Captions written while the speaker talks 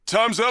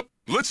time's up.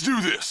 Let's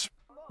do this.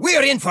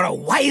 We're in for a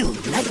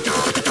wild night.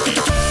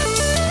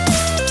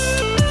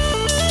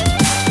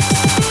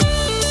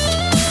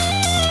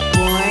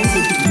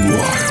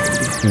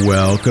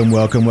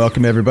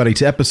 Welcome everybody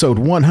to episode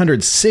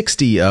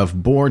 160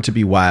 of Born to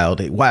be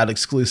Wild, a Wild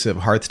exclusive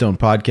Hearthstone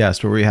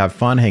podcast where we have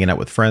fun hanging out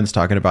with friends,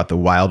 talking about the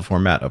Wild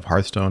format of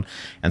Hearthstone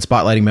and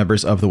spotlighting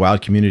members of the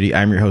Wild community.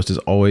 I'm your host as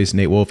always,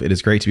 Nate Wolf. It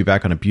is great to be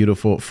back on a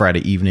beautiful Friday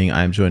evening.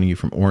 I'm joining you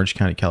from Orange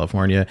County,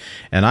 California,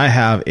 and I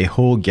have a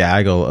whole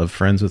gaggle of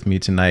friends with me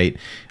tonight.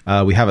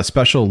 We have a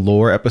special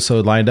lore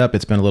episode lined up.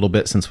 It's been a little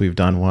bit since we've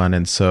done one,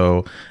 and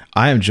so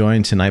I am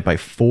joined tonight by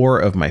four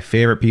of my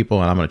favorite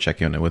people, and I'm going to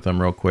check in with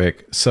them real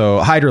quick.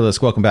 So,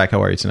 Hydralisk, welcome back.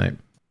 How are you tonight?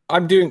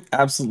 I'm doing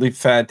absolutely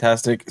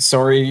fantastic.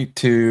 Sorry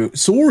to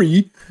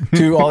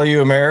all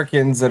you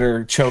Americans that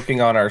are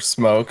choking on our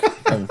smoke.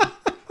 I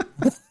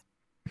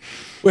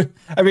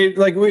mean,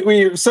 like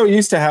we're so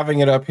used to having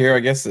it up here. I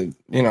guess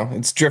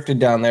it's drifted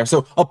down there.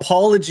 So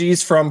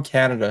apologies from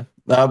Canada,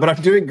 but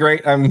I'm doing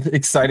great. I'm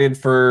excited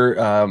for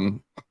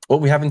what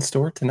we have in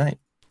store tonight.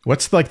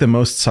 What's like the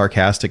most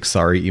sarcastic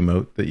sorry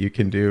emote that you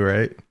can do,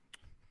 right?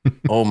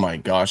 Oh my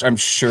gosh, I'm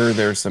sure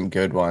there's some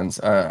good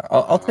ones.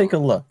 I'll take a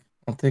look.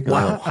 Look.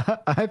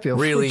 I feel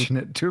really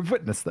fortunate to have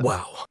witnessed them.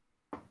 Wow.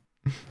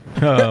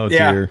 Oh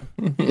dear.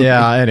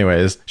 Yeah.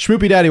 Anyways,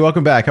 Schmoopy Daddy,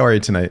 welcome back. How are you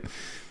tonight?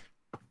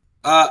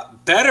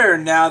 Better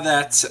now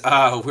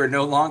that we're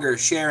no longer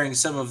sharing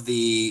some of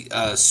the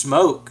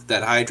smoke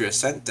that Hydra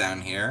sent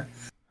down here.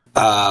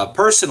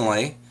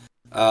 Personally.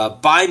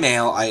 By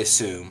mail, I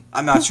assume.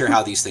 I'm not sure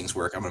how these things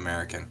work. I'm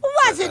American.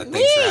 Was it me?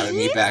 Thanks for having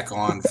me back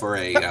on for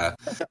a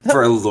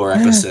lore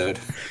episode.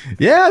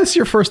 Yeah, this is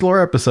your first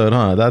lore episode,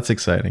 huh? That's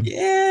exciting.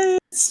 Yeah,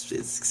 it's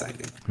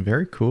exciting.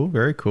 Very cool.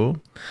 Very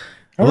cool.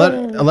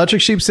 Electric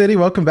Sheep City,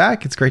 welcome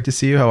back. It's great to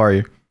see you. How are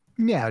you?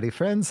 Howdy,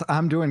 friends.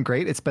 I'm doing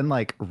great. It's been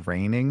like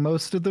raining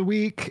most of the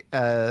week,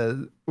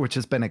 which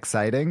has been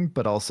exciting,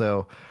 but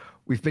also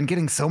we've been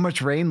getting so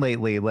much rain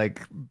lately.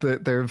 Like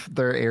there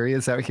are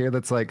areas out here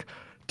that's like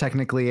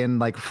technically in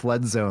like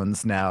flood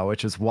zones now,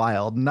 which is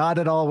wild. Not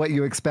at all what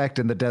you expect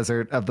in the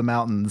desert of the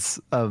mountains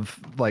of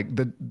like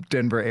the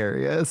Denver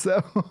area.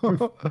 So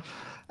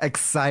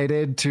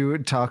excited to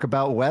talk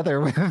about weather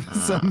with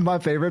some of my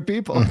favorite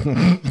people.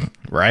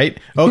 Right.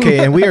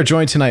 Okay. And we are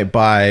joined tonight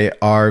by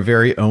our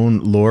very own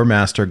lore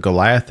master,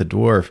 Goliath the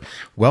Dwarf.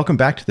 Welcome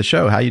back to the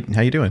show. How you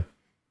doing?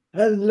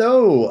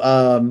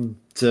 Hello.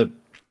 To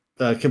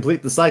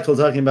complete the cycle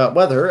talking about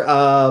weather,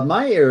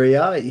 my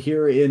area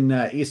here in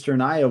eastern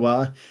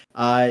Iowa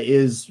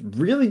is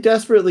really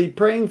desperately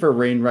praying for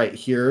rain right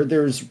here.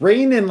 There's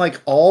rain in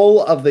like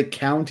all of the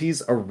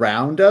counties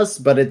around us,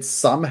 but it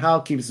somehow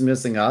keeps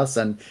missing us,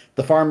 and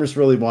the farmers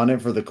really want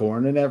it for the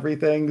corn and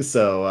everything.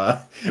 So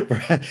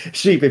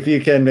Sheep, if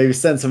you can maybe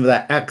send some of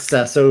that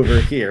excess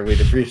over here,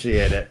 we'd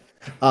appreciate it.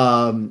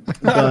 But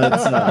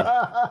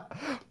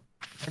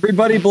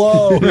everybody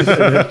blow.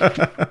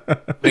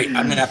 Wait,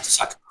 I'm gonna have to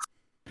suck.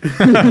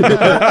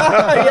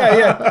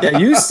 Yeah.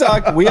 You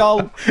suck. We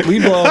blow.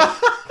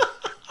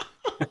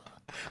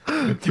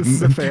 This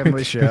is a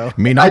family show.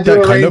 Me not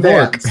that kind of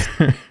work.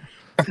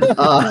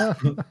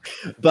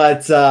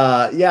 It's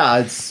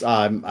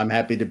I'm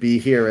happy to be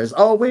here as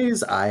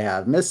always. I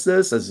have missed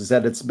this, as you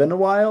said. It's been a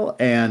while,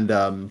 and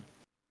I'm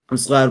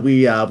just glad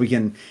we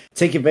can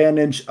take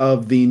advantage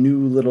of the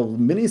new little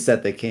mini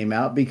set that came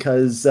out,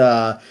 because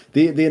the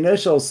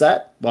initial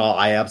set, well,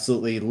 I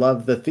absolutely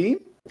love the theme.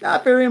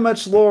 Not very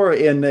much lore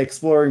in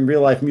exploring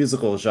real-life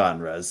musical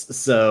genres.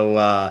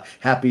 So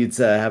happy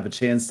to have a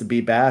chance to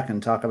be back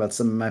and talk about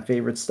some of my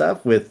favorite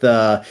stuff with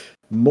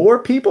more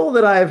people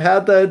than I've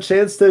had the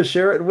chance to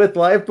share it with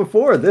live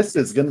before. This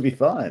is going to be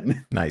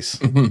fun. Nice.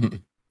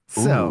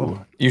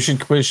 So you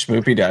should quiz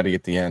Schmoopy Daddy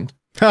at the end.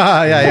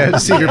 Yeah.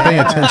 See if you're paying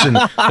attention.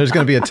 There's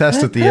going to be a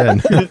test at the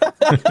end.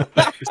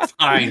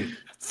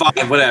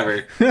 Fine,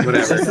 whatever.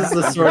 This is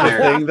the sort of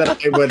thing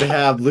that I would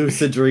have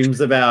lucid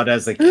dreams about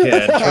as a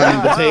kid,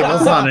 turning the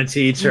tables on a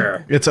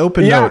teacher. It's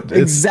open note.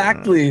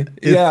 Exactly.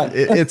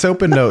 It's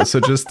open note. So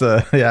just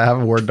have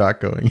a Word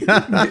doc going.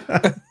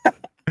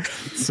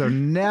 So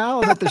now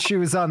that the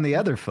shoe is on the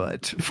other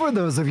foot, for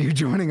those of you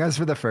joining us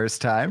for the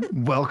first time,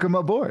 welcome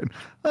aboard.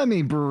 Let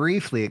me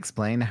briefly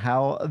explain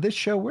how this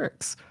show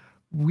works.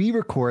 We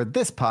record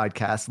this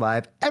podcast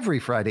live every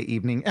Friday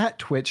evening at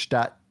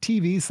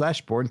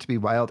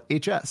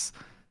twitch.tv/borntobewildhs.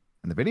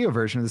 And the video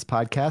version of this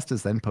podcast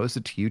is then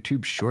posted to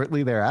YouTube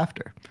shortly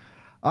thereafter.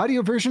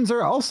 Audio versions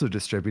are also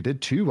distributed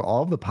to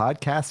all the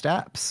podcast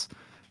apps.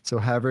 So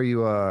however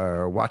you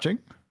are watching,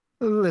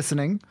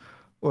 listening,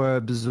 or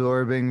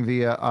absorbing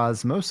via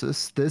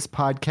osmosis this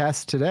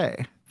podcast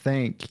today,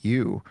 thank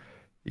you.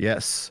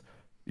 Yes,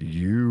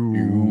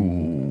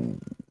 you.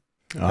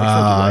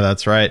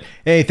 That's right.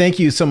 Hey, thank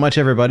you so much,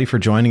 everybody, for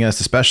joining us,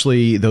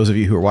 especially those of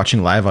you who are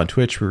watching live on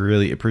Twitch. We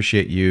really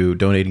appreciate you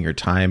donating your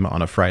time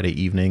on a Friday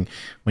evening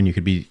when you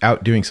could be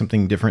out doing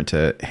something different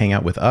to hang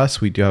out with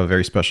us. We do have a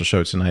very special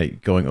show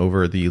tonight going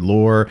over the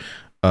lore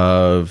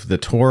of the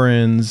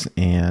Taurens,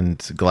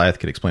 and Goliath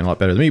could explain a lot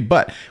better than me,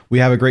 but we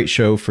have a great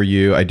show for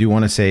you. I do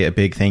want to say a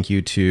big thank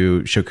you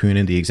to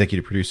Shokunin, the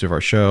executive producer of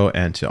our show,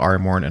 and to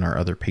Arimorn and our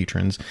other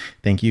patrons.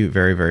 Thank you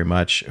very, very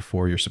much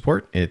for your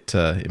support. It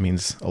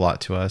means a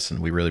lot to us, and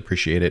we really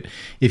appreciate it.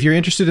 If you're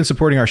interested in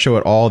supporting our show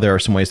at all, there are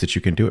some ways that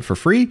you can do it for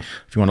free.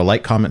 If you want to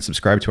like, comment,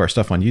 subscribe to our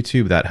stuff on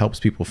YouTube, that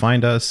helps people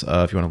find us.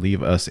 If you want to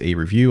leave us a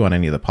review on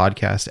any of the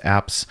podcast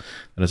apps,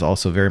 that is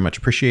also very much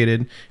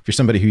appreciated. If you're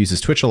somebody who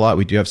uses Twitch a lot,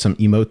 we do have some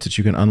emotes that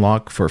you can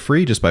unlock for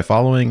free just by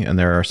following, and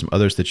there are some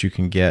others that you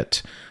can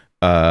get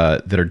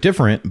that are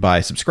different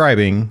by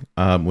subscribing,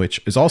 which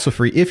is also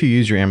free if you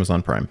use your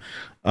Amazon Prime.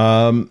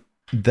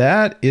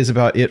 That is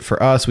about it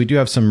for us. We do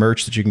have some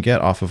merch that you can get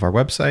off of our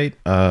website.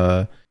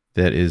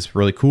 That is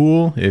really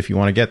cool if you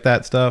want to get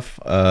that stuff.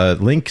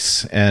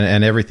 Links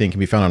and everything can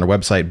be found on our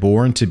website,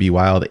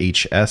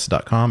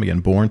 borntobewildhs.com.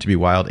 Again,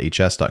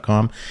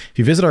 borntobewildhs.com. If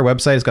you visit our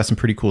website, it's got some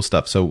pretty cool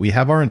stuff. So we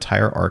have our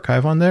entire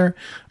archive on there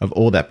of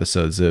old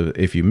episodes.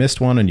 If you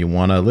missed one and you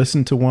want to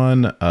listen to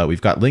one,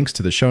 we've got links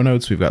to the show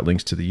notes. We've got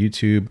links to the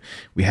YouTube.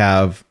 We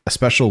have a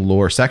special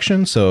lore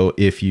section. So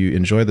if you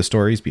enjoy the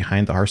stories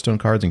behind the Hearthstone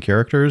cards and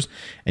characters,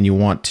 and you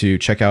want to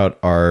check out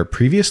our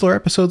previous lore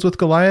episodes with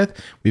Goliath,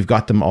 we've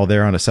got them all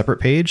there on a separate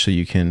page, so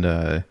you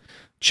can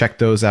check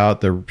those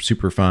out. They're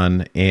super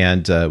fun.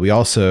 And we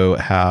also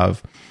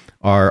have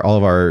all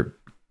of our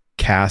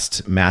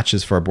cast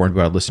matches for our Born to Be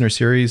Wild listener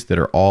series that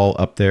are all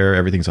up there.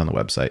 Everything's on the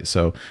website,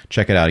 so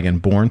check it out. Again,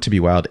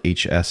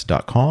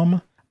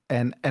 borntobewildhs.com.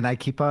 And I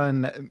keep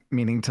on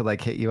meaning to like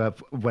hit you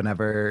up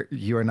whenever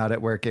you are not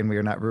at work and we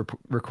are not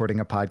recording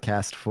a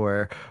podcast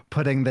for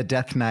putting the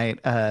Death Knight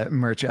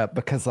merch up,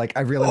 because like I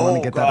really want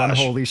to get that on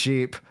Holy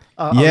Sheep.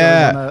 I'm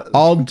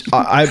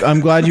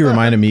glad you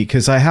reminded me,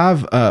 because I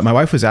have my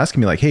wife was asking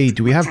me like, hey,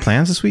 do we have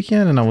plans this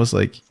weekend? And I was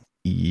like,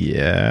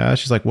 yeah.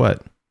 She's like,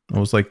 what? I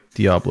was like,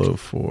 Diablo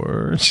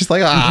 4. She's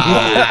like,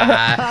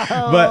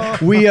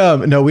 but we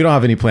no, we don't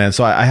have any plans.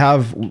 So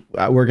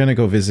we're gonna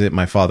go visit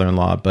my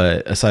father-in-law,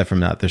 but aside from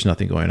that, there's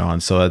nothing going on.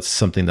 So that's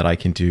something that I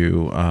can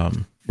do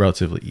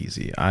relatively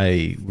easy.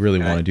 I really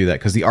want to do that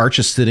because the arch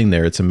is sitting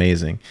there. It's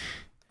amazing.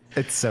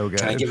 It's so good.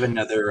 Can I give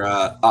another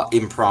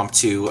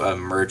impromptu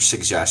merch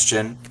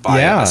suggestion by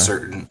a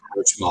certain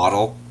merch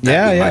model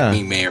that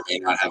we may or may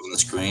not have on the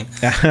screen?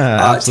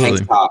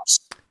 Tank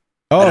tops.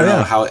 I don't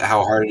know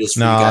how hard it is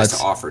for you guys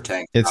to offer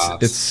tank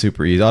tops. It's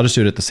super easy. I'll just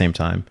do it at the same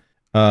time.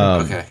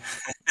 Okay.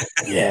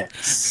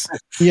 Yes.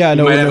 Yeah,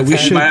 no, we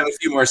should. You might have a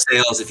few more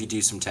sales if you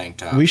do some tank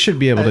tops. We should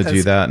be able to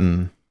do that,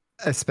 and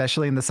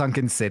especially in the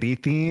Sunken City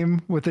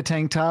theme with the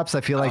tank tops.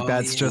 I feel like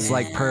that's just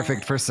like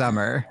perfect for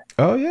summer.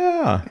 Oh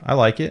yeah, I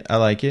like it.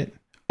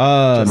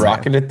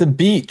 Rocking at the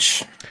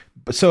beach.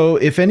 So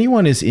if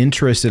anyone is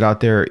interested out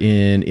there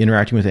in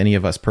interacting with any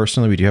of us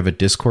personally, we do have a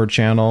Discord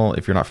channel.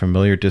 If you're not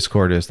familiar,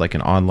 Discord is like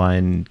an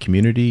online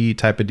community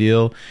type of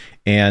deal.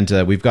 And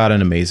we've got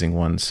an amazing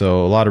one.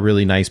 So a lot of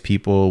really nice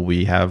people.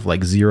 We have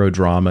like zero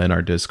drama in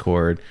our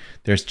Discord.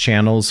 There's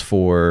channels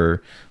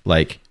for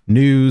like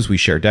news. We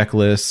share deck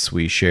lists.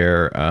 We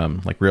share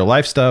like real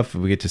life stuff.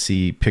 We get to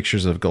see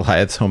pictures of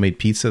Goliath's homemade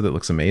pizza that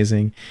looks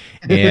amazing.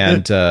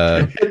 And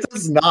it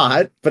does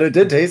not, but it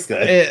did taste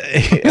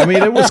good. I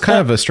mean, it was kind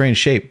of a strange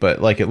shape, but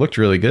like it looked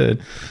really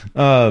good.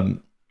 But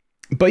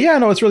yeah,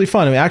 no, it's really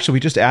fun. I mean, actually, we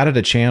just added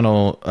a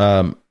channel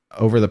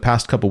over the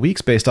past couple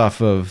weeks based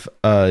off of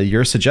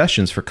your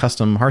suggestions for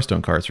custom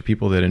Hearthstone cards for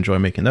people that enjoy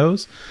making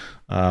those.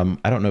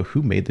 I don't know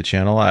who made the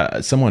channel.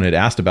 Someone had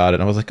asked about it,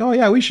 and I was like, "Oh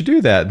yeah, we should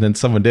do that." And then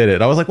someone did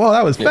it. I was like, "Well,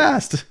 that was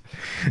fast."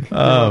 You're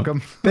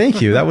welcome.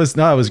 Thank you. That was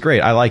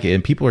great. I like it,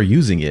 and people are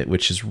using it,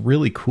 which is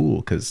really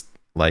cool because,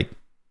 like,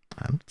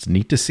 it's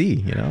neat to see,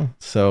 you know.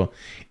 So,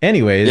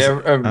 anyways,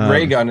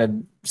 Raygun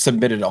had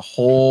submitted a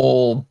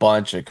whole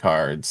bunch of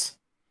cards.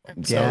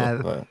 And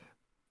so,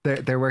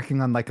 they're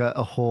working on like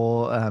a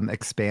whole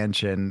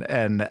expansion,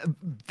 and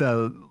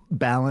the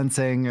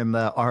balancing and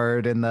the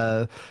art and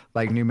the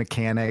like new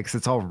mechanics,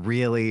 it's all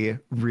really,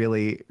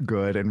 really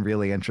good and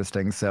really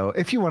interesting. So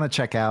if you want to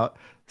check out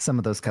some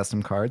of those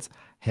custom cards,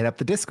 hit up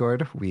the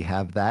Discord. We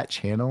have that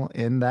channel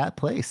in that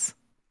place.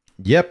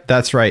 Yep,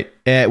 that's right.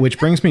 Which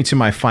brings me to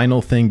my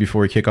final thing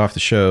before we kick off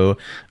the show.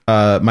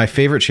 My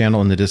favorite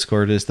channel in the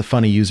Discord is the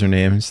funny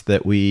usernames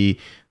that we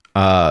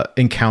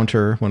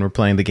encounter when we're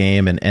playing the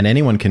game, and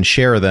anyone can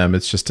share them.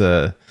 It's just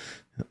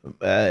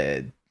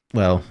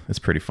well, it's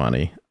pretty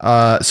funny.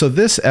 So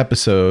this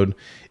episode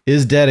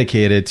is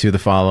dedicated to the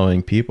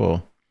following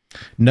people: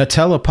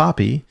 Nutella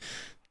Poppy,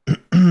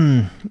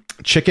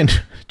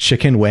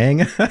 Chicken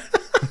Wang,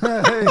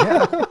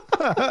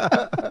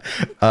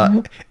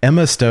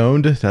 Emma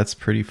Stoned. That's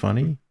pretty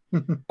funny.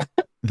 The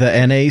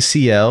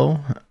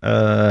NACL,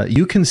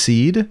 You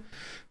Concede,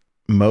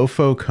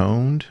 Mofo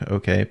Coned,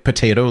 okay.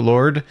 Potato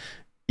Lord,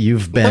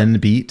 You've Been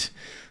Beat,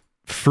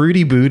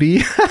 Fruity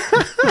Booty.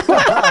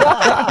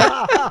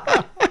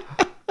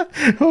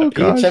 Oh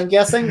gosh. Peach, I'm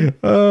guessing.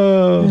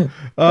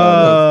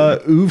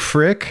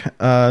 Frick,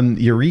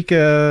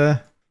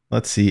 Eureka.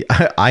 Let's see.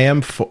 I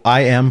am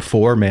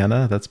 4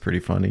 mana. That's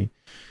pretty funny.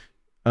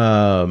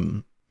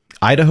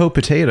 Idaho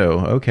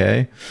potato.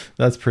 Okay,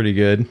 that's pretty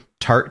good.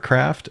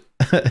 Tartcraft.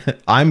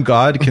 I'm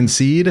God.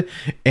 Concede.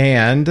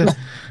 And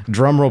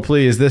drum roll,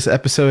 please. This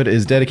episode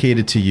is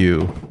dedicated to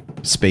you,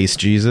 Space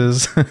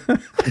Jesus.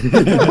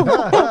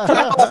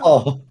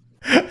 Oh.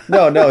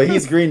 No,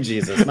 he's Green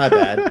Jesus. My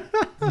bad.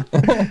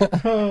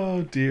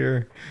 Oh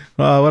dear.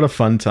 Oh, what a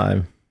fun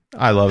time.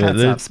 I love Hats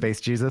it. off,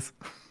 Space Jesus.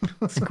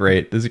 It's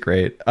great. This is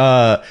great.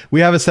 We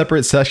have a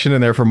separate section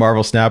in there for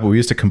Marvel Snap. We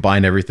used to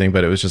combine everything,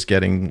 but it was just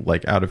getting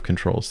like out of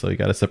control. So you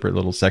got a separate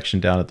little section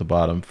down at the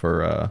bottom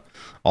for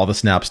all the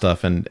Snap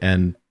stuff,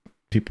 and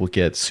people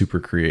get super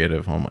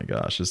creative. Oh my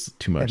gosh, it's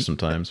too much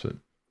sometimes. But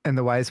And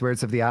the wise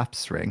words of the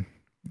offspring.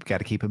 You've got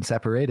to keep them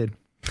separated.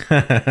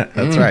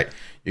 that's right.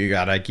 You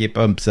gotta keep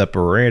them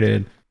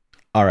separated.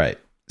 All right.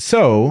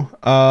 So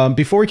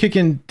before we kick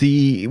in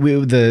the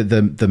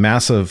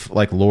massive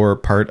like lore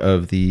part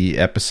of the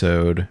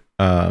episode,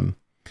 do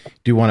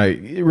you want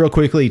to real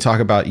quickly talk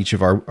about each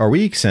of our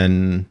weeks?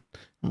 And I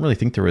don't really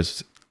think there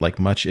was like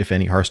much, if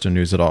any, Hearthstone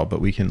news at all, but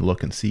we can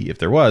look and see if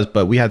there was.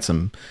 But we had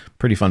some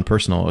pretty fun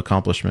personal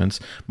accomplishments.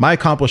 My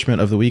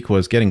accomplishment of the week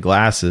was getting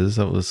glasses.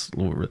 That was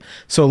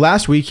so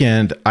last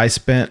weekend I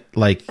spent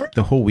like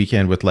the whole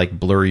weekend with like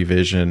blurry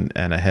vision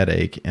and a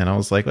headache, and I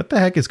was like, what the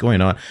heck is going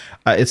on?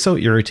 It's so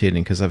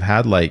irritating because I've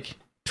had like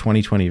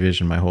 20/20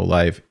 vision my whole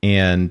life,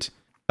 and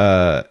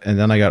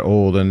then I got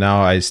old, and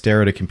now I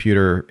stare at a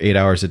computer 8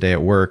 hours a day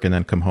at work, and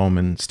then come home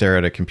and stare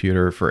at a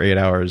computer for 8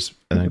 hours,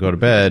 and then go to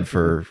bed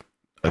for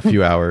a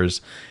few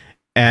hours.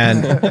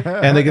 And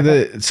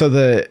so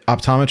the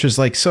optometrist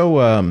like,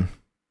 so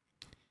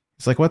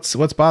it's like, what's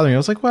bothering you? I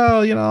was like,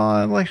 well, you know,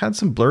 I like had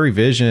some blurry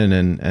vision,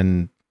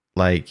 and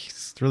like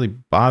it's really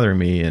bothering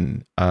me,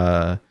 and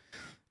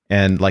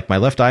like my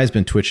left eye's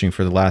been twitching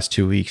for the last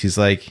 2 weeks. He's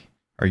like,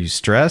 are you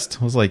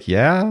stressed? I was like,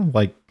 yeah,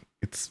 like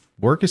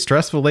work is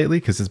stressful lately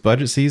because it's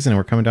budget season and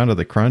we're coming down to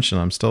the crunch, and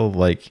I'm still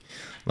like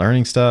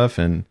learning stuff.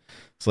 And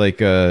it's like,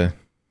 do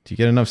you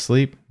get enough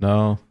sleep?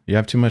 No. You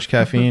have too much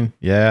caffeine?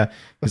 Yeah.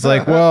 He's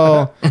like,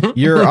 well,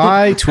 your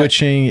eye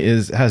twitching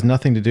has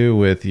nothing to do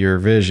with your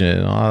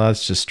vision. Oh,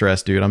 that's just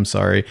stress, dude. I'm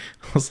sorry.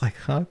 I was like,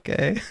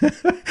 okay.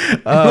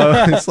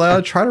 It's like,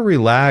 I'll try to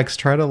relax,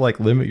 try to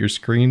like limit your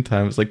screen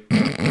time. It's like,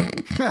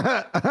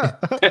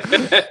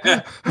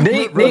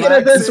 Nate, make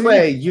it this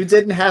way. You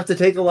didn't have to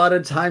take a lot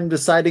of time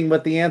deciding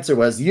what the answer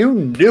was. You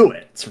knew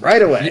it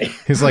right away.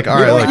 He's like,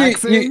 all right, like,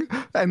 Relaxing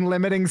and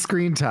limiting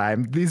screen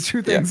time. These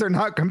two things are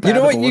not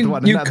compatible with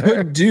one you another.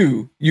 could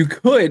do? You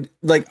could,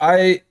 like,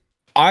 I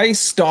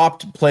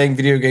stopped playing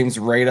video games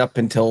right up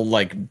until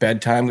like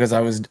bedtime because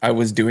I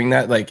was doing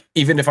that. Like,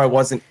 even if I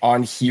wasn't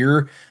on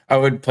here, I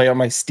would play on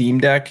my Steam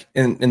Deck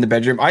in the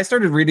bedroom. I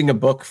started reading a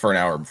book for an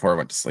hour before I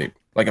went to sleep,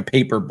 like a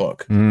paper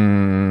book.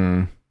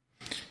 Whoa.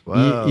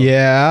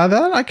 Yeah,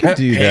 that I could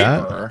do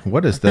Paper. that.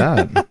 What is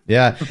that?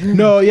 Yeah,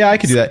 no, yeah, I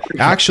could do that.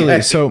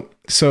 Actually,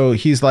 so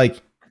he's like,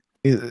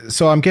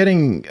 so I'm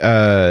getting.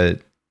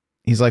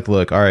 He's like,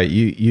 look, all right,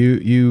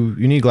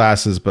 you need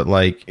glasses, but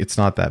like it's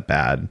not that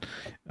bad.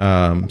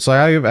 So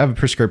I have a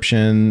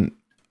prescription.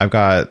 I've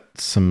got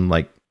some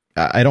like,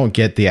 I don't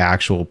get the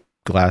actual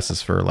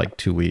glasses for like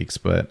 2 weeks,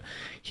 but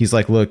he's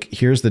like, look,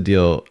 here's the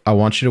deal. I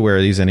want you to wear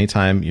these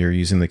anytime you're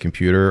using the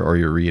computer or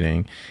you're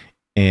reading.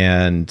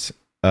 And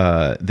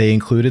they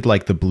included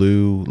like the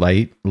blue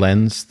light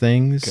lens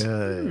things.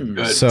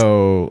 Good.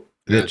 So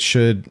it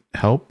should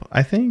help,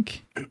 I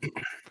think.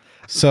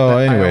 So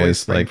I always anyways,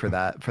 spring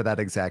like for that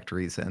exact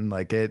reason,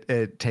 like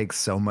it takes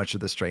so much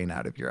of the strain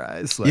out of your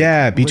eyes. Like,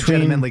 yeah,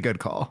 legitimately good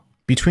call.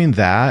 Between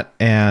that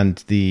and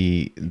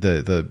the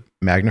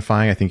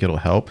magnifying, I think it'll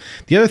help.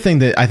 The other thing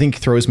that I think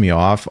throws me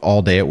off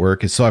all day at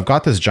work is, so I've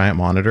got this giant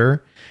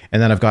monitor,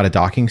 and then I've got a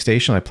docking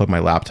station I plug my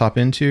laptop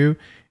into,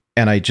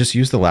 and I just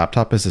use the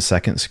laptop as a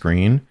second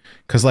screen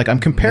because like I'm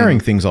comparing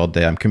things all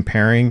day. I'm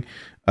comparing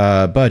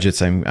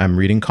budgets. I'm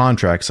reading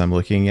contracts. I'm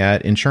looking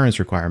at insurance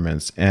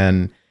requirements,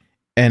 and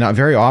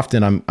very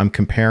often I'm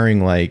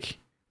comparing like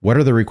what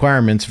are the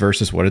requirements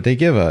versus what did they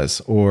give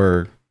us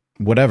or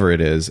whatever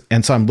it is.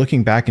 And so I'm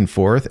looking back and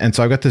forth. And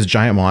so I've got this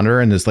giant monitor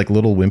and this like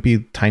little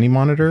wimpy tiny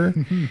monitor.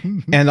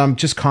 And I'm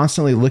just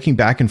constantly looking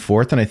back and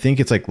forth. And I think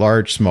it's like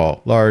large,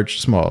 small.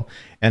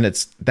 And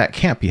that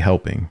can't be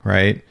helping,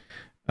 right?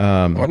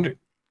 I wonder,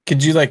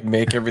 could you like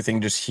make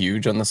everything just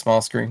huge on the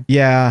small screen?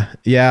 Yeah.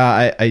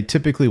 I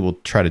typically will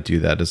try to do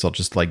that is I'll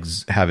just like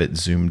have it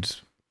zoomed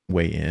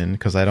way in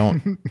because I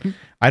don't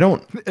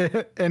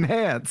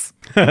Enhance.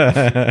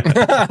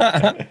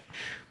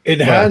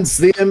 Enhance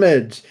the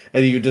image,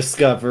 and you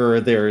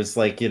discover there's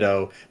like, you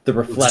know, the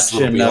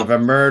reflection of a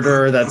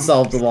murder that's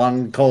solved a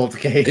long cold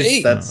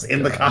case that's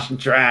in the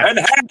contract.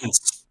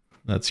 Enhance.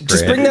 That's great.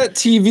 Just bring that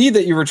TV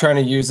that you were trying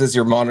to use as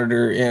your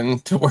monitor in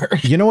to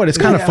work. You know what? It's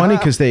kind of funny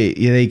because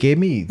they gave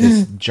me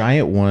this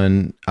giant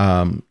one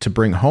to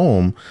bring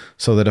home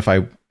so that if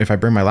I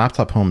bring my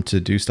laptop home to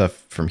do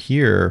stuff from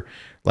here,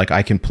 like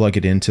I can plug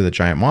it into the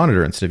giant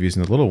monitor instead of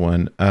using the little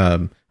one.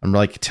 I'm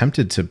like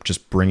tempted to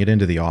just bring it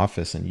into the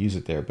office and use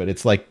it there, but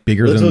it's like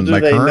bigger Little than do my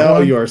they current know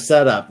one. your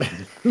setup.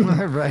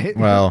 Right.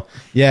 Well,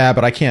 yeah,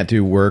 but I can't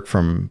do work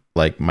from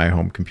like my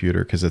home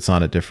computer because it's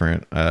on a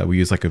different. We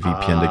use like a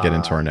VPN to get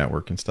into our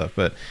network and stuff.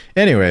 But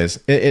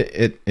anyways,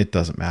 it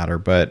doesn't matter.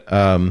 But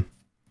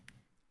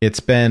it's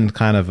been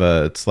kind of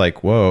it's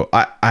like, whoa,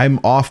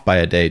 I'm off by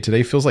a day.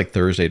 Today feels like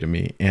Thursday to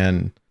me.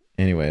 And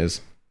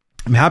anyways,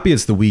 I'm happy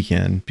it's the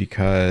weekend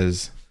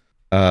because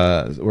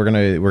we're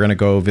gonna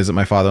go visit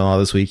my father-in-law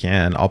this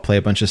weekend. I'll play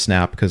a bunch of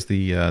Snap because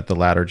the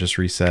ladder just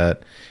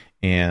reset,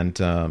 and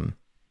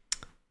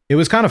it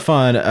was kind of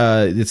fun.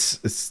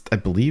 It's I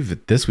believe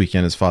that this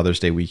weekend is Father's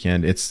Day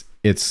weekend. It's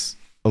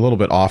a little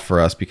bit off for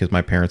us because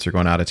my parents are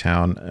going out of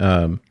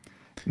town.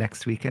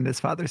 Next weekend is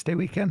Father's Day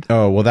weekend.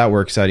 Oh, well, that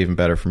works out even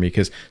better for me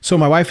because so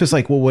my wife is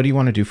like, well, what do you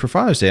want to do for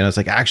Father's Day? And I was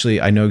like,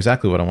 actually, I know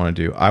exactly what I want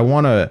to do. I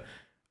want to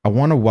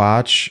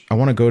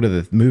go to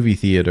the movie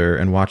theater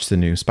and watch the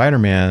new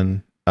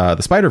Spider-Man,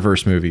 the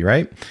Spider-Verse movie,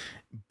 right?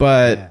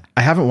 But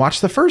I haven't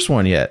watched the first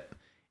one yet.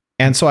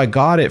 And so I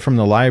got it from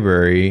the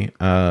library.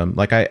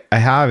 Like I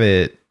have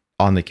it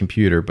on the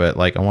computer, but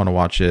like I want to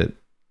watch it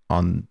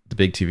on the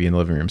big TV in the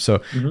living room.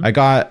 So I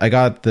got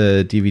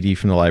the DVD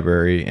from the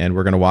library, and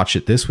we're going to watch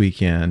it this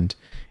weekend.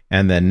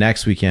 And then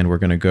next weekend, we're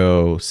going to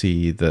go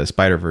see the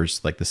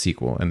Spider-Verse, like the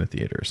sequel in the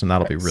theaters. And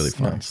that'll be really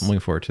fun. Nice. So I'm looking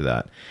forward to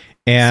that.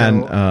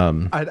 And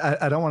So,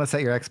 I don't want to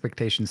set your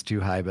expectations too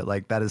high, but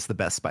like that is the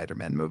best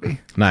Spider-Man movie.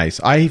 nice.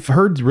 I've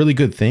heard really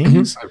good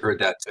things. I've heard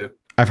that too.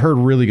 I've heard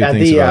really good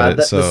things about it.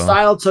 The So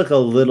style took a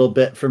little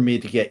bit for me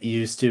to get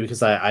used to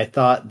because I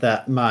thought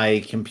that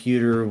my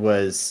computer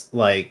was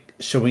like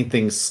showing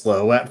things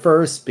slow at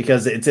first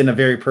because it's in a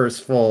very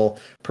purposeful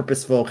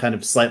kind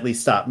of slightly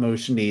stop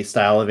motion-y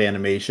style of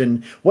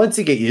animation. Once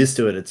you get used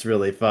to it, it's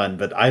really fun.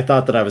 But I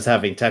thought that I was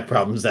having tech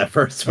problems at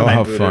first when I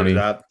how booted funny. it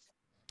up.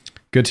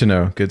 Good to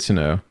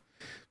know.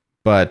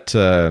 But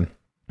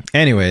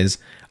anyways,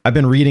 I've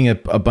been reading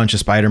a bunch of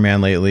Spider-Man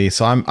lately,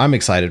 so I'm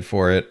excited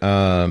for it.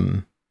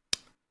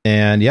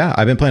 And yeah,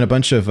 I've been playing a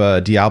bunch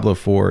of Diablo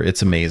 4.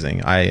 It's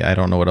amazing. I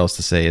don't know what else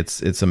to say.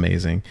 It's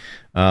amazing.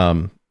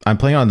 I'm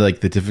playing on like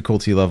the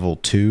difficulty level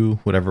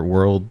 2, whatever,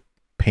 world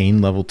pain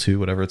level 2,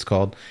 whatever it's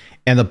called.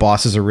 And the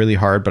bosses are really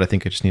hard, but I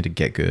think I just need to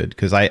get good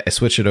because I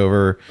switched it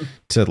over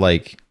to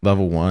like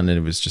level 1 and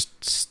it was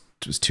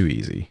too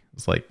easy.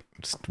 It's like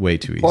just way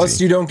too easy. Plus,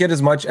 you don't get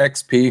as much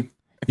XP.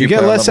 If You get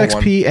play on less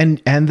level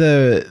XP and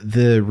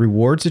the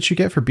rewards that you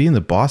get for being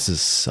the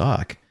bosses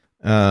suck.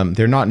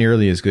 They're not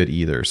nearly as good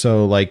either.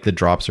 So like the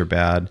drops are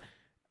bad.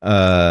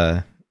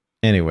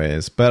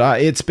 Anyways,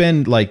 but it's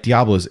been like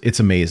it's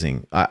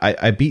amazing.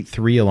 I beat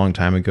 3 a long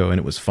time ago and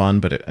it was fun,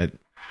 but it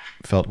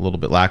felt a little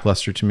bit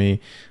lackluster to me.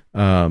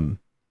 And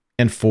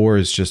 4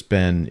 has just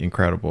been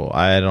incredible.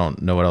 I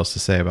don't know what else to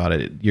say about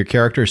it. Your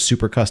character is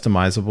super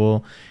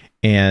customizable,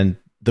 and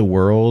the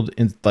world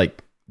in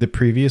like the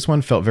previous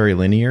one felt very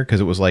linear because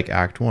it was like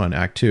Act 1,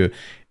 Act 2.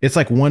 It's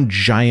like one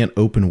giant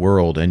open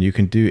world, and you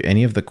can do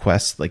any of the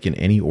quests like in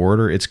any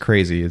order. It's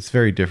crazy. It's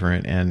very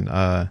different, and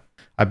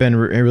I've been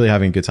really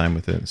having a good time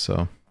with it.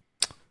 So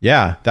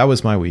yeah, that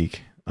was my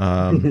week.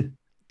 Let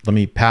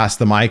me pass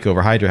the mic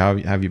over. Hydra, how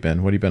have you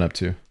been? What have you been up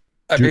to?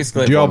 I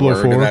basically have Diablo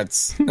one word,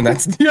 4? and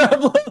that's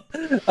Diablo.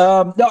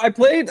 No, I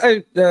played.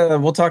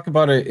 We'll talk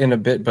about it in a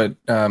bit, but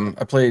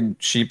I played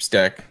Sheep's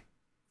deck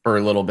for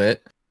a little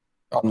bit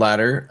on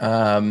ladder.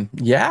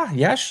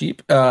 Yeah,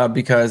 Sheep.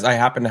 Because I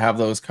happen to have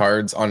those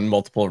cards on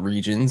multiple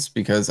regions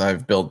because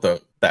I've built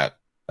that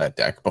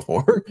deck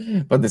before,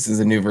 but this is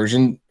a new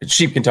version.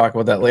 Sheep can talk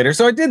about that later.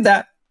 So I did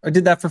that. I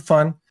did that for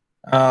fun.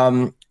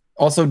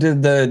 Also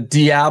did the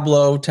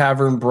Diablo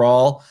Tavern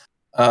Brawl,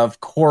 of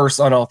course,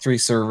 on all 3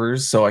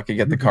 servers, so I could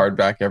get the card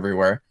back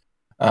everywhere.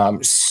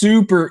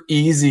 Super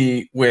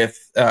easy with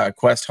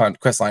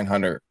Questline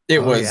Hunter.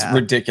 It was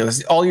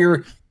ridiculous.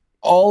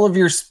 All of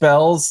your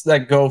spells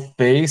that go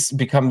face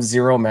become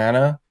 0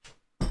 mana,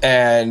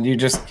 and you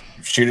just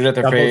shoot it at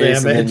their Double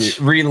face, damage. and then you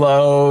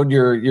reload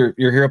your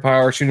hero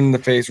power, shoot them in the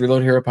face,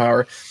 reload hero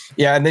power.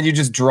 Yeah, and then you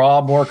just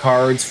draw more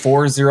cards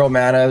for 0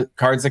 mana,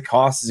 cards that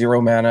cost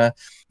 0 mana.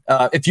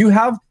 If you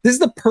have, this is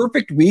the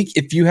perfect week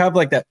if you have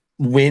like that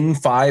win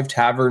 5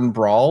 tavern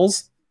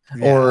brawls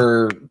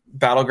or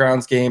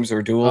battlegrounds games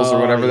or duels or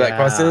whatever that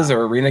quest is,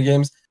 or arena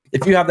games.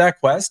 If you have that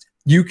quest,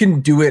 you can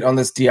do it on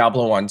this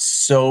Diablo one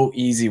so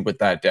easy with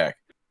that deck.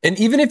 And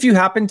even if you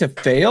happen to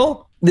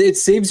fail, it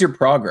saves your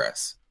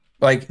progress.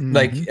 Like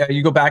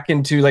you go back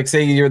into, like,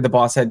 say the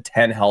boss had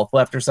 10 health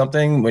left or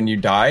something when you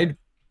died.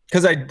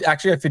 Because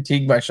I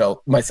fatigued myself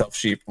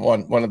Sheep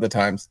one of the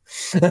times.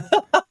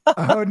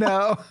 Oh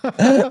no!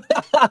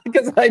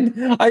 Because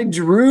I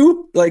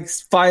drew like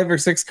 5 or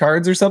 6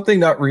 cards or something,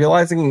 not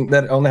realizing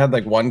that I only had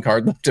like 1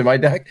 card left in my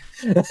deck.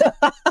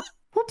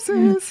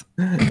 Whoopsies!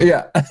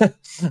 Yeah.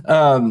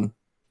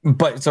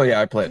 But so yeah,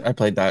 I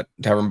played that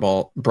Tavern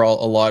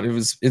Brawl a lot.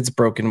 It's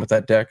broken with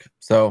that deck.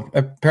 So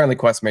apparently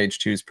Quest Mage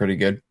 2 is pretty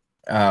good.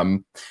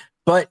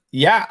 But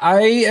yeah,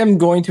 I am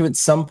going to at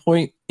some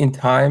point in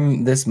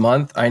time this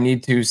month. I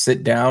need to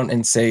sit down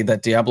and say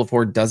that Diablo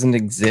 4 doesn't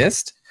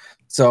exist,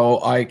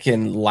 so I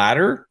can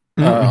ladder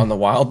on the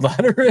wild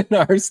ladder in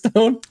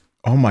Hearthstone.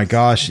 Oh my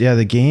gosh, yeah,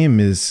 the game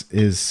is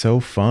so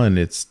fun.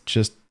 It's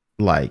just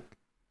like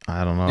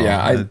I don't know.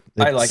 Yeah,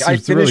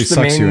 it really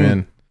sucks you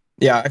in.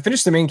 Yeah, I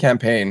finished the main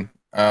campaign,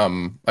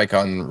 like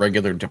on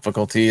regular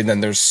difficulty, and then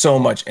there's so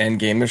much end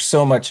game. There's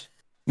so much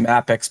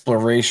map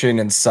exploration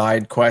and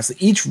side quests.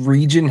 Each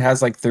region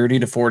has like 30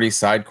 to 40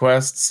 side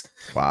quests.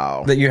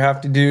 Wow. That you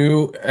have to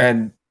do,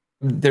 and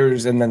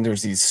then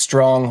there's these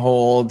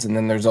strongholds, and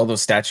then there's all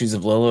those statues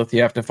of Lilith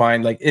you have to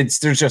find. Like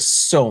there's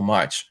just so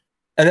much.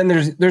 And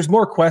then there's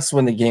more quests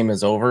when the game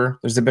is over.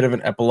 There's a bit of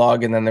an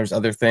epilogue, and then there's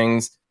other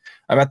things.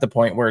 I'm at the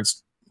point where it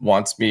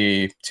wants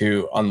me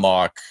to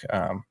unlock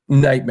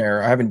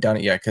Nightmare. I haven't done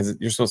it yet because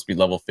you're supposed to be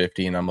level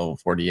 50 and I'm level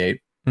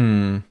 48.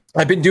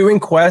 I've been doing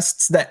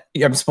quests that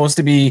I'm supposed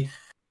to be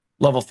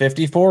level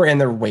 50 for, and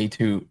they're way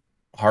too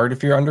hard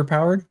if you're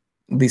underpowered.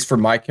 At least for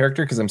my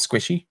character, because I'm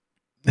squishy.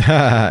 No.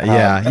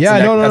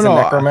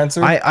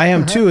 Necromancer. I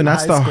am too, and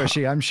that's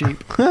squishy. I'm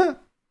sheep.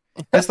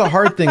 That's the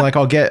hard thing. Like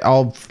I'll get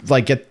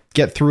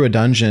through a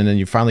dungeon, and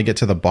you finally get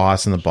to the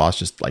boss, and the boss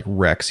just like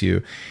wrecks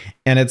you.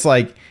 And it's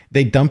like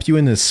they dump you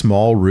in this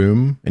small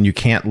room, and you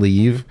can't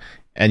leave.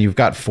 And you've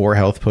got 4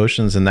 health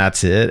potions, and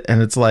that's it.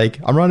 And it's like,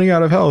 I'm running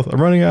out of health.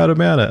 I'm running out of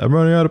mana. I'm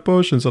running out of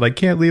potions, and I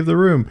can't leave the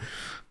room.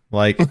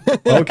 Like,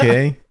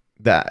 okay,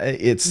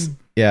 that's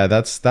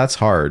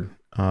hard.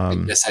 I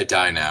guess I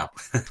die now.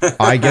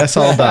 I guess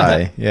I'll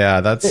die. Yeah,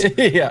 that's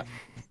yeah.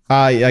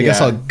 I guess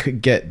I'll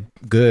get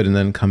good and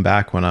then come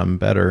back when I'm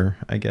better,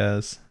 I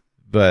guess.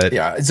 But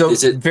yeah, so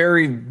is it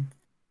very,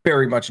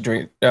 very much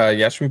enjoying?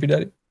 Yes, Shreepy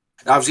Daddy.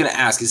 I was going to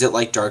ask, is it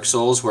like Dark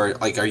Souls where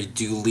like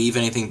do you leave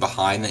anything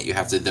behind that you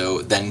have to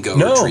then go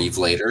retrieve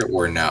later,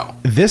 or no?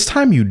 This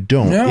time you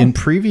don't. No. In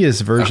previous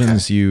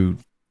versions you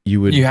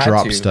would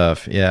drop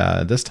stuff.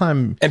 Yeah, this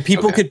time and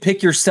people could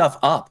pick your stuff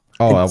up.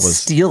 Oh, and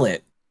steal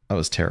it. That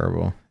was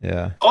terrible.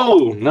 Yeah.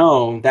 Oh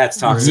no, that's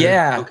toxic.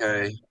 Yeah.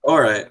 Okay.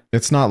 All right.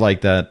 It's not like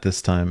that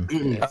this time.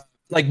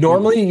 Like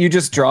normally you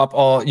just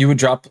you would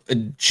drop a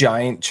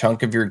giant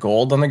chunk of your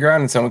gold on the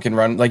ground, and someone can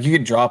run. Like you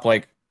could drop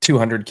like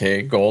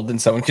 200k gold,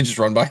 and someone could just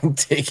run by and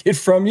take it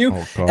from you.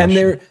 Oh,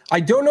 and I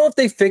don't know if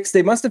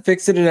they must have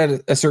fixed it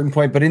at a certain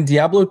point, but in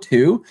Diablo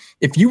 2,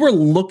 if you were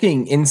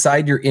looking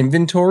inside your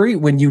inventory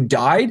when you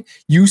died,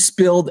 you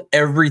spilled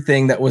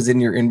everything that was in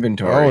your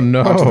inventory. Oh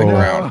no. Onto the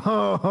ground.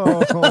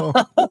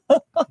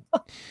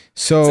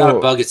 So it's not a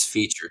bug, it's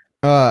feature.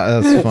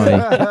 That's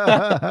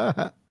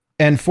funny.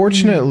 And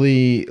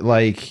fortunately,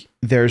 like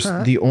there's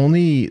the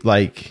only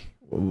like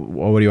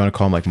what do you want to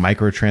call them, like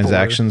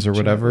microtransactions or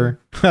whatever.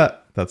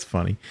 That's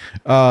funny.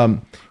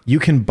 You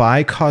can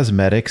buy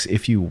cosmetics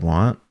if you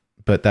want,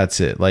 but that's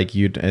it. Like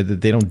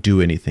they don't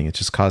do anything. It's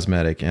just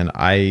cosmetic, and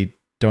I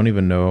don't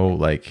even know.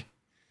 Like,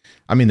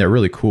 I mean, they're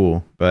really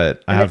cool,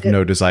 but I have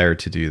no desire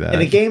to do that.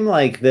 In a game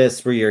like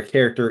this, where your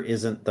character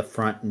isn't the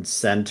front and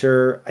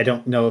center, I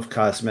don't know if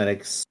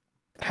cosmetics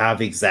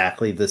have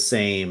exactly the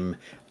same.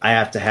 I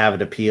have to have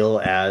it appeal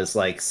as,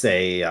 like,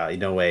 say,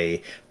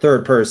 a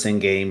third-person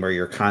game where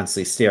you're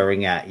constantly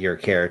staring at your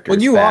character.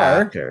 Well,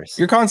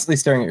 you're constantly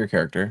staring at your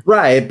character,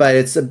 right? But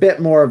it's a bit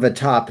more of a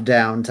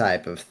top-down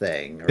type of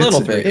thing. A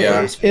little bit,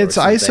 yeah. It's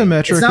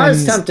isometric. It's not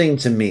as tempting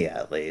to me,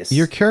 at least.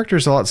 Your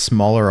character's a lot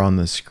smaller on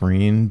the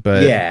screen,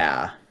 but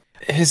yeah.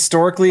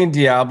 Historically, in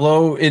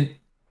Diablo,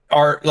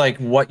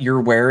 what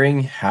you're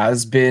wearing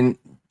has been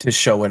to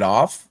show it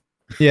off.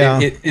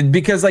 Yeah,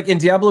 because like in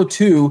Diablo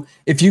 2,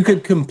 if you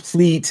could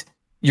complete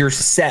your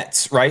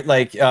sets, right?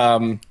 Like,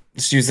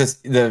 let's use this.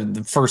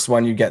 The first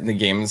one you get in the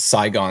game is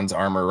Saigon's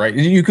armor, right?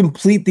 You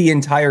complete the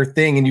entire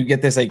thing, and you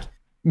get this like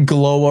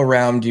glow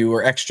around you,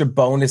 or extra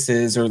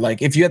bonuses, or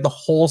like if you had the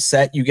whole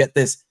set, you get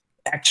this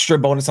extra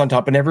bonus on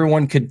top, and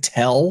everyone could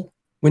tell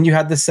when you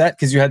had the set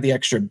because you had the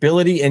extra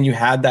ability and you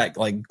had that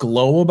like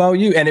glow about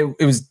you, and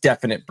it was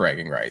definite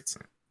bragging rights,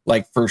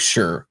 like for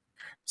sure.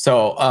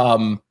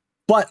 So,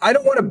 but I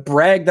don't want to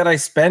brag that I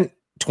spent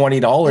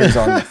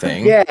 $20 on the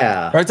thing.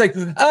 Yeah. Or it's like,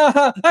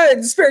 I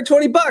spared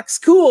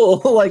 $20.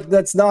 Cool. Like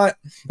that's not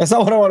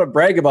what I want to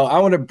brag about. I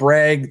want to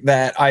brag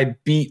that I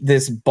beat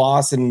this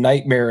boss in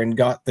Nightmare and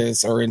got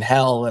this, or in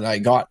Hell, and I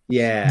got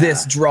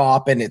this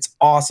drop, and it's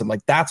awesome.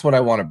 Like that's what I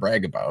want to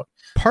brag about.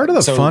 Part of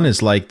the fun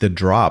is like the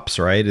drops,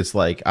 right? It's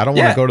like I don't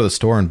want to go to the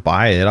store and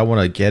buy it. I want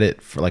to get it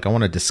I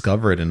want to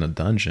discover it in a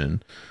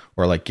dungeon,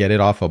 or like get it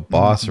off a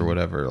boss or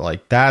whatever.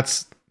 Like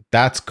that's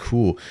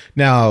cool.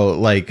 Now,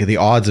 like the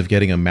odds of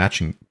getting a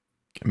matching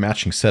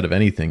set of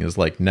anything is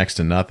like next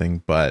to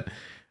nothing, but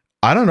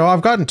I don't know.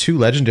 I've gotten 2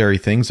 legendary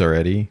things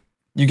already.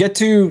 You get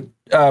to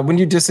when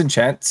you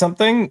disenchant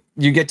something,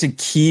 you get to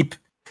keep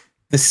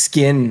the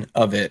skin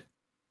of it.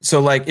 So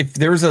like if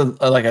there's a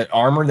like an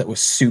armor that was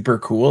super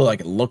cool,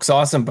 like it looks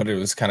awesome, but it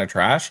was kind of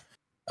trash.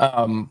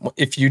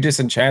 If you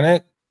disenchant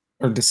it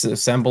or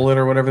disassemble it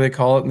or whatever they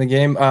call it in the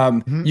game,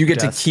 you get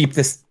to keep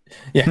this.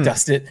 Yeah,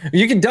 dust it.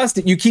 You can dust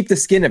it. You keep the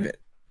skin of it.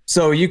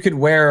 So you could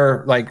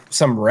wear like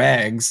some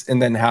rags and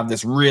then have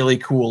this really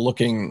cool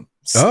looking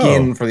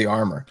skin for the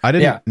armor. I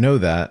didn't know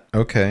that.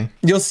 Okay.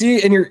 You'll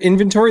see in your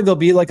inventory, there'll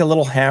be like a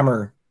little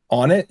hammer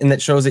on it, and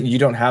that shows that you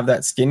don't have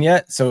that skin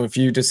yet. So if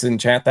you just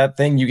enchant that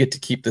thing, you get to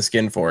keep the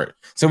skin for it.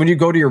 So when you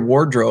go to your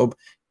wardrobe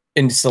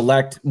and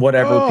select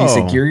whatever piece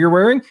of gear you're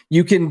wearing,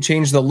 you can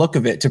change the look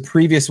of it to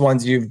previous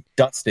ones you've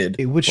dusted.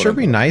 It would sure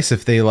be nice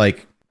if they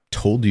like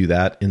told you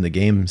that in the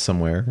game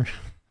somewhere.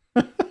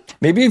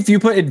 Maybe if you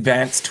put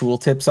advanced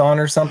tooltips on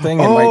or something,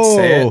 it might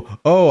say it.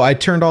 Oh, I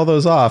turned all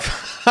those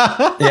off.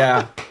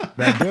 Yeah.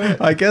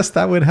 I guess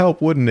that would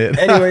help, wouldn't it?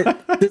 Anyway,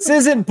 this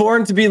isn't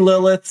Born to be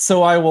Lilith,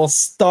 so I will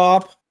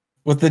stop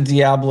with the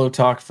Diablo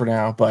talk for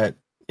now. But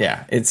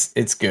yeah,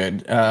 it's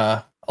good.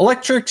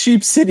 Electric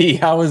Sheep City,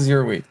 how was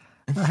your week?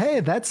 Hey,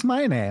 that's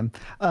my name.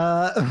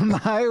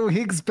 My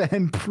week's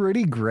been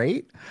pretty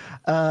great.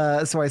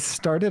 So I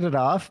started it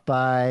off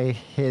by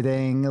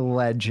hitting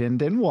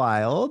Legend and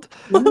Wild.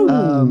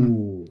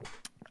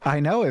 I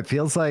know, it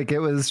feels like it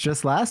was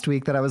just last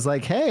week that I was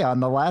like, hey, on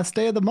the last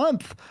day of the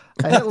month,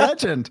 I hit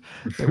Legend.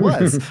 It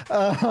was.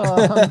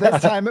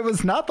 This time it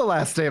was not the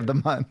last day of the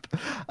month.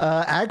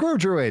 Aggro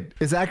Druid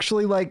is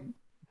actually like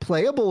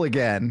playable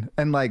again.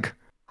 And like,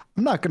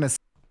 I'm not going to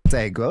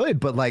say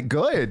good, but like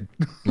good.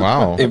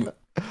 Wow.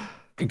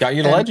 It got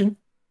you to Legend.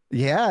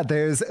 Yeah,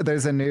 there's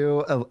a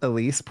new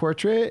Elise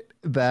portrait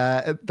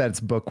that's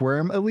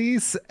Bookworm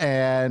Elise,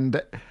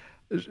 and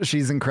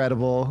she's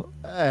incredible.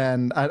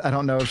 And I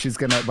don't know if she's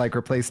gonna like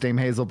replace Dame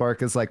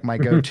Hazelbark as like my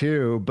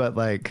go-to, but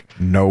like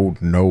no,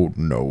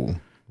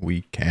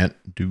 we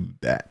can't do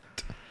that.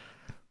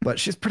 But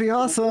she's pretty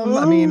awesome.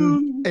 I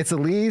mean, it's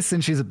Elise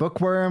and she's a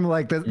bookworm.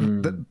 Like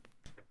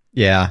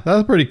yeah,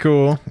 that's pretty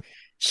cool.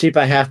 Sheep,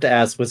 I have to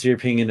ask, what's your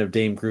opinion of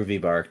Dame Groovy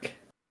Bark?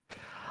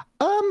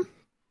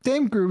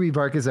 Dame Groovy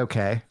Bark is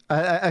okay.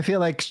 I feel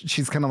like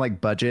she's kind of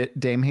like budget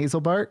Dame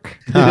Hazelbark.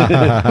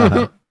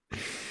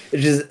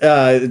 It's just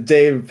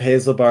Dame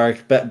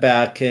Hazelbark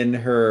back in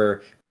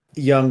her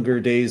younger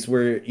days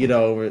where, you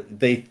know,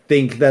 they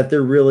think that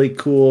they're really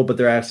cool, but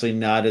they're actually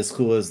not as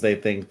cool as they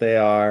think they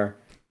are.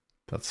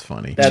 That's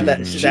funny.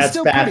 That's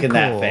back in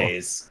that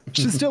phase.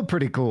 She's still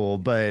pretty cool,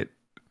 but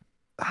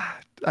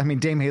I mean,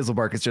 Dame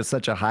Hazelbark is just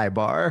such a high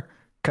bar.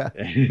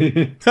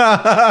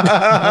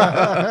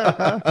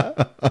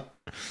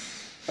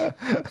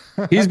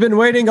 He's been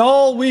waiting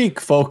all week,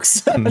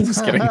 folks. I'm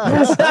just kidding. No,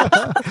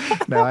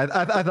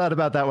 I thought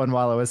about that one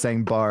while I was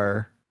saying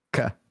bar.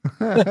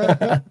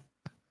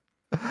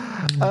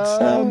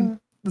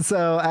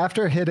 So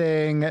after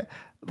hitting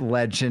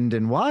Legend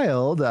and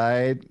Wild,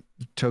 I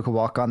took a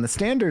walk on the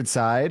standard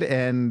side,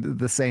 and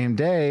the same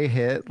day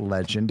hit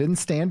Legend and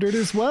Standard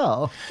as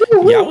well.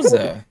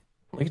 Yowza.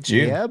 Look at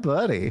you. Yeah,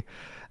 buddy.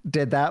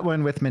 Did that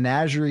one with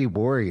Menagerie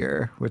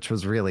Warrior, which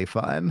was really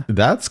fun.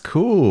 That's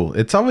cool.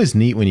 It's always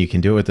neat when you can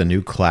do it with a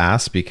new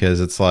class,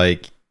 because it's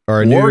like,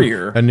 or a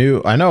Warrior.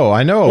 new. I know.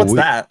 What's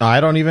that?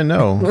 I don't even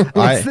know.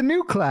 It's the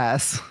new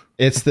class.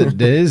 It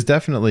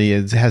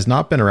has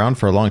not been around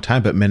for a long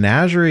time, but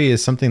Menagerie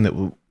is something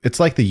that it's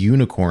like the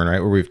unicorn, right?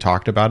 Where we've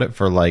talked about it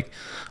for like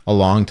a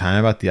long time,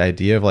 about the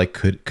idea of like,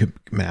 could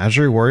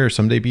Menagerie Warrior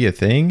someday be a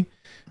thing?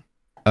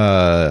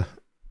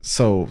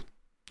 So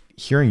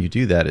hearing you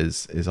do that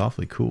is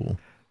awfully cool.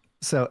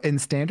 So in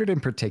Standard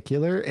in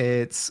particular,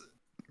 it's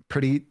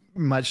pretty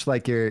much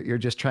like you're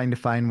just trying to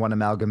find one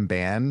amalgam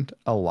band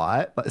a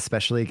lot,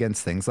 especially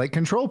against things like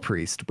Control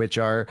Priest, which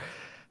are,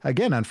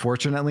 again,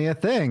 unfortunately a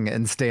thing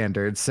in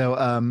Standard. So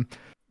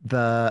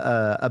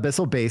the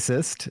Abyssal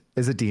Bassist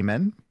is a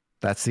demon.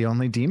 That's the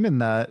only demon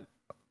that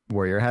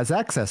Warrior has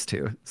access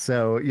to.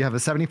 So you have a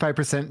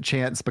 75%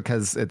 chance,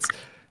 because it's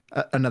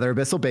another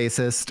Abyssal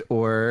Bassist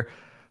or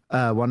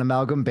one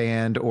amalgam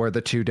band, or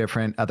the two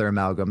different other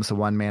amalgams, the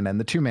 1 mana and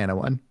the 2 mana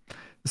one.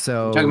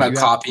 So talking about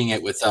copying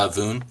it with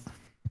Voon.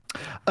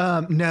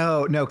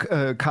 No,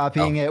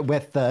 copying it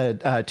with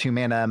the 2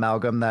 mana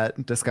amalgam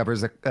that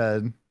discovers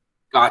a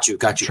Got you.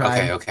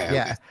 Try, Okay.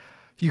 Yeah.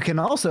 You can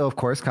also, of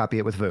course, copy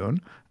it with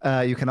Voon.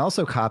 You can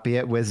also copy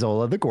it with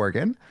Zola the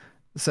Gorgon.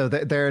 So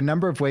there are a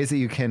number of ways that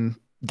you can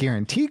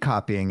guarantee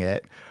copying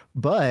it.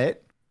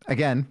 But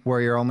again,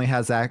 Warrior only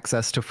has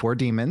access to 4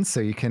 demons, so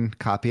you can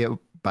copy it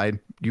by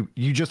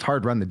you just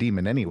hard run the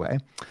demon anyway.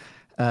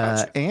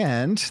 Gotcha.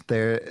 And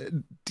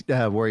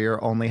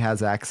Warrior only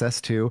has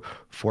access to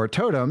 4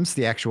 totems,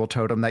 the actual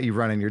totem that you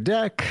run in your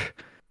deck,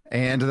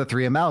 and the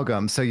 3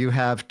 amalgams. So you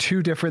have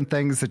 2 different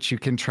things that you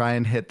can try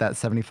and hit that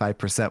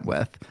 75%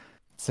 with.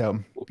 So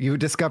you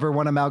discover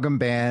 1 amalgam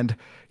band,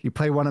 you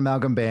play 1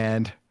 amalgam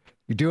band,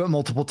 you do it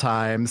multiple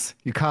times,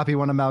 you copy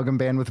 1 amalgam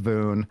band with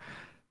Voon.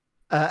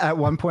 At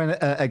one point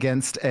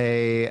against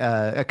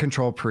a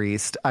Control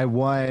Priest, I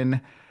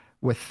won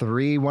with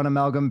 3 1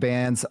 amalgam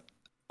bands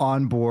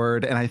on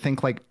board, and I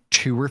think like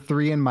 2 or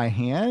 3 in my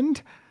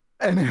hand.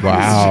 And it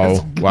was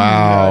just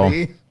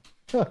nutty.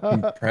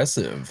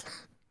 Impressive.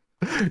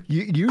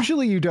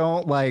 Usually you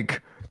don't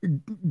like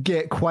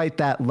get quite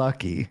that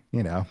lucky,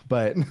 you know,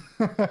 but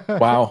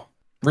wow.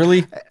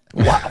 Really?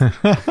 Wow.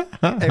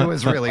 It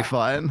was really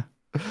fun.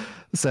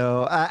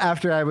 So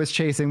after I was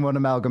chasing one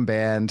amalgam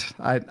band,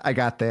 I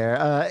got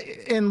there.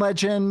 In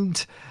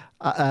Legend,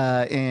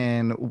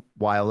 in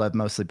Wild, I've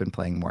mostly been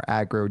playing more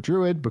aggro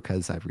druid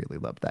because I really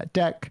love that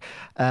deck.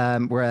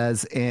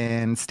 Whereas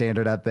in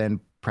Standard, I've been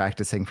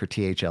practicing for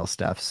THL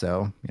stuff.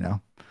 So,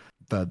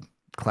 the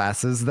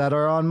classes that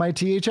are on my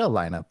THL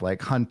lineup,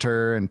 like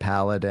Hunter and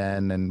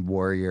Paladin and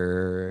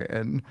Warrior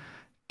and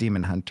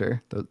Demon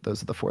Hunter.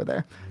 Those are the 4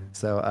 there.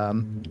 So,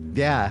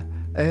 yeah,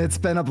 it's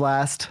been a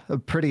blast. A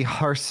pretty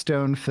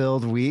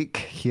Hearthstone-filled week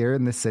here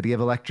in the city of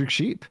Electric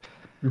Sheep.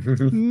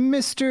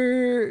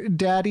 Mr.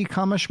 Daddy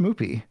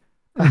Kamashmoopy.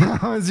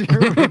 How's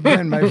your week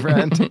been, my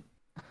friend?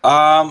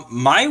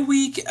 My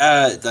week,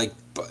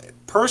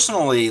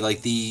 personally,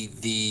 like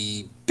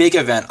the big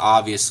event,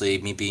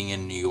 obviously, me being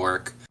in New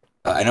York.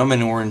 I know I'm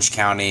in Orange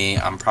County.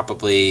 I'm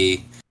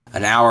probably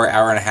an hour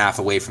and a half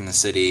away from the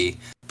city.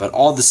 But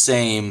all the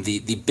same, the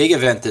big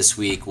event this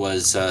week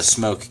was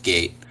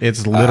Smokegate.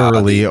 It's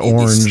literally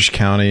Orange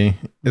County.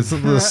 It's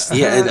this.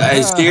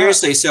 Yeah,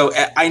 seriously. So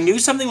I knew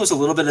something was a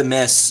little bit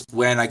amiss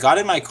when I got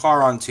in my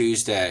car on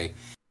Tuesday,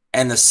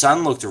 and the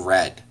sun looked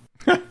red.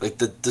 Like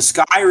the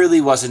sky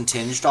really wasn't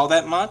tinged all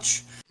that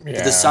much. Yeah.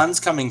 But the sun's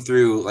coming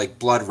through like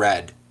blood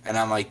red. And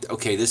I'm like,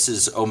 okay, this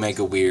is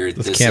omega weird.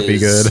 This can't be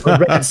good.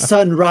 The red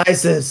sun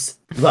rises.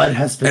 Blood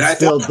has been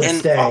spilled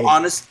this day.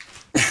 Honest,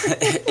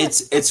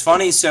 it's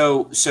funny.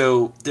 So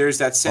there's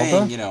that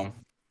saying,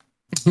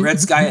 red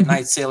sky at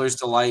night, sailors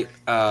delight.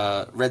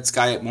 Red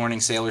sky at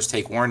morning, sailors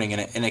take warning.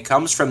 And it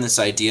comes from this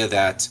idea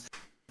that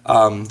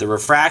the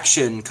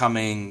refraction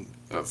coming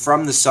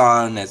from the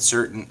sun at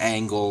certain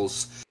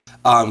angles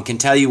can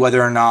tell you whether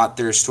or not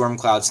there's storm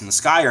clouds in the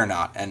sky or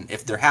not. And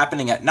if they're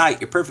happening at night,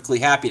 you're perfectly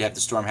happy to have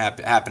the storm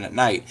happen at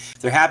night.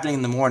 If they're happening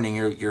in the morning,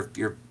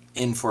 you're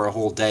in for a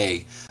whole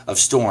day of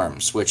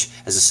storms, which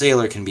as a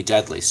sailor can be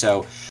deadly.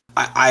 So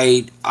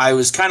I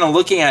was kind of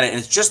looking at it, and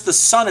it's just the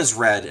sun is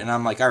red, and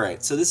I'm like, all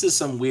right, so this is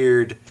some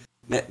weird,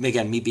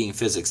 again, me being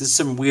physics, this is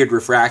some weird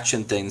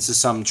refraction thing. This is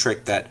some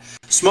trick that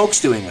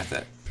smoke's doing with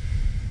it.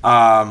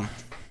 And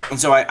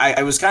so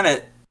I was kind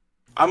of,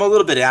 I'm a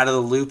little bit out of the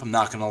loop, I'm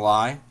not going to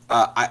lie.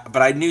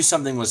 But I knew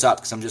something was up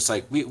because I'm just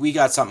like, we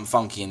got something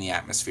funky in the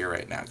atmosphere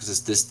right now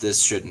because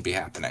this shouldn't be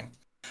happening.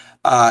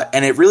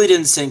 And it really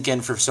didn't sink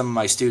in for some of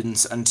my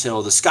students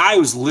until the sky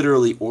was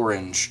literally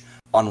orange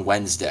on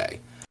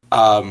Wednesday.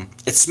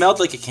 It smelled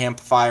like a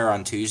campfire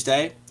on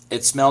Tuesday.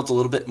 It smelled a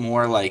little bit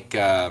more like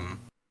a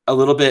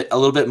little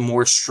bit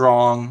more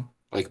strong,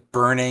 like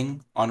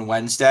burning on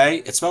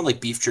Wednesday. It smelled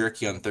like beef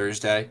jerky on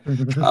Thursday.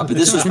 But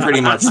this was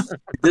pretty much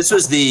this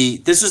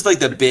was like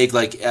the big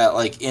like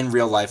in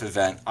real life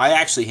event. I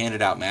actually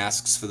handed out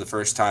masks for the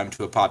first time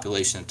to a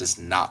population that does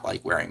not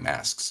like wearing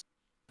masks.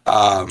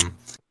 On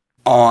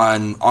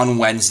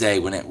Wednesday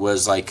when it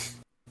was like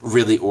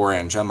really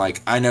orange. I'm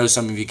like, I know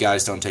some of you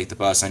guys don't take the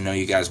bus. I know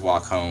you guys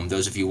walk home.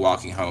 Those of you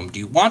walking home, do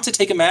you want to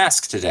take a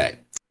mask today?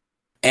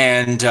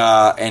 And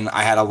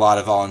I had a lot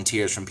of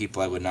volunteers from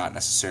people I would not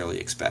necessarily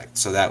expect.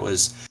 So that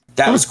was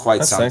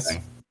quite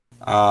something.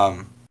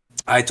 Nice.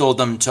 I told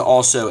them to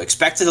also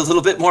expect it a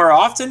little bit more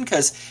often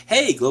because,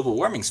 hey, global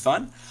warming's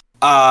fun.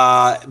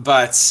 That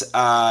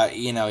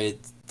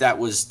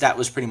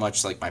was pretty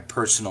much like my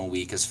personal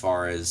week as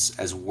far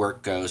as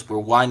work goes. We're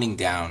winding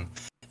down.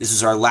 This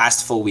is our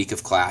last full week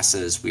of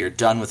classes. We are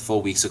done with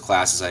full weeks of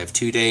classes. I have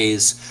 2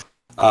 days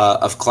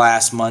of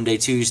class, Monday,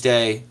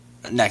 Tuesday,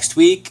 next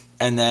week.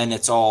 And then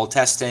it's all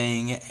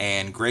testing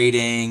and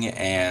grading,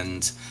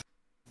 and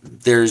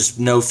there's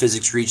no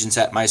physics regents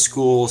at my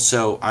school,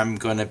 so I'm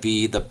going to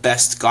be the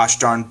best gosh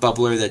darn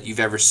bubbler that you've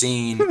ever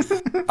seen,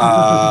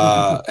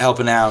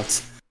 helping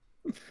out.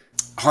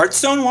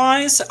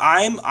 Hearthstone-wise,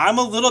 I'm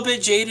a little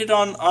bit jaded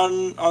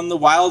on the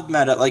wild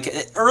meta. Like,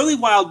 early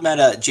wild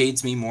meta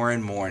jades me more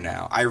and more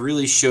now. I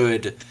really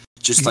should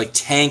just, like,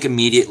 tank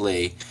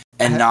immediately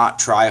and not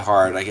try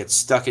hard. I get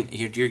stuck in.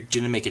 You're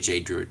gonna make a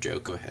Jade Druid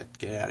joke. Go ahead,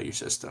 get it out of your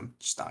system.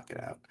 Just knock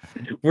it out.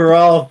 We're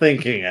all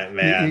thinking it,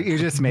 man. You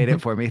just made it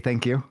for me.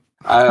 Thank you.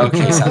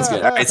 Okay, sounds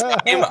good. All right, so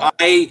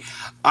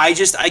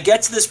I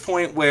get to this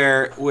point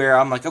where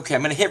I'm like, okay,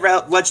 I'm gonna hit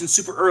Legend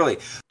super early.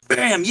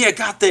 Bam, yeah,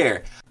 got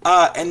there.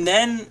 And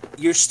then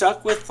you're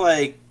stuck with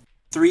like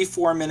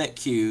 3-4 minute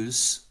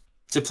queues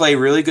to play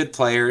really good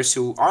players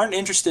who aren't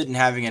interested in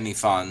having any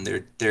fun.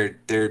 They're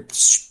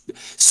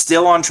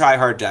still on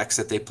try-hard decks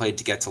that they played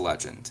to get to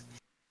Legend.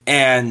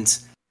 And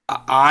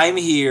I'm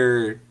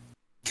here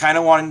kind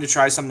of wanting to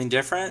try something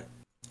different,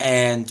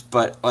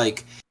 but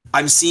like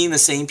I'm seeing the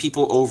same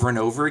people over and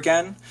over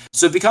again.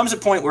 So it becomes a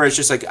point where it's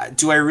just like,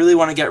 do I really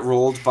want to get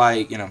rolled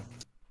by,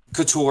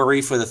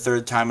 Kotori for the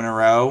third time in a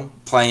row,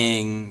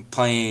 playing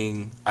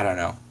I don't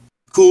know,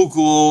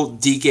 cool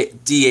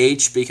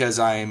DH because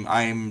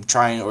I'm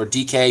trying, or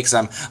DK because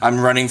I'm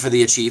running for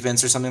the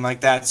achievements or something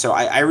like that. So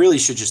I really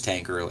should just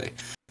tank early.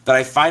 But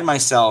I find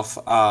myself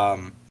a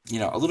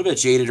little bit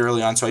jaded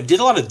early on. So I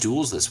did a lot of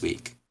duels this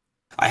week.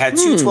 I had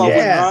 2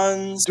 12-win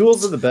runs.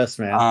 Duels are the best,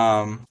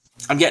 man.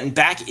 I'm getting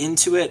back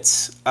into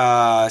it.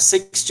 I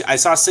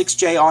saw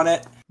 6J on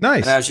it.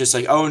 Nice. And I was just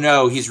like, oh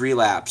no, he's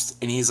relapsed.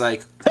 And he's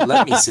like,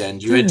 let me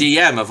send you a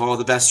DM of all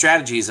the best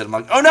strategies. And I'm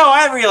like, oh no,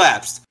 I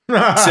relapsed. So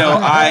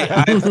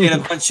I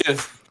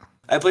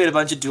played a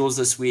bunch of duels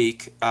this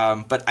week.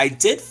 But I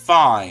did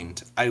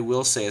find, I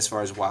will say, as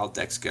far as wild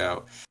decks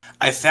go,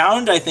 I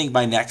think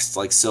my next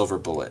like silver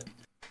bullet.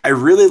 I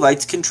really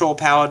liked Control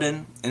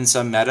Paladin in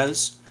some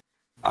metas.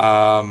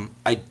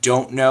 I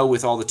don't know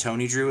with all the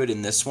Tony Druid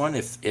in this one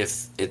if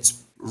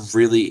it's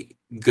really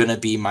gonna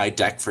be my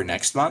deck for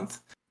next month.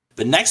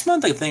 But next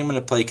month, I think I'm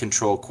gonna play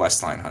Control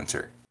Questline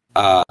Hunter.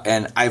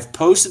 And I've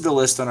posted the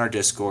list on our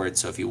Discord,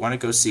 so if you want to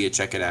go see it,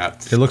 check it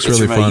out. It looks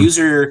really fun.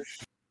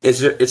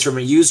 It's from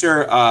a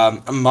user,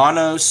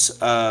 Manos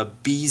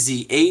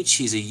BZH.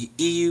 He's a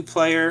EU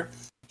player.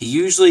 He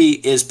usually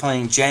is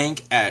playing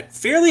Jank at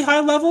fairly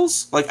high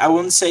levels. Like, I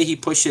wouldn't say he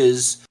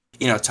pushes,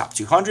 top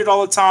 200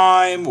 all the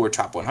time or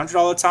top 100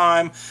 all the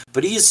time,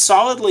 but he is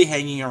solidly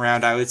hanging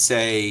around, I would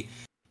say,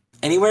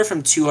 anywhere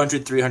from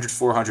 200, 300,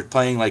 400,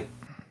 playing, like,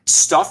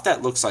 stuff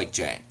that looks like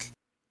Jank.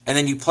 And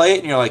then you play it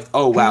and you're like,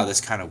 oh, wow, this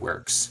kind of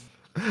works.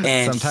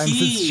 And sometimes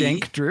it's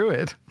Jank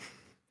Druid.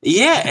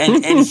 Yeah,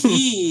 and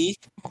he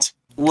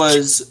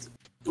was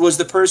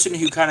the person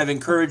who kind of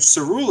encouraged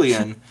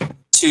Cerulean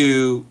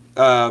to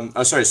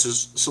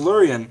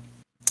Silurian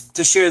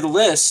to share the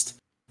list,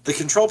 the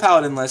Control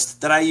Paladin list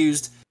that I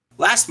used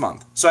last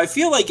month. So I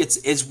feel like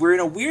we're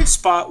in a weird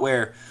spot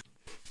where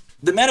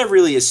the meta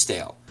really is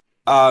stale.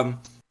 And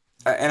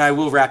I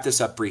will wrap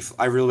this up briefly.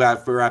 I will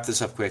wrap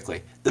this up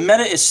quickly. The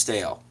meta is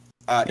stale.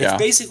 It's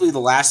basically the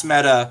last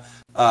meta,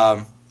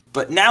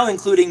 but now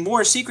including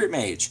more Secret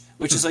Mage,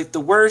 which is like the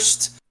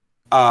worst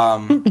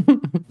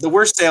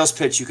sales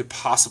pitch you could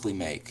possibly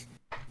make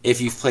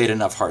if you've played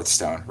enough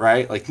Hearthstone,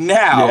 right? Like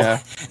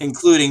now,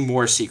 including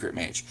more Secret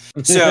Mage.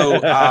 So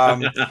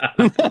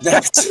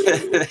that's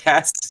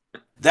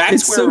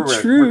where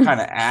we're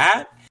kind of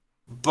at.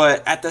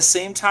 But at the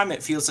same time,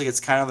 it feels like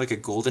it's kind of like a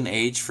golden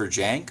age for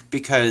Jank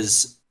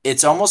because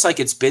it's almost like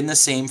it's been the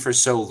same for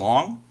so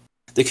long.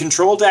 The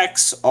control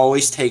decks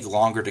always take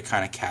longer to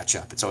kind of catch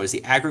up. It's always the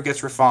aggro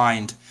gets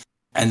refined,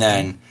 and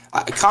then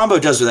combo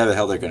does whatever the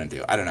hell they're going to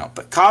do. I don't know.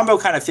 But combo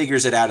kind of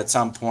figures it out at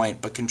some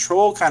point, but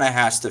control kind of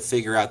has to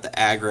figure out the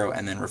aggro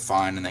and then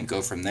refine and then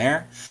go from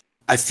there.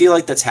 I feel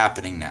like that's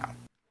happening now.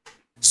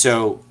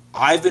 So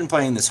I've been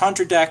playing this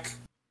Hunter deck.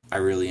 I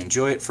really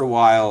enjoy it for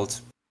Wild.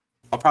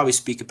 I'll probably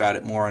speak about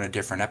it more on a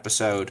different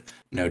episode,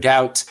 no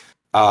doubt.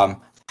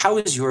 How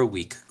is your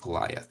week,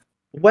 Goliath?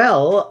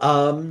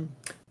 Well,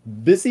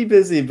 busy,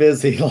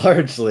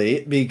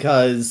 largely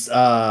because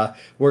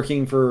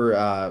working for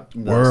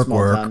the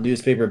small town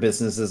newspaper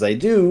business as I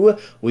do,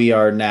 we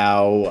are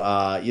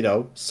now,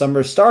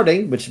 summer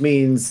starting, which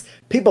means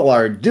people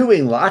are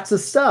doing lots of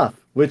stuff,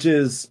 which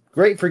is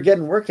great for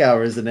getting work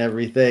hours and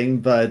everything.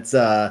 But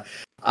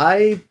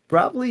I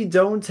probably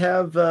don't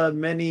have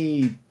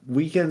many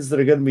weekends that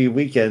are going to be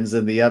weekends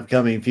in the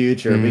upcoming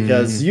future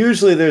because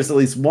usually there's at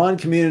least one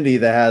community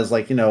that has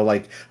like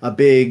a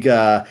big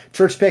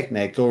church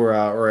picnic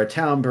or a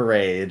town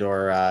parade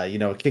or a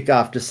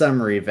kickoff to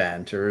summer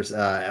event or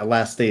a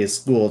last day of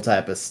school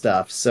type of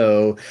stuff.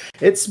 So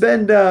it's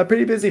been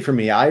pretty busy for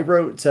me. I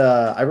wrote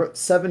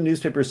 7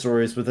 newspaper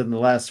stories within the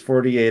last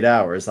 48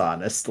 hours,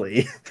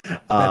 honestly.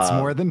 That's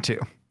more than 2.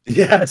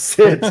 Yes,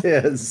 it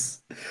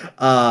is.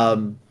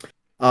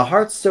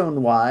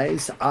 Hearthstone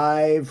wise,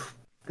 I've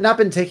not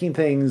been taking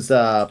things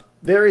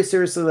very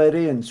seriously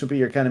lately, and Swoopy,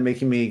 you're kind of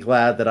making me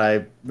glad that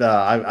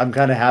I'm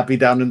kind of happy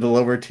down in the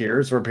lower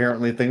tiers where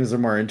apparently things are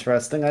more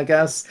interesting, I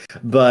guess.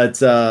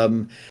 But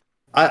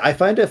I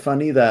find it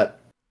funny that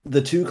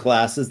the 2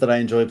 classes that I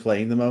enjoy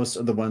playing the most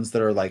are the ones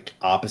that are like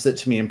opposite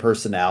to me in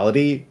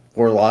personality,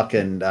 Warlock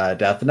and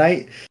Death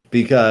Knight,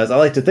 because I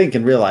like to think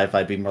in real life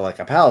I'd be more like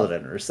a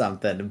paladin or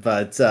something.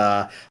 But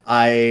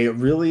I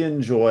really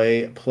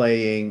enjoy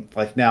playing,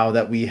 like now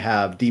that we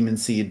have Demon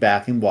Seed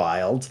back in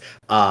Wild.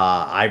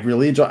 I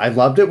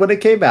loved it when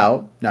it came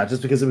out, not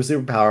just because it was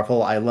super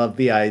powerful. I love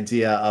the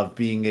idea of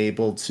being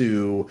able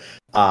to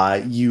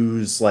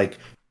use like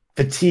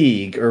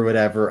fatigue or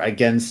whatever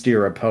against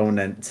your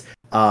opponent.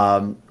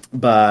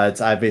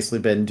 But I've basically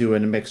been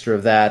doing a mixture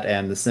of that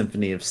and the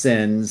Symphony of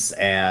Sins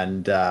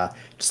and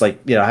just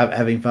like,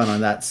 having fun on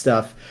that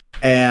stuff.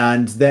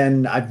 And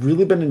then I've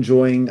really been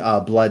enjoying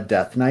Blood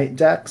Death Knight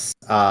decks.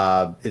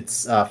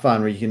 It's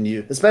fun where you can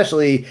use,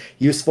 especially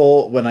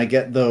useful when I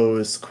get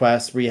those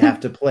quests where you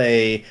have to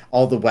play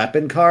all the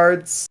weapon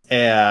cards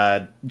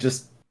and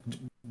just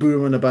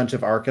booming a bunch of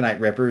Arcanite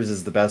Rippers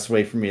is the best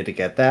way for me to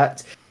get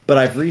that. But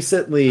I've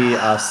recently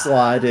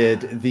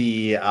slotted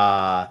the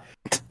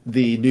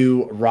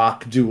new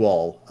Rock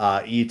Duel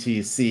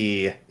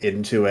ETC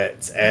into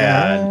it,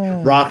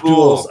 and Rock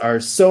Duels are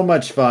so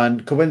much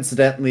fun.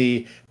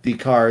 Coincidentally, the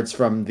cards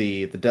from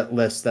the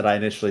list that I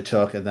initially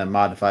took and then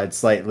modified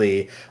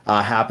slightly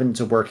happened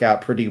to work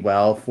out pretty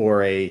well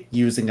for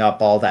using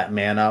up all that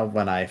mana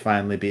when I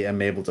finally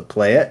am able to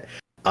play it.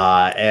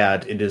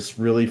 And it is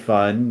really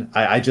fun.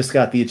 I just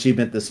got the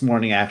achievement this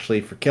morning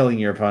actually for killing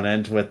your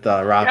opponent with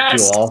Rock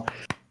Duel.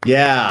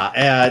 Yeah,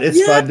 and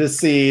it's fun to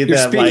see You're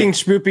that. speaking Like,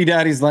 Schmoopy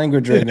Daddy's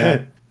language right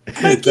now.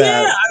 Heck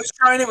yeah! I was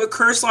trying it with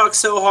Curse Lock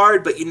so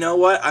hard, but you know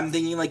what? I'm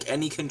thinking like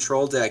any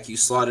control deck you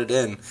slot it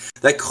in.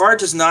 That card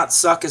does not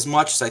suck as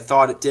much as I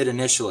thought it did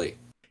initially.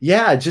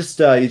 Yeah, just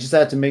you just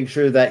have to make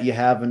sure that you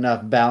have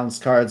enough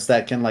balanced cards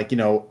that can, like,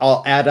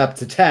 all add up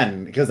to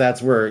 10, because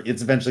that's where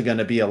it's eventually going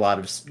to be a lot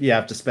of, you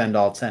have to spend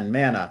all 10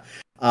 mana.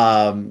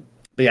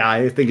 But yeah,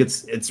 I think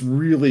it's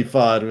really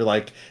fun.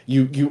 Like,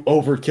 you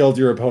overkilled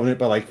your opponent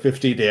by like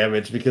 50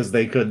 damage because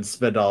they couldn't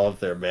spend all of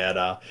their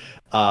mana.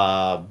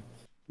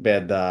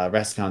 And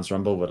Rascon's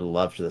Rumble would have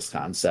loved this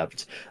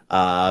concept.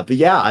 But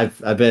yeah,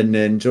 I've been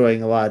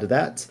enjoying a lot of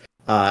that.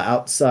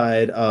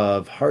 Outside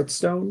of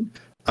Hearthstone,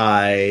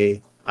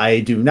 I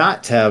do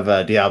not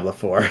have Diablo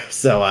 4,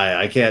 so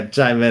I can't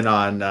chime in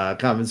on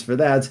comments for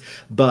that.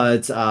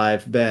 But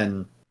I've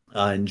been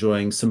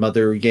enjoying some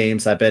other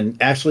games. I've been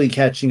actually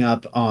catching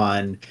up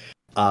on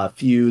a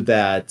few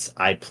that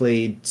I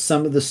played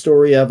some of the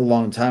story of a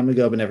long time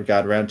ago, but never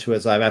got around to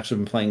it. So I've actually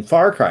been playing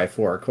Far Cry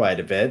 4 quite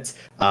a bit.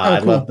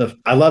 Cool.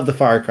 I love the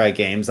Far Cry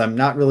games. I'm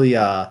not really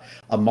a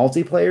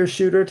multiplayer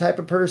shooter type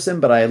of person,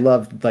 but I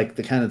love like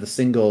the kind of the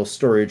single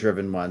story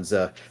driven ones.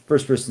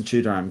 First person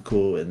shooter, I'm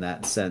cool in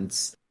that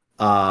sense.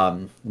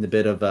 The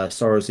bit of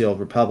Star Wars: The Old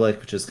Republic,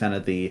 which is kind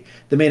of the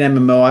main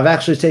MMO. I've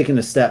actually taken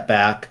a step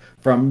back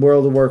from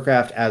World of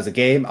Warcraft as a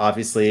game.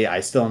 Obviously, I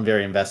still am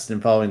very invested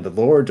in following the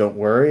lore. Don't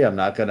worry, I'm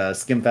not going to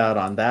skimp out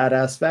on that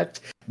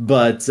aspect.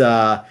 But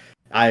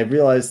I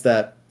realized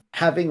that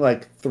having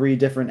like 3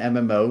 different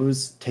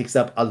MMOs takes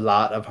up a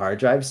lot of hard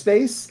drive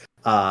space.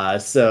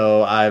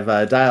 So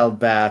I've dialed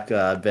back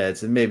a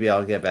bit, and maybe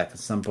I'll get back at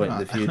some point in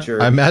the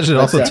future. I imagine it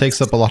also takes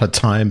up a lot of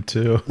time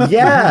too.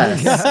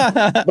 Yes.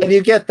 When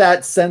you get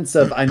that sense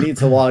of I need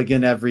to log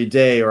in every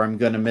day or I'm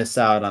going to miss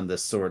out on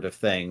this sort of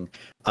thing,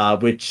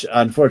 which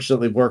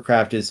unfortunately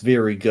Warcraft is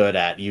very good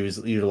at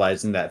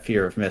utilizing that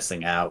fear of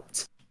missing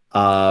out.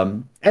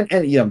 And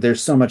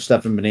there's so much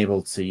stuff I've been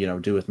able to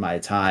do with my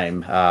time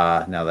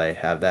now that I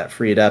have that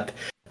freed up.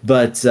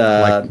 But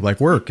like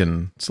work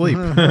and sleep.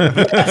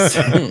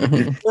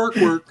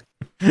 Work.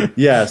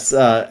 Yes,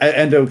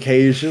 and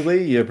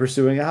occasionally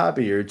pursuing a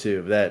hobby or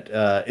two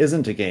that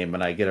isn't a game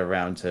when I get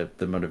around to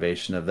the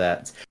motivation of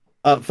that.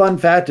 Fun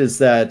fact is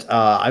that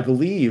I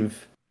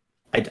believe,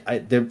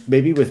 there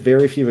maybe with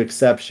very few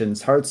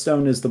exceptions,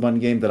 Hearthstone is the one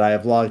game that I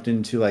have logged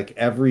into like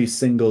every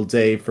single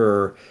day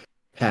for,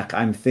 heck,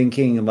 I'm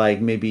thinking like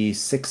maybe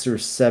 6 or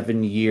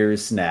 7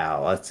 years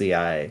now. Let's see,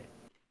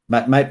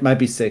 might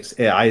be 6.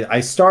 Yeah, I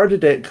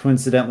started it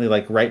coincidentally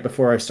like right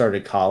before I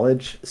started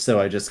college,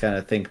 so I just kind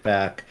of think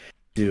back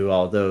to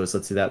all those.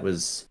 Let's see, that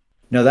was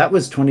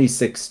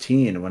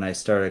 2016 when I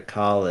started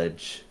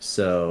college.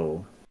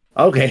 So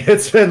okay,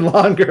 it's been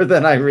longer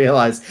than I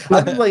realized.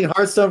 I've been playing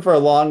Hearthstone for a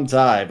long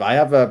time. I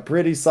have a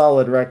pretty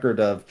solid record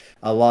of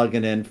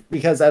logging in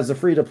because as a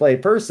free to play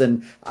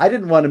person, I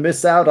didn't want to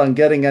miss out on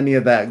getting any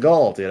of that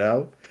gold.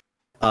 Yeah,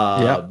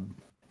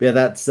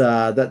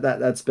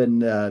 that's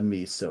been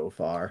me so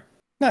far.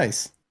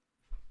 Nice.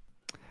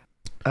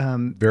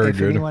 Very if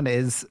good. anyone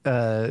is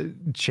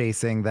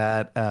chasing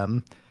that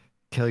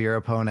kill your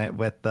opponent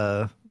with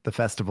the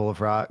Festival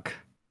of Rock,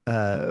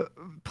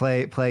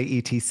 play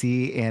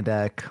ETC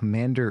and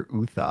Commander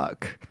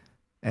Uthok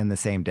in the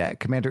same deck.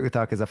 Commander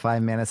Uthok is a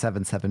 5-mana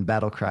 7/7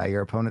 battle cry.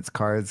 Your opponent's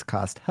cards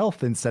cost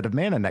health instead of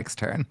mana next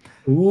turn.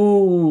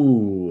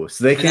 Ooh,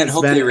 so they And then can't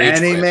hope they spend rage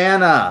any quit.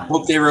 mana.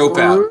 Hope they rope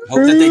out.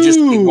 Hope that they just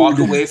walk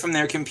away from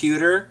their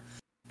computer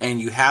and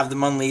you have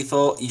them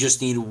unlethal. You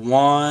just need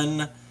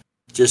one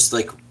just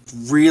like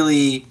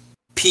really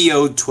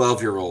PO'd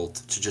 12-year-old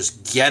to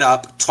just get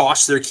up,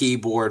 toss their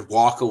keyboard,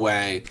 walk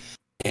away,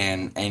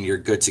 and you're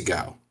good to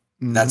go.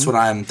 Mm-hmm. That's what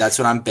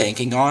I'm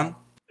banking on.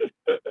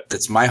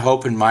 That's my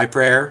hope and my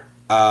prayer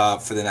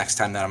for the next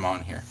time that I'm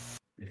on here.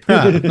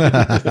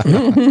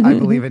 I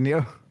believe in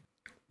you.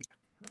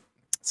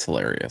 It's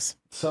hilarious.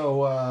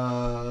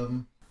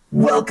 So,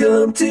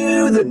 Welcome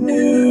to the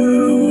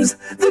news.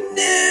 The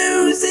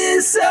news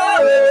is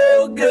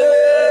so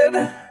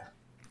good.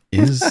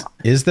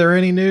 is there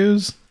any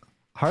news?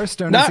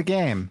 Hearthstone is a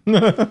game.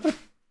 And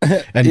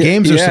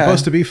games are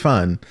supposed to be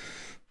fun.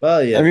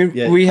 Well, yeah. I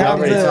mean, we have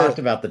already the- talked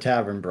about the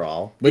Tavern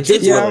Brawl, which It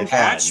is did really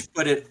patch, fun.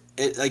 but it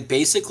like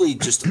basically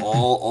just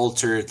all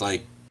altered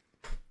like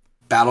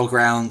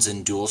battlegrounds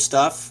and duel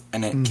stuff,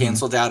 and it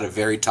canceled out a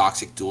very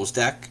toxic duels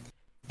deck.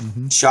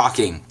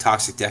 Shocking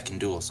toxic deck in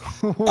duels.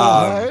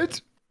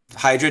 What?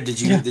 Hydra, did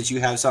you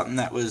have something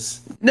that was?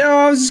 No,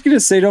 I was just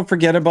gonna say, don't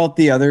forget about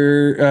the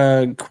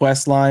other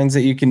quest lines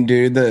that you can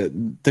do.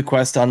 The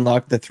quest to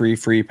unlock the 3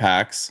 free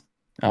packs.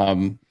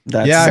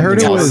 That's Yeah, I heard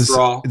it something was.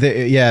 Brawl.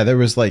 There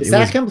was like Is it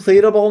that was,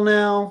 completable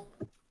now?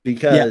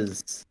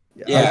 Because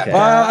Yeah. okay.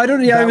 I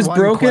don't. Yeah, That it was one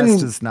broken.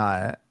 quest is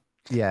not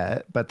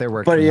yet, but they're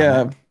working. But on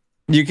yeah, it.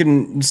 you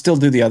can still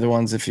do the other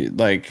ones if you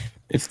like.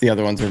 If the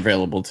other ones are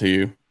available to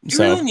you. You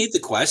So really need the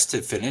quest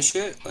to finish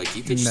it. Like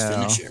you could just No.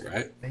 finish it,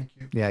 right?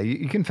 Yeah,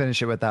 you can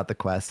finish it without the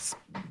quests.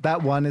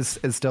 That one is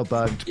still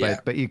bugged, Yeah.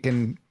 but you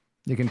can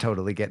You can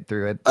totally get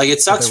through it. Like,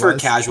 it sucks for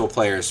Otherwise- casual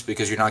players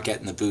because you're not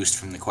getting the boost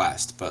from the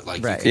quest, but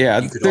like, Right.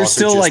 you could there's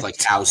also still just,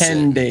 like house 10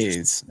 it and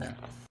days.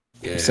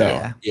 Yeah.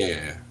 So-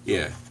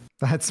 Yeah.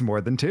 That's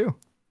more than 2.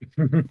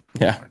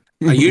 Yeah.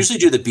 I usually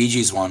do the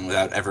BG's one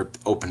without ever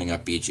opening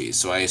up BG's,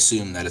 so I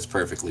assume that it's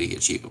perfectly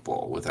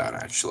achievable without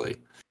actually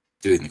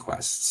doing the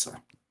quests. So.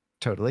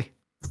 Totally.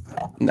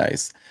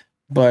 Nice.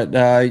 But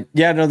no,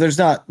 there's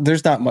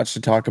not much to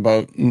talk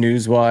about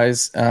news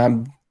wise.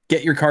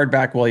 Get your card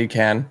back while you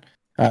can.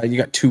 You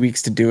got 2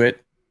 weeks to do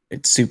it.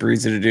 It's super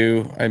easy to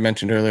do. I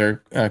mentioned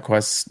earlier,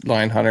 Quest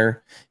Line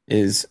Hunter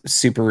is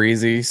super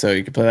easy, so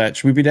you can play that.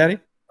 Should we be daddy?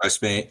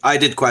 Quest Mage. I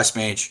did Quest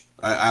Mage.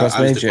 I was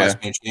Mage, the Quest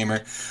Mage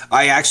gamer.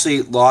 I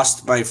actually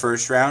lost my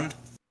first round.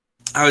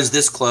 I was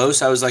this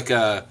close. I was like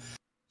a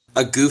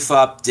goof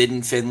up,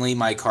 didn't Finley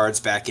my cards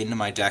back into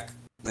my deck,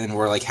 and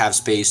were like have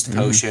spaced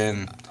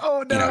potion.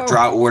 Oh no.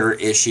 Draw order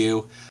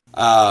issue.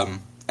 And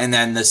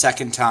then the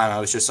second time I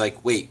was just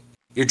like, wait,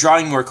 you're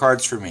drawing more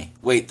cards for me.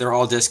 Wait, they're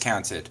all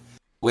discounted.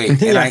 Wait,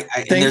 and and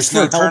there's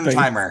no turn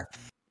timer.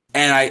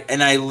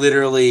 And I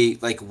literally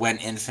like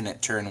went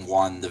infinite turn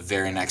 1 the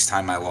very next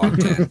time I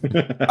logged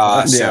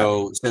in.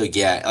 So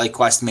yeah, like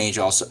Quest Mage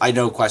also. I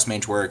know Quest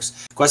Mage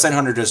works. Quest Line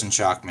Hunter doesn't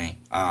shock me.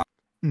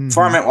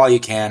 Farm it while you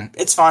can.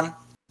 It's fun.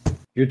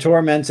 You're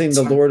tormenting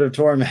the Lord of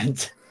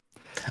Torment.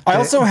 I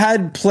also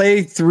had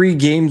play 3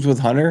 games with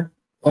Hunter,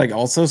 like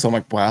also. So I'm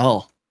like,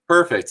 wow,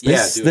 Perfect.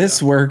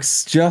 this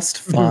works just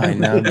fine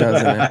now,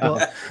 doesn't it?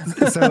 Well,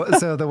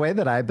 so the way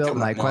that I built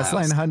my Miles.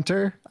 Questline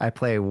Hunter, I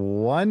play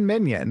 1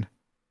 minion.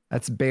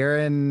 That's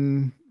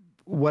Baron,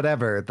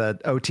 whatever, the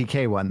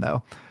OTK one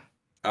though.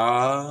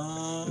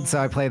 So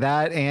I play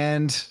that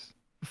and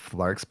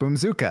Flark's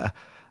Boomzuka.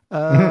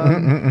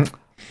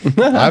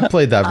 I've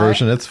played that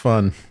version. It's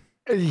fun.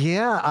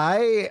 Yeah,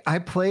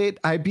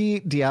 I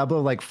beat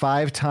Diablo like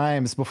 5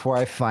 times before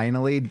I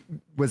finally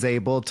was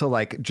able to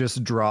like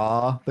just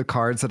draw the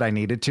cards that I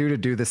needed to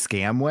do the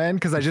scam win,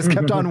 because I just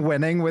kept on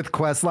winning with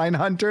Questline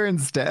Hunter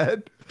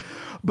instead.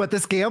 But the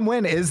scam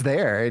win is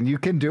there, and you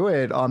can do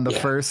it on the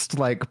first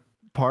like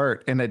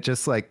part, and it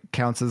just like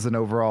counts as an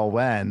overall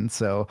win.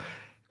 So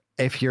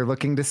if you're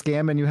looking to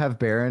scam and you have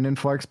Baron and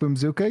Flark's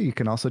Boomzuka, you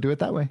can also do it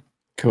that way.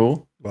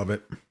 Cool. Love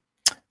it.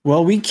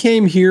 Well, we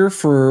came here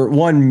for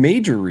one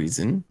major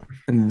reason,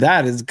 and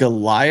that is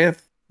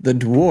Goliath the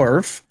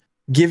dwarf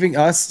giving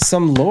us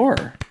some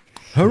lore.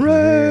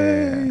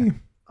 Hooray!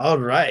 All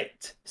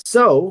right.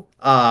 So,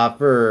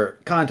 for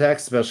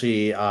context,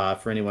 especially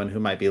for anyone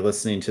who might be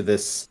listening to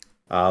this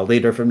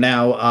later from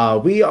now,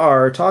 we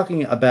are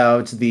talking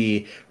about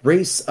the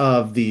race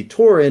of the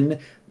Tauren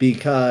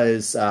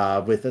because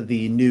with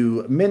the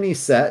new mini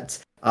set,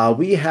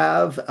 we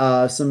have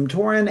some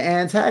Tauren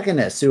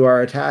antagonists who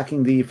are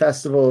attacking the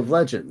Festival of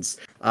Legends.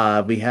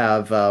 We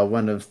have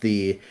one of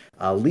the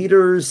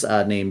leaders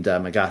named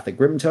Magatha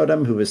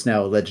Grimtotem, who is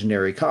now a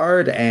legendary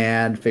card,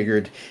 and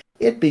figured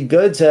it'd be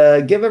good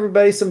to give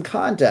everybody some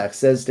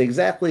context as to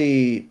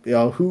exactly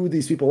who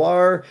these people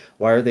are,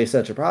 why are they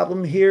such a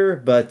problem here.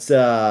 But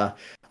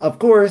of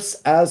course,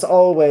 as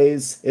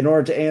always, in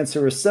order to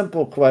answer a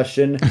simple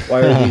question,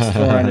 why are these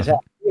Tauren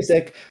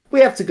antagonistic, we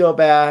have to go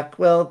back,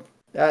 well,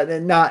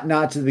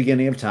 not to the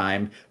beginning of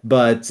time,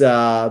 but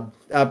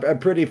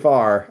pretty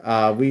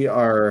far. We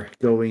are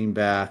going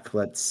back.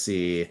 Let's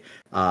see.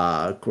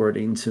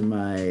 According to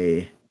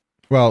my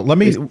Well,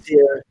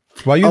 here,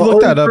 while you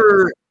look that up,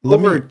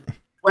 over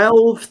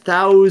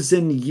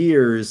 12,000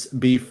 years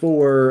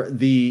before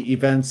the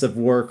events of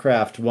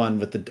Warcraft 1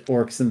 with the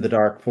orcs in the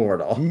Dark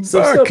Portal.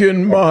 back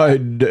in my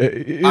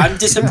day. I'm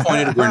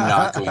disappointed we're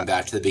not going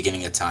back to the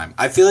beginning of time.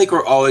 I feel like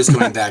we're always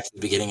going back to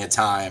the beginning of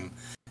time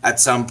at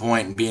some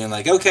point and being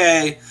like,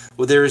 okay,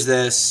 well, there's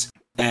this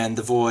and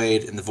the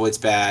void's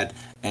bad.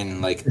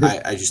 And like,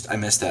 I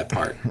missed that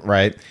part.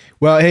 Right.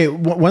 Well, hey,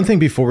 one thing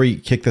before we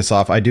kick this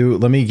off, let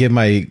me give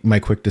my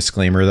quick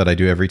disclaimer that I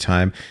do every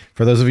time.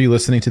 For those of you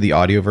listening to the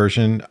audio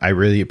version, I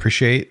really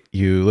appreciate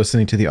you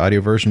listening to the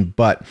audio version,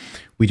 but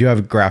we do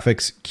have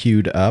graphics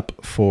queued up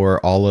for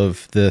all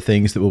of the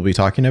things that we'll be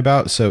talking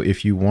about. So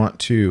if you want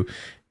to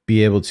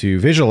be able to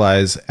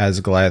visualize as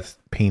Goliath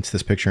paints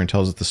this picture and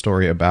tells us the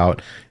story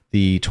about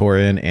the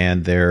Tauren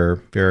and their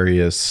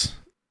various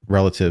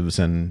relatives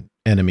and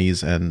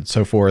enemies and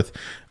so forth,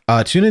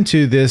 tune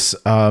into this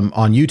on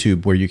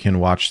YouTube, where you can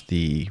watch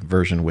the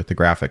version with the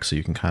graphics, so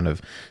you can kind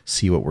of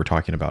see what we're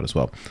talking about as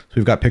well. So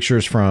we've got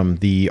pictures from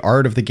the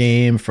art of the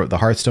game, from the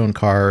Hearthstone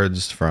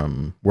cards,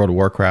 from World of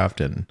Warcraft,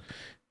 and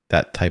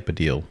that type of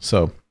deal.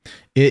 So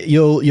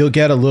you'll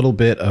get a little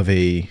bit of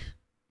a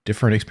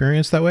different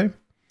experience that way.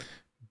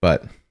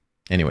 But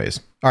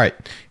anyways, all right,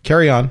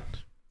 carry on.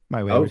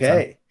 My way.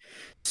 Okay.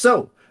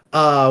 So,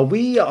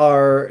 we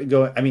are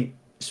going, I mean,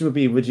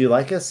 Swoopy, would you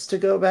like us to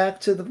go back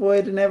to the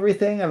void and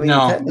everything? I mean,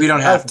 No, we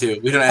don't have to.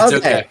 We don't have to.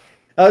 Okay.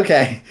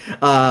 Okay.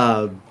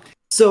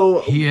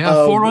 So, Here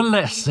for a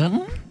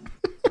lesson?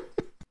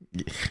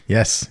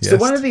 Yes. So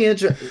one of the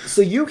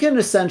so you can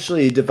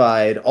essentially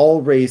divide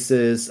all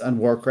races on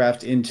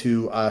Warcraft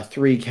into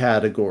three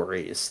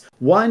categories.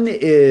 One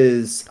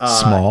is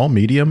small,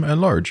 medium, and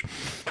large.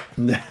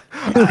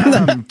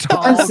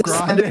 Tall,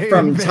 grande,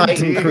 from venti.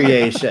 Titan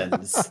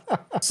Creations.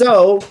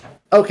 So,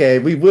 okay,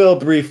 we will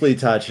briefly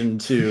touch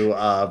into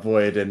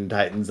Void and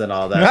Titans and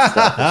all that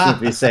stuff for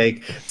simplicity's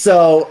sake.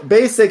 So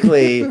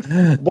basically,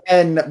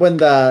 when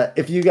the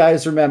if you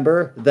guys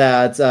remember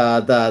that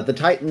the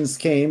Titans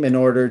came in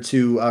order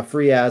to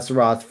free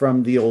Azeroth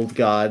from the old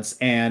gods,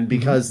 and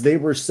because they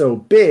were so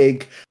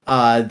big,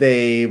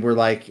 they were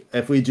like,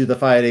 if we do the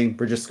fighting,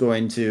 we're just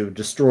going to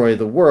destroy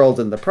the world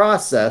in the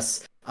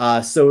process.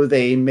 So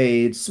they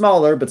made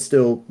smaller but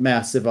still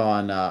massive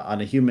on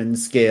a human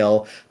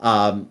scale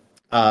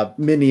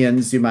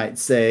minions, you might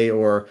say,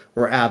 or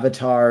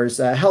avatars,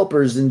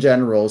 helpers in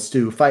generals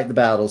to fight the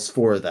battles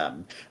for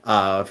them.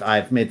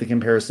 I've made the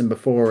comparison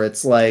before.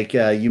 It's like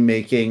you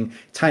making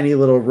tiny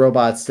little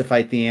robots to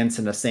fight the ants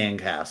in a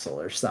sandcastle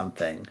or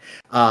something.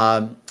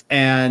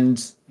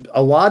 And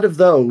a lot of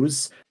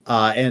those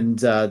and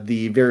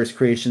the various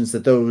creations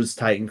that those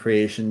Titan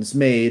creations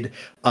made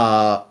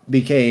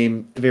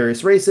became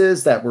various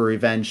races that were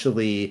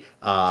eventually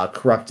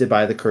corrupted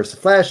by the Curse of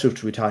Flesh,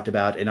 which we talked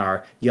about in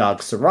our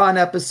Yogg-Saron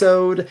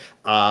episode.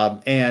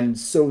 And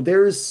so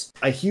there's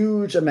a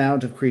huge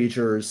amount of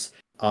creatures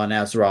on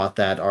Azeroth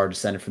that are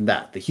descended from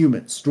that. The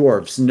humans,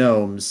 dwarves,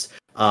 gnomes,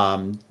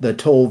 the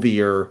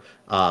Tol'vir,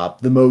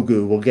 the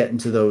Mogu, we'll get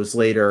into those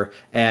later,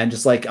 and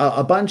just like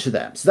a bunch of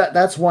them. So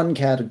that's one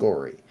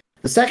category.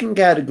 The second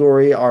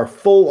category are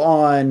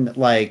full-on,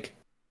 like,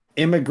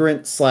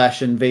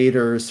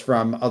 immigrant/invaders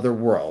from other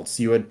worlds.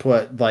 You would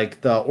put,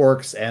 like, the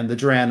orcs and the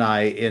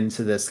Draenei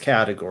into this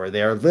category.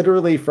 They are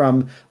literally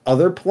from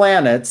other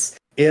planets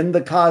in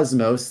the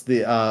cosmos.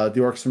 The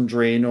orcs from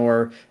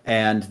Draenor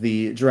and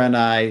the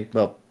Draenei,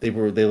 well, they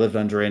lived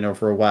on Draenor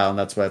for a while, and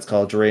that's why it's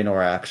called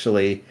Draenor,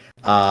 actually.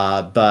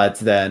 But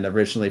then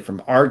originally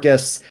from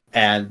Argus,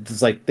 and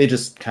it's like they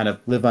just kind of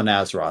live on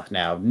Azeroth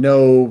now.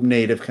 No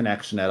native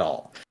connection at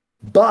all.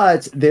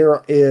 But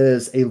there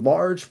is a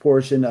large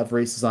portion of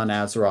races on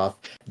Azeroth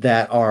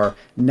that are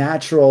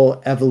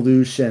natural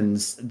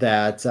evolutions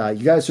that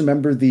you guys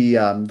remember the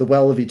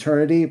Well of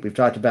Eternity? We've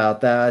talked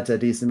about that a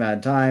decent amount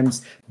of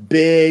times.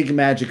 Big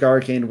magic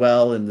arcane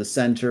well in the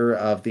center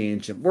of the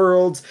ancient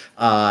world.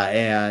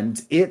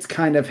 And it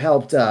kind of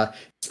helped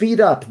speed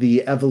up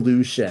the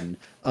evolution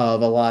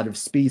of a lot of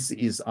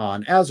species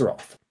on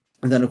Azeroth.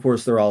 And then, of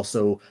course, there are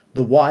also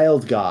the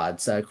wild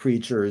gods,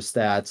 creatures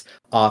that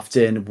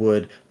often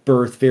would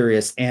birth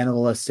various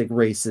animalistic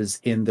races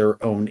in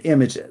their own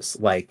images.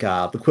 Like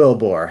the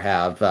Quillboar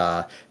have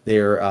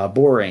their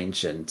Boar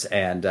Ancient,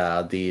 and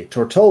the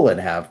Tortolan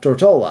have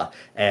Tortola,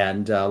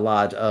 and a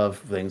lot of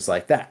things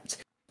like that.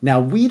 Now,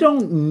 we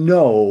don't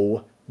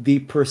know the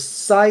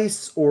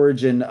precise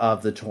origin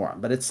of the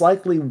Tauren, but it's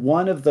likely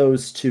one of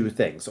those two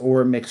things,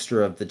 or a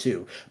mixture of the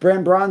two.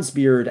 Bran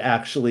Bronzebeard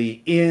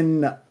actually,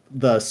 in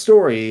the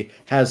story,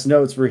 has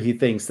notes where he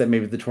thinks that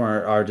maybe the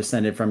Tauren are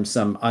descended from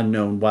some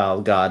unknown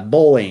wild god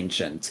Bull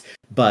Ancient,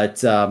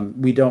 but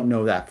we don't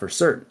know that for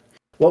certain.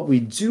 What we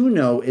do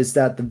know is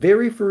that the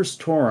very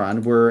first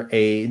Tauren were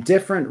a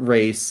different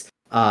race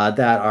that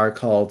are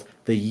called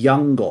the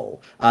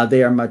Youngle.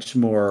 They are much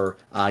more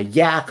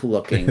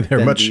yak-looking.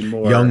 They're much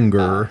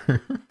younger.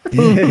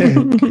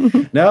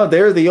 No,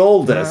 they're the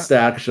oldest,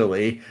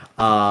 actually.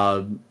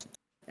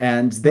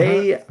 And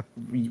they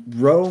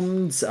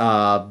roamed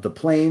the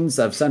plains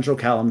of central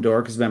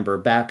Kalimdor, because remember,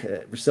 back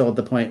we're still at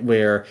the point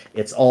where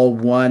it's all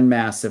one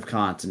massive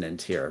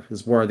continent here,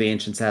 because War of the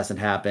Ancients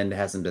hasn't happened,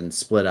 hasn't been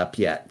split up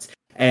yet.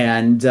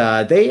 And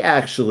they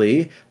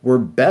actually were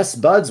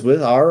best buds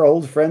with our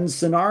old friend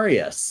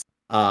Cenarius.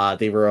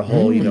 They were a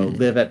whole,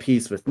 live at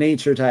peace with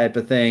nature type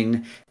of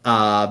thing.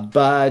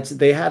 But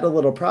they had a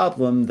little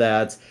problem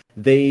that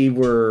they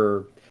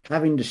were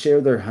having to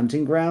share their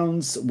hunting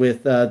grounds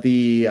with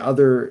the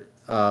other,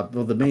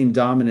 the main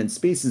dominant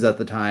species at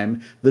the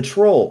time, the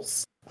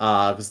trolls.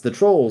 Because the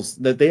trolls,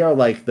 they are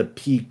like the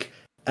peak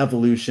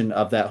evolution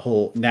of that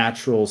whole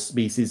natural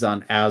species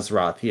on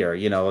Azeroth here.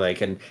 They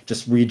can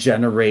just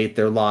regenerate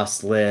their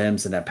lost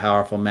limbs and have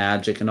powerful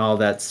magic and all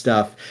that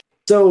stuff.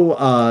 So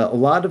a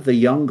lot of the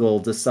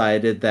Youngle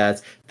decided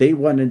that they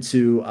wanted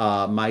to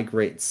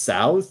migrate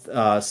south.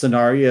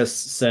 Cenarius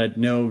said,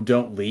 no,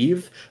 don't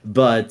leave.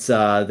 But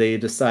they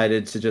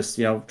decided to just,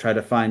 try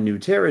to find new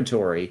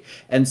territory.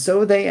 And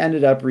so they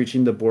ended up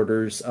reaching the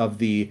borders of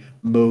the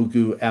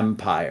Mogu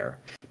Empire.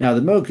 Now,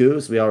 the Mogu,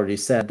 as we already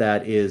said,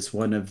 that is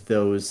one of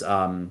those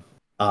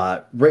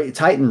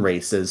Titan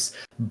races.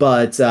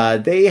 But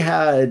they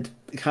had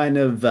kind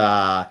of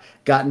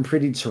gotten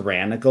pretty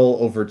tyrannical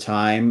over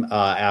time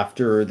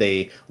after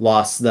they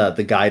lost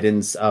the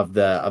guidance of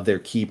their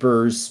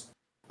keepers,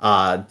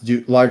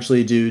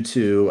 largely due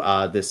to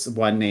this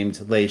one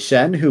named Lei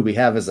Shen, who we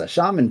have as a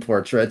shaman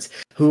portrait,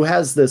 who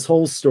has this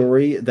whole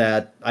story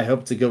that I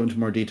hope to go into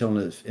more detail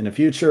in the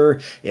future.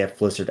 If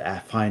Blizzard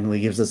finally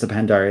gives us a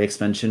Pandaria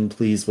expansion,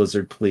 please,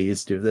 Blizzard,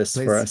 please do this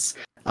for us.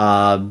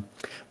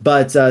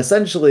 But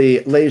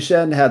essentially, Lei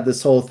Shen had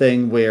this whole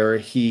thing where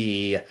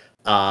he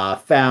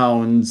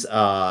found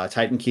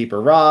Titan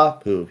Keeper Ra,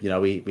 who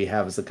we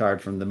have as a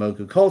card from the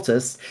Mogu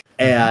cultists,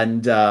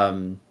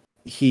 and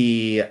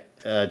he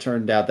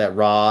turned out that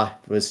Ra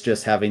was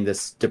just having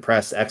this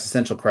depressed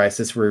existential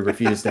crisis where he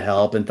refused to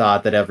help and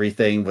thought that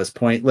everything was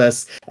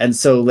pointless. And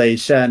so Lei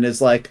Shen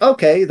is like,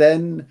 okay,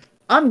 then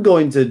I'm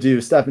going to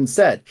do stuff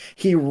instead.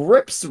 He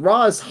rips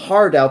Ra's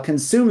heart out,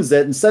 consumes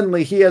it, and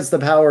suddenly he has the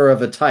power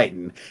of a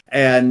Titan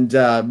and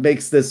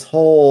makes this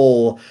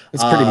whole.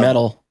 It's pretty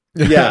metal.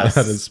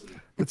 Yes,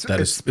 it's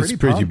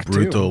pretty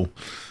brutal.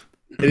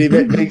 And he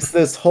makes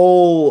this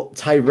whole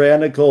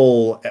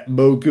tyrannical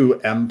Mogu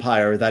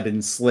empire that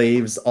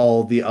enslaves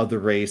all the other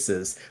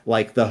races,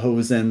 like the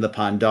Hosen, the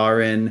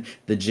Pandaren,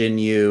 the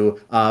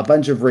Jinyu, a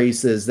bunch of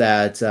races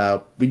that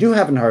we do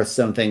have in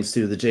Hearthstone thanks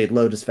to the Jade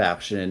Lotus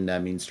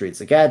faction,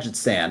 Streets of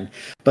Gadgetstan.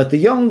 But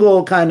the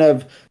Yongle kind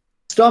of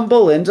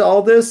stumble into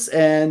all this,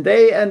 and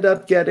they end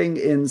up getting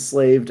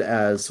enslaved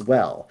as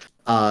well.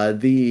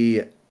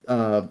 The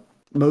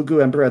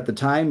Mogu emperor at the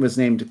time was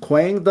named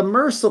Quang the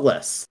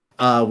Merciless.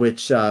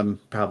 Which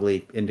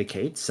probably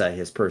indicates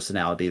his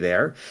personality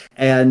there.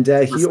 And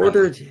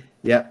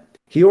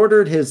he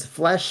ordered his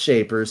flesh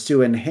shapers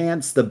to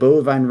enhance the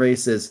bovine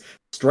race's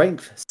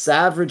strength,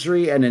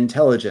 savagery, and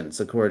intelligence,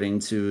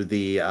 according to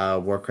the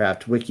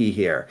Warcraft wiki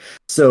here.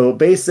 So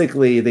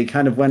basically, they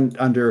kind of went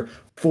under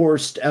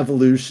forced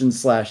evolution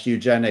 /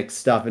 eugenics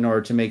stuff in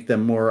order to make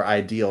them more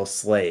ideal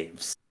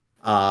slaves.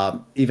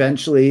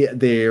 Eventually,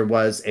 there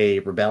was a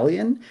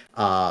rebellion.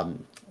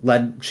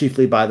 Led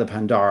chiefly by the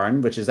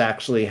Pandaren, which is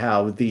actually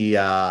how the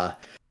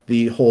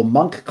whole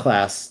monk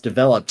class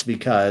developed,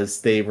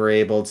 because they were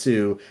able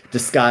to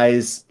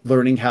disguise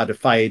learning how to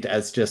fight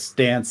as just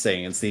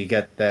dancing, and so you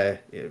get the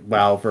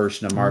WoW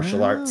version of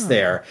martial arts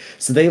there.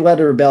 So they led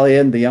a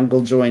rebellion, the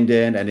Yongle joined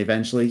in, and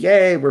eventually,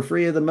 yay, we're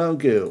free of the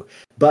Mogu.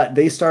 But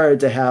they started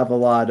to have a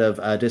lot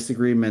of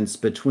disagreements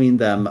between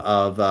them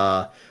of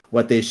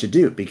what they should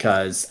do,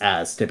 because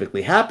as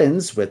typically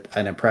happens with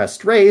an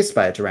oppressed race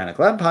by a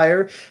tyrannical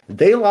empire,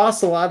 they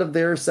lost a lot of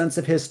their sense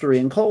of history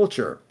and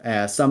culture.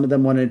 Some of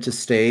them wanted to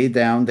stay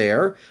down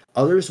there.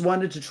 Others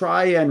wanted to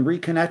try and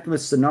reconnect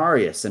with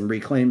Cenarius and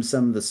reclaim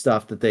some of the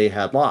stuff that they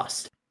had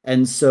lost.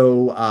 And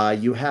so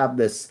you have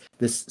this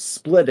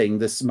splitting,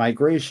 this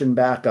migration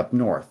back up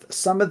north.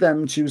 Some of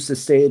them choose to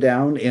stay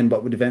down in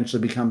what would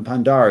eventually become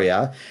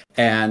Pandaria,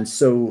 and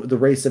so the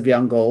race of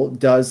Yongle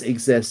does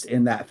exist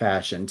in that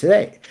fashion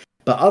today.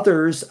 But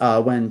others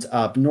went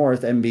up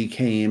north and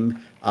became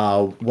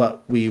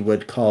what we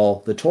would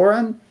call the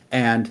Tauren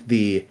and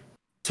the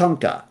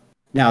Tunka.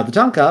 Now, the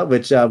Tunka,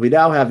 which we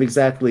now have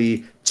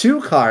exactly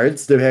 2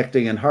 cards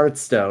depicting in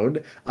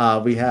Hearthstone.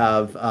 We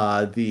have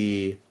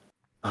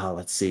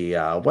let's see,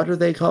 what are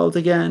they called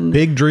again?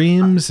 Big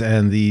Dreams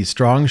and the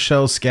Strong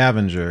Shell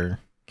Scavenger.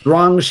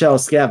 Strong Shell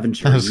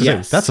Scavenger,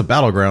 yes. That's a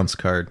Battlegrounds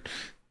card.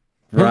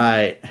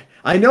 Right.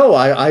 I know,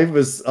 I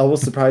was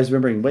almost surprised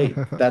remembering, wait,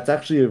 that's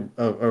actually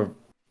a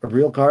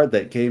real card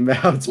that came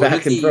out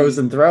back in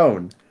Frozen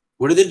Throne.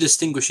 What are the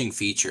distinguishing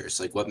features?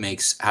 Like,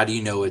 how do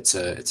you know it's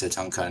a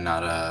Tunka,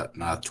 not a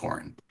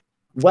Tauren?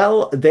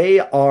 Well, they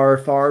are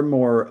far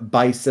more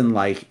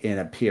bison-like in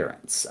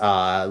appearance,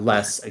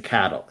 less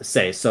cattle.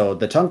 So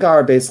the Tunka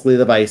are basically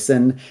the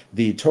bison,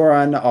 the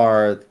Tauren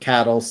are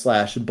cattle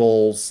 /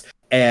 bulls,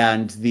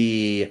 and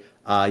the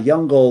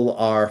Yongle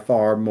are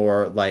far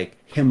more like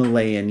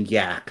Himalayan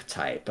yak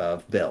type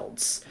of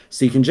builds.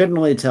 So you can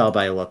generally tell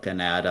by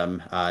looking at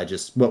them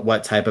just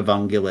what type of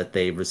ungulate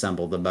they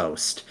resemble the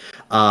most.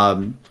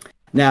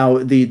 Now,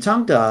 the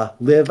Tunka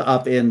live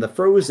up in the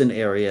frozen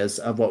areas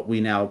of what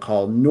we now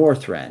call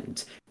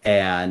Northrend,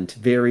 and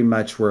very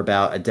much were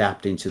about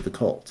adapting to the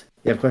cold.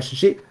 You have a question,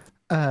 Sheep?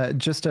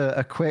 Just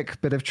a quick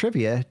bit of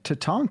trivia.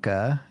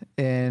 Tatanka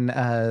in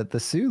the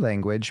Sioux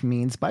language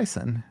means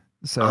bison.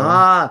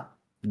 So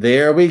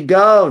there we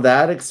go.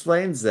 That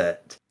explains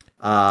it.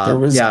 There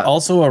was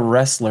also a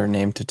wrestler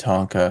named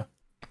Tatanka.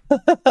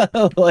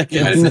 Like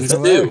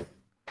late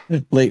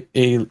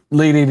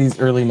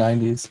 80s, early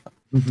 90s.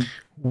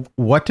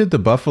 What did the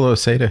buffalo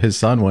say to his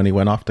son when he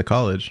went off to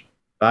college?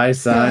 Bye,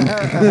 son.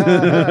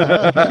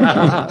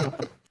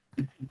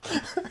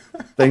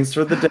 Thanks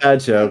for the dad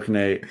joke,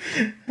 Nate.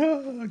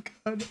 Oh,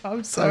 God.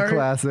 I'm sorry. A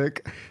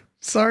classic.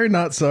 Sorry,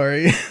 not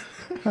sorry.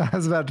 I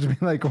was about to be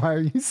like, why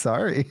are you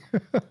sorry?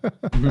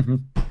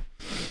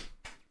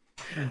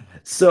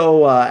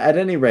 So, at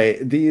any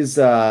rate, these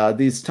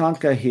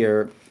Tonka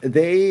here,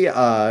 they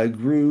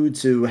grew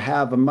to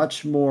have a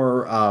much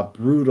more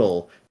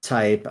brutal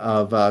type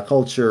of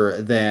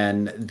culture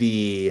than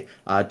the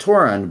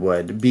Tauren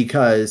would,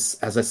 because,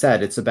 as I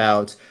said, it's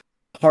about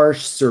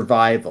harsh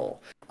survival.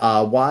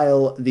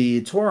 While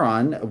the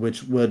Tauren,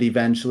 which would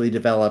eventually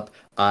develop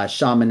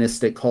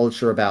shamanistic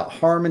culture about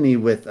harmony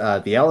with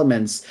the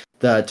elements,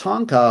 the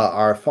Tonka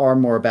are far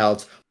more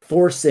about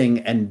forcing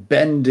and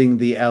bending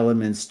the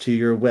elements to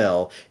your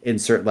will.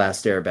 Insert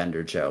Last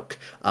Airbender joke.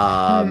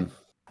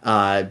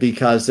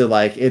 because they're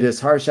like, it is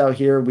harsh out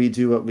here. We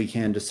do what we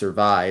can to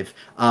survive.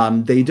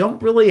 They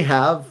don't really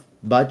have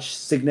much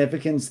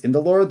significance in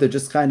the lore. They're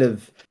just kind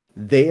of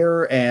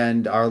there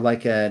and are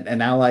like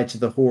an ally to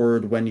the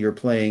Horde when you're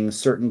playing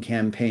certain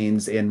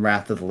campaigns in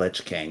Wrath of the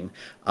Lich King.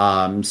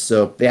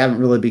 So they haven't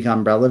really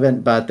become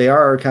relevant, but they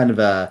are kind of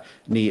a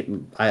neat.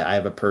 I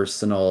have a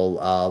personal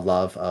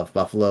love of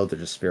buffalo. They're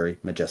just very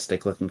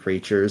majestic looking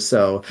creatures.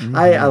 So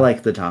I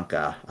like the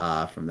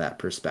Tonka from that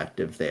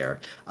perspective there.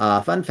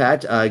 Fun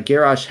fact,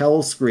 Garrosh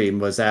Hellscream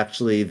was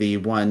actually the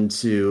one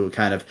to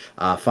kind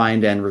of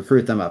find and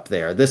recruit them up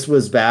there. This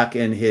was back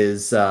in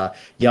his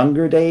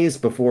younger days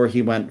before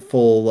he went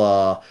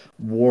full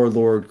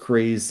warlord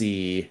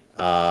crazy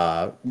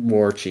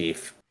war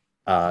chief.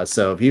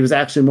 So he was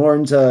actually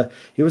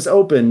he was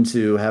open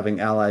to having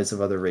allies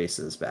of other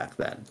races back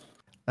then.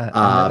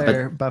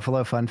 Another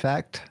buffalo fun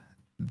fact,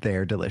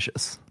 they're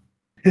delicious.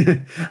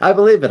 I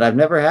believe it. I've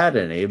never had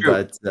any,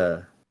 True.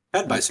 but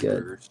Had bison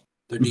burgers.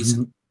 They're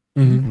decent.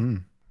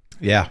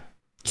 Yeah.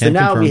 So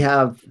now we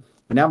have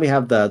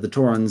the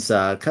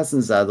Tauren's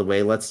cousins out of the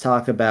way. Let's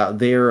talk about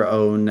their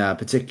own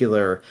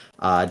particular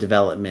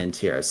development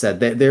here. So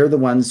they're the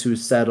ones who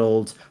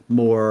settled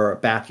more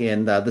back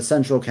in the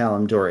central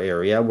Kalimdor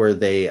area where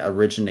they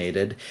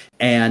originated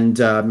and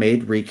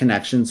made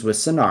reconnections with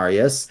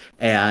Cenarius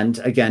and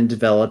again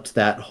developed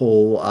that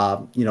whole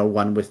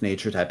one with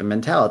nature type of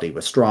mentality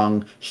with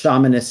strong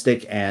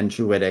shamanistic and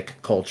druidic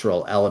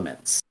cultural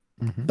elements.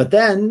 But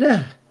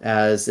then,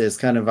 as is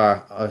kind of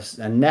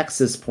a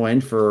nexus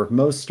point for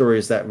most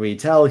stories that we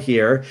tell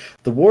here,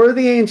 the War of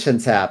the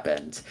Ancients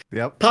happened.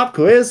 Yep. Pop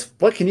quiz,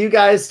 what can you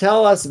guys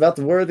tell us about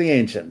the War of the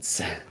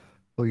Ancients?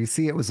 Well, you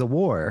see, it was a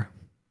war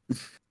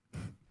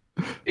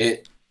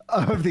It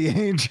of the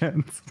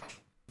ancients.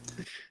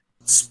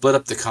 split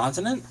up the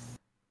continent?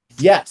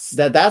 Yes,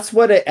 that's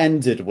what it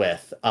ended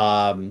with.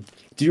 Do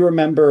you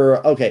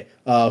remember? Okay,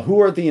 who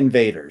are the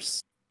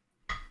invaders?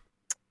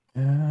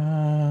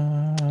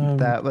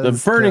 That was the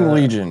Burning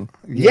Legion.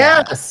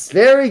 Yeah. Yes,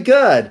 very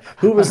good.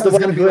 Who was I the was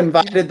one gonna who be like-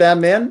 invited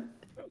them in?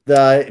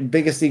 The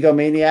biggest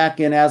egomaniac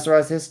in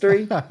Azeroth's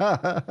history?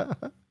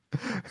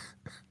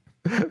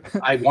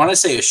 I want to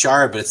say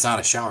Ashara, but it's not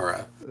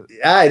Ashara.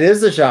 Yeah, it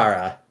is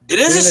Ashara. It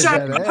is It is,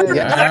 Ashara.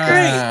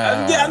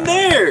 yeah. Great. I'm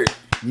there.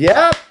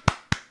 Yep.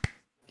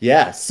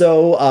 Yeah,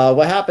 so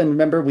what happened,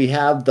 remember, we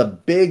have the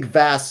big,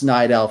 vast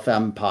Night Elf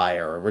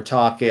Empire. We're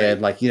talking,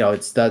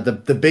 it's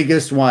the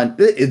biggest one.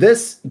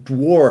 This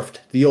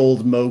dwarfed the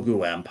old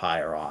Mogu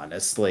Empire,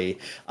 honestly.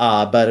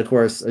 But, of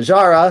course,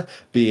 Ajara,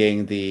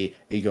 being the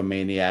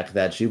egomaniac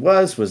that she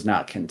was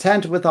not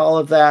content with all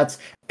of that.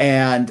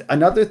 And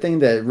another thing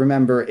to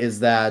remember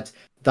is that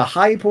the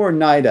Highborn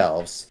Night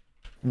Elves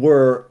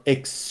were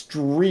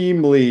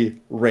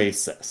extremely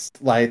racist.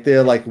 Like,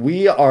 they're like,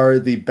 we are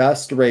the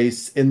best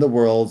race in the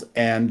world,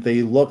 and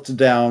they looked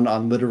down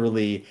on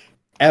literally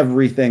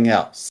everything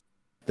else.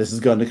 This is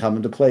going to come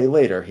into play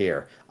later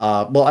here.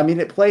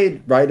 It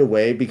played right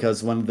away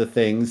because one of the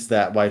things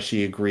that why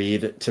she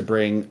agreed to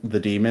bring the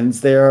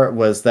demons there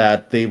was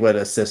that they would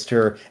assist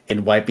her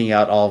in wiping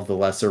out all of the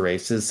lesser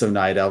races so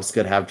Night Elves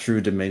could have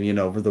true dominion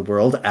over the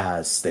world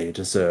as they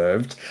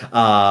deserved.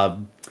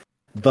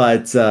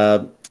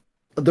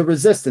 The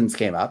Resistance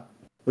came up,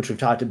 which we've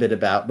talked a bit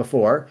about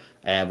before,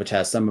 and which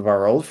has some of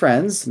our old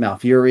friends,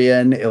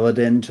 Malfurion,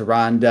 Illidan,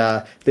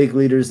 Tyrande, big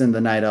leaders in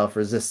the Night Elf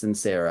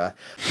Resistance era.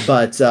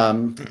 But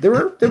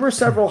there were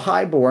several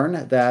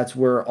Highborn that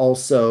were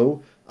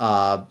also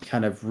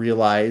kind of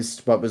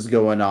realized what was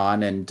going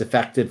on and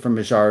defected from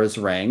Ajara's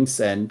ranks,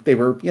 and they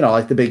were,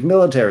 like the big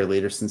military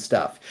leaders and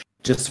stuff.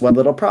 Just one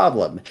little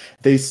problem.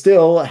 They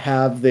still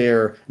have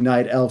their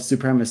Night Elf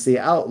supremacy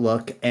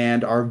outlook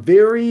and are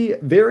very,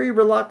 very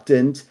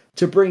reluctant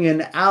to bring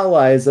in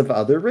allies of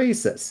other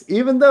races,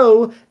 even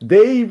though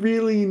they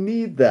really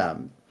need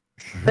them.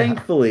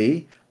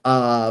 Thankfully,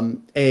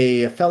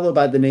 a fellow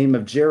by the name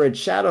of Jared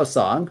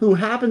Shadowsong, who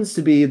happens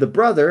to be the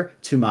brother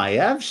to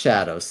Maiev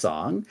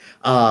Shadowsong,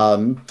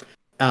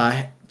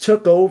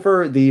 took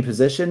over the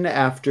position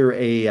after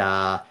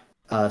a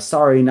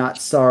sorry, not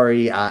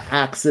sorry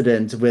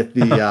accident with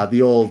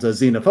the old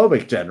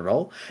xenophobic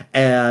general,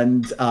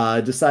 and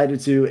decided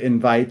to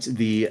invite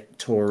the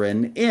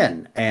Tauren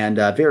in and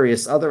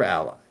various other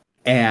allies.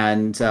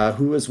 And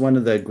who was one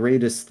of the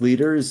greatest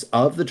leaders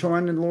of the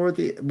Tauren and War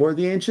of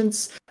the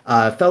Ancients?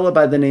 A fellow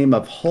by the name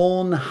of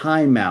Holn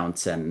High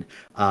Mountain,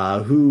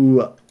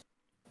 who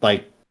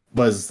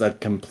was a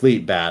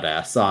complete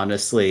badass,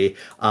 honestly.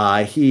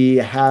 He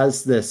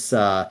has this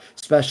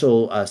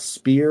special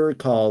spear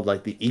called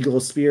the Eagle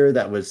Spear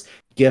that was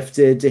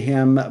gifted to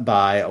him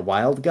by a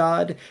wild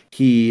god.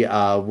 He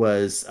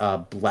was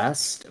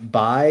blessed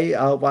by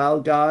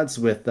wild gods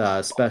with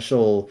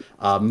special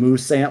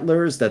moose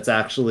antlers. That's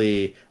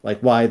actually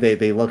why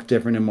they look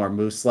different and more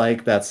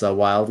moose-like. That's a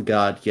wild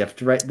god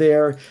gift right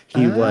there.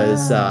 He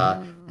was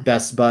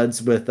best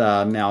buds with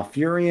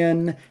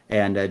Malfurion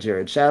and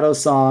Jared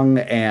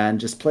Shadowsong, and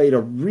just played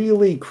a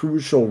really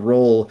crucial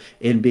role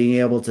in being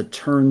able to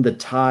turn the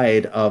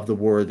tide of the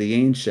War of the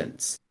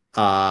Ancients.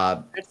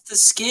 That's the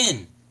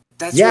skin.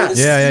 That's Yes. where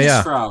the Yeah, skin yeah.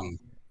 is from.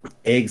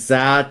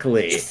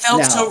 Exactly. It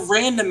felt Now- so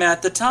random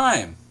at the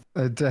time.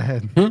 It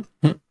did.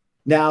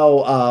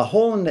 Now,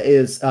 Holn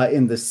is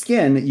in the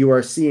skin. You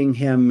are seeing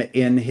him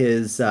in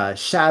his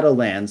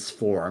Shadowlands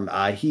form.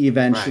 He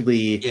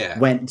eventually Yeah.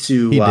 went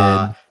to He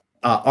did.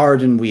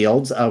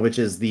 Ardenweald, which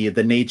is the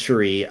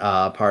naturey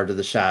part of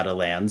the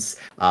Shadowlands,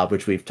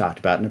 which we've talked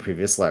about in a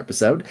previous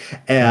episode.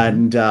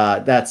 And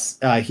that's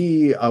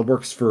he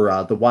works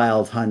for the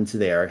Wild Hunt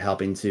there,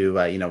 helping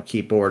to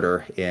keep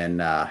order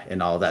in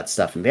all that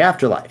stuff in the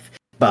afterlife.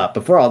 But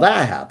before all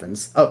that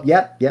happens,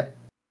 yep.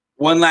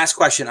 One last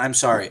question. I'm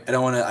sorry. I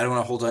don't want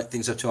to hold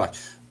things up too much.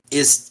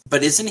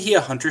 Isn't he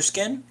a hunter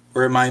skin,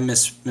 or am I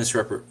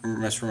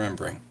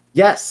misremembering?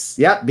 Yes,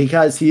 yep,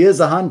 because he is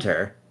a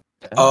hunter.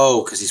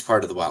 Oh, because he's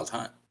part of the Wild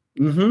Hunt.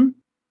 Mm-hmm.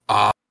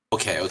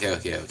 Okay.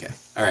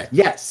 All right.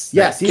 Yes.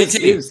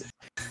 Continue. He's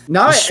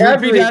not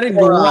Shrimpy every Daddy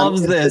Tauren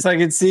loves is- this. I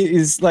can see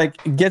he's like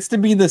gets to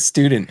be the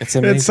student. It's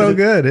amazing. It's so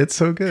good. It's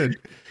so good.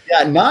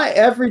 Yeah, not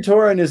every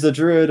Tauren is a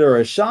druid or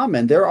a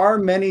shaman. There are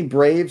many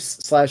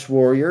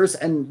braves/warriors,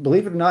 and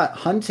believe it or not,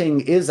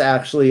 hunting is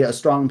actually a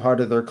strong part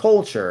of their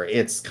culture.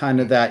 It's kind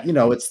of that,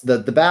 it's the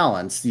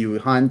balance. You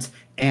hunt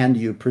and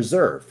you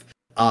preserve.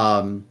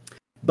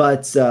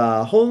 But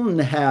Holden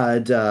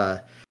had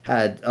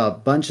a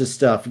bunch of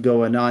stuff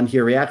going on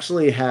here. He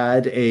actually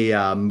had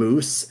a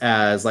moose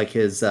as like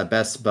his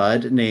best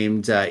bud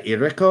named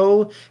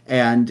Iriko,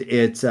 and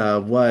it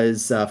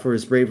was for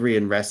his bravery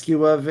and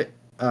rescue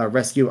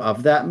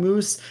of that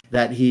moose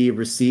that he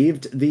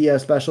received the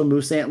special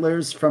moose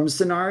antlers from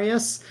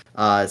Cenarius,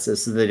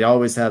 so they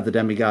always have the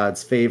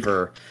demigod's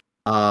favor.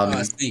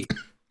 That's neat.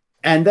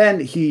 And then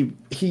he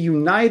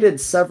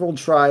united several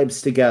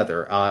tribes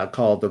together,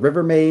 called the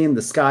Rivermane,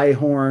 the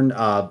Skyhorn,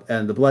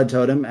 and the Blood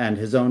Totem, and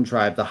his own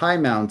tribe, the High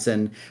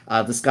Mountain.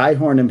 The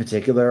Skyhorn in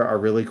particular are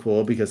really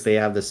cool because they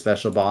have this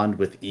special bond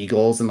with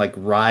eagles and like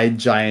ride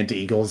giant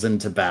eagles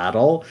into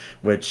battle,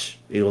 which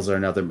eagles are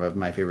another of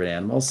my favorite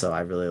animals, so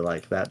I really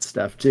like that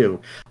stuff too.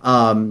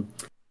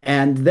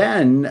 And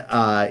then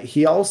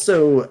he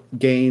also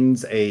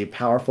gains a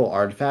powerful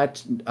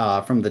artifact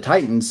from the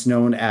Titans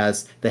known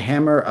as the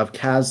Hammer of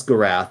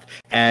Khazgarath.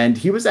 And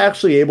he was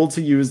actually able to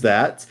use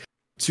that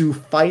to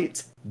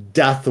fight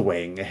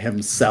Deathwing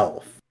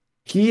himself.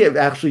 He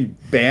actually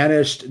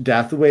banished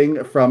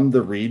Deathwing from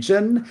the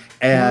region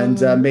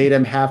and made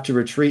him have to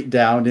retreat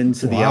down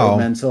into the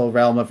elemental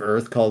realm of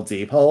Earth called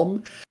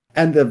Deepholm.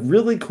 And the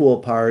really cool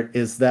part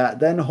is that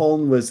then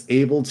Holm was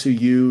able to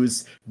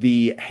use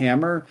the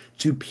hammer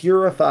to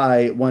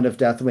purify one of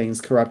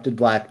Deathwing's corrupted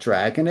black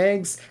dragon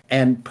eggs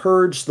and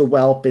purge the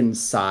whelp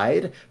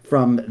inside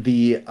from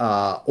the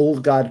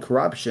old god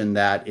corruption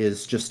that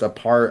is just a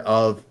part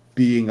of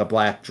being a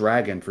black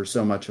dragon for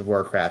so much of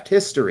Warcraft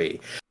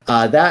history.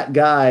 That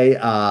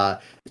guy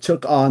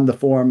took on the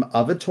form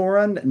of a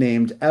Tauren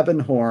named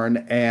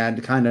Ebonhorn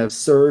and kind of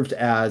served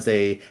as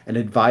an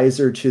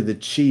advisor to the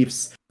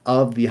chiefs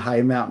of the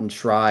High Mountain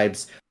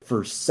tribes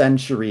for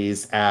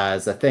centuries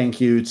as a thank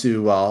you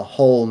to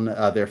Holn,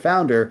 their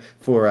founder,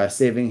 for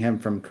saving him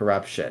from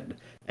corruption.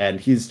 And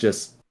he's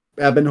just...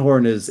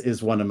 Ebonhorn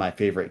is one of my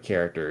favorite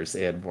characters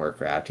in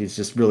Warcraft. He's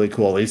just really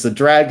cool. He's a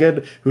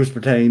dragon who's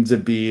pretending to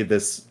be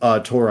this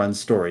Tauren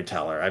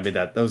storyteller. I mean,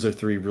 those are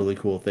three really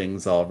cool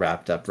things all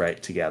wrapped up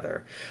right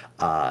together.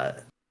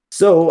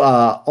 So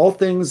all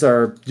things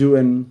are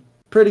doing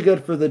pretty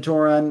good for the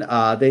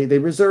Tauren. They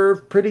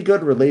reserve pretty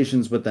good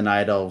relations with the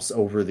Night Elves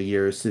over the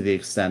years to the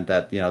extent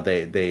that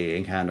they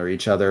encounter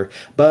each other.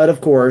 But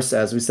of course,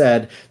 as we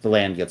said, the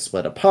land gets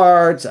split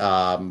apart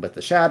with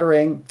the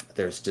Shattering.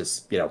 There's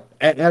just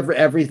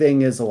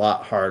everything is a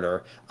lot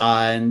harder,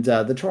 and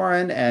the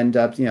Tauren end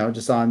up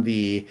just on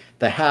the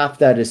half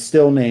that is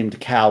still named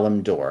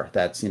Kalimdor.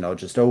 That's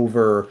just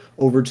over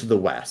to the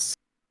west,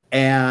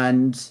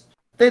 and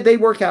they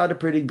work out a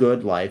pretty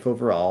good life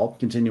overall,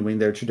 continuing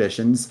their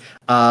traditions.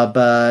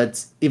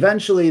 But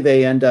eventually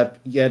they end up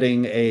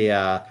getting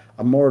a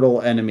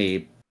mortal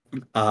enemy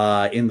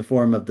in the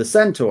form of the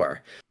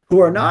Centaur, who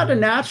are not a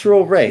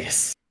natural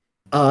race.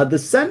 The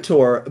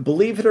Centaur,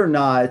 believe it or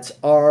not,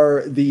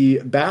 are the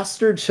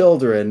bastard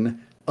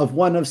children of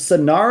one of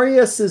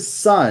Cenarius'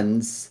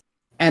 sons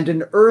and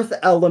an earth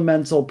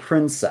elemental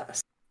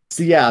princess.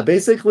 So yeah,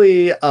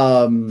 basically,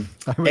 I would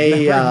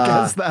never have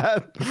guessed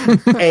that.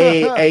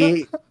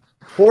 a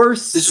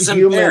horse This was in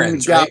human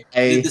Barrens, guy. right?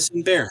 We did this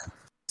in Barrens.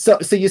 So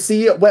you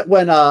see,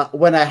 when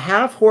a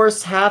half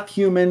horse, half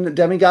human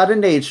demigod of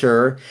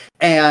nature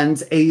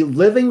and a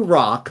living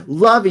rock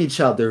love each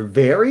other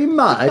very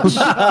much,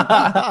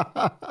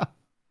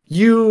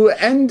 you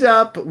end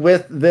up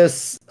with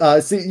this.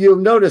 So you'll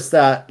notice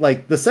that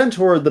like the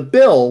Centaur, the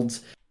build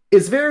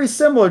is very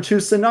similar to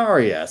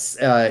Cenarius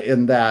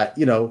in that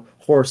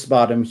horse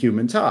bottom,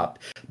 human top.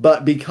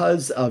 But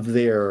because of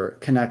their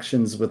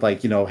connections with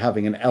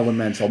having an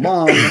elemental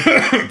mom,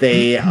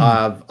 they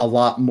have a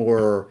lot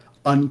more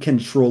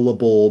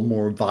uncontrollable,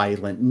 more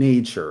violent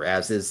nature,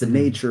 as is the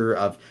nature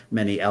of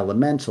many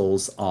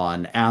elementals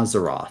on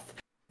Azeroth.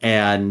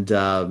 And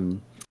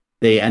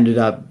they ended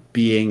up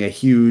being a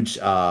huge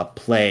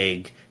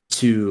plague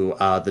to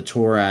the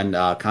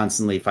Tauren,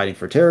 constantly fighting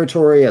for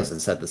territory. As I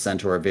said, the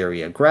Centaur are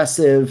very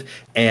aggressive,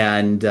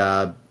 and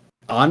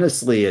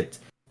honestly, it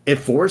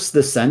forced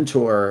the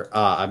Centaur.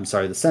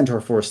 The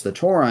Centaur forced the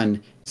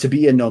Tauren to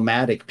be a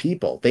nomadic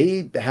people.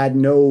 They had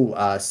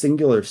no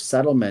singular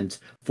settlement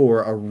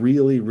for a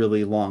really,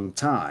 really long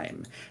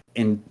time,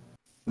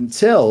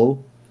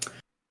 until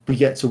we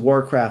get to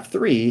Warcraft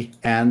 3,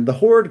 and the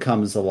Horde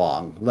comes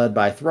along, led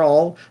by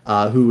Thrall,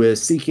 who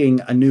is seeking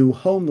a new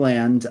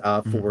homeland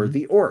for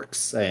the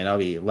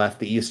orcs. He left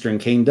the Eastern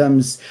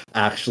Kingdoms,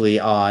 actually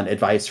on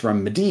advice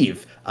from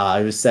Medivh,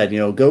 who said,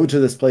 go to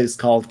this place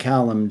called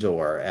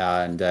Kalimdor,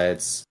 and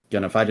it's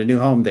going to find a new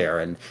home there.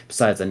 And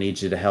besides, I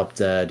need you to help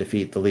to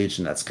defeat the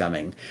Legion that's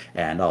coming,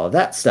 and all of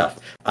that stuff.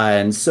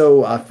 And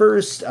so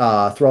first,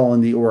 Thrall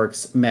and the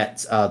orcs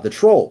met the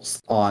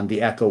trolls on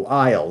the Echo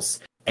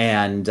Isles,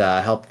 and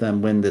helped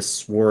them win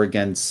this war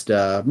against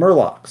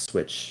Murlocs,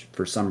 which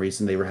for some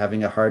reason they were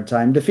having a hard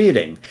time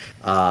defeating.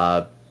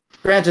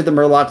 Granted, the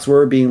Murlocs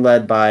were being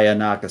led by a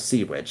Naka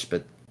Sea Witch,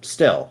 but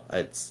still,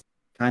 it's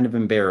kind of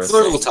embarrassing.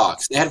 Flirtle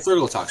talks. They had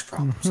flirtle talks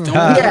problems.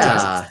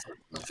 Yeah.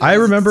 I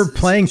remember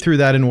playing through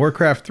that in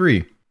Warcraft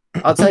 3.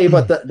 I'll tell you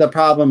what the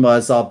problem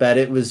was. I'll bet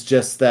it was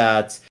just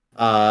that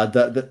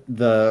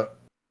the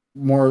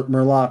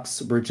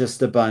Murlocs were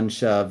just a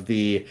bunch of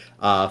the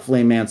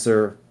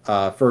Flamemancer,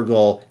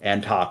 Fergal,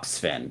 and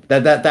Toxfin.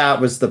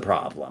 That was the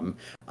problem.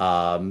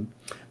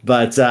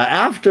 But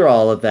after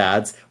all of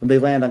that, when they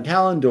land on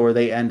Kalimdor,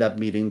 they end up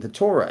meeting the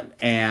Tauren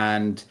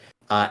and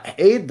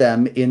aid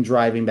them in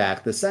driving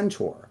back the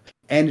Centaur.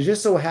 And it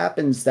just so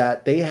happens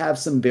that they have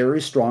some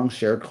very strong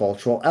shared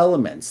cultural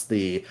elements.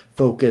 The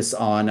focus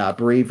on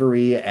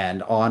bravery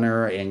and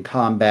honor in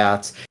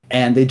combat.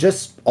 And they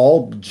just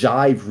all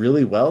jive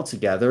really well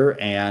together.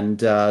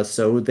 And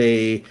so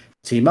they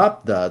team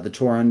up. The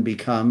Tauren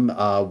become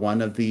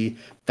one of the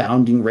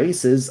founding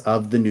races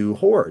of the new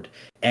Horde.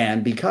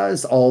 And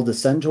because all the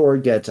Centaur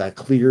get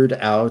cleared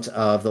out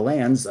of the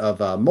lands of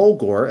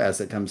Mulgore, as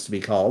it comes to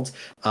be called,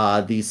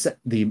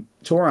 the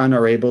Tauren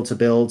are able to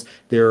build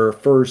their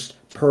first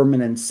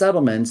permanent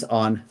settlement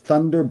on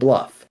Thunder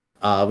Bluff,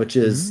 which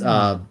is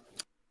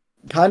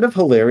kind of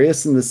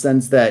hilarious in the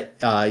sense that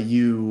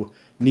you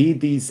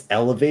need these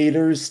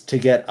elevators to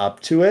get up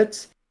to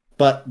it,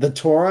 but the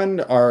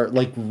Tauren are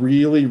like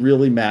really,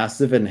 really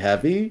massive and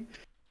heavy.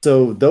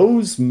 So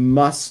those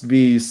must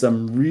be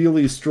some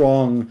really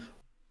strong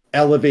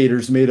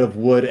elevators made of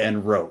wood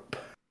and rope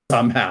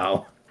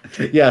somehow.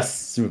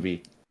 Yes,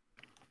 Smoothie.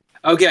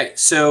 Okay,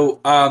 so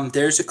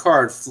there's a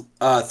card,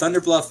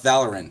 Thunderbluff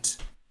Valorant.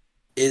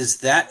 Is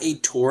that a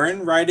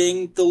Tauren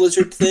riding the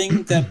lizard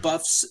thing that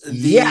buffs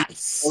the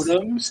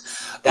totems?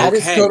 That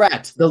is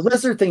correct. The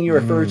lizard thing you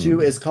refer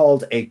to is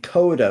called a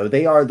Kodo.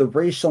 They are the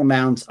racial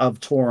mount of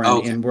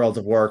Tauren in World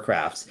of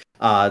Warcraft.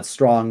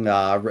 Strong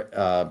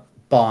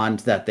bond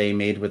that they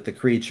made with the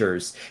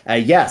creatures.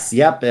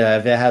 If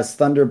it has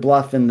Thunder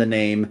Bluff in the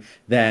name,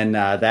 then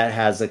that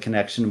has a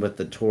connection with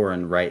the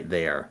Tauren right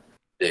there.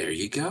 There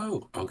you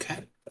go.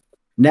 Okay.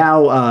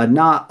 Now,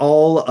 not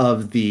all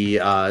of the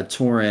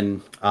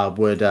Tauren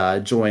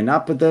would join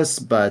up with this,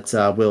 but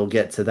we'll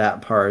get to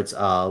that part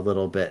a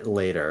little bit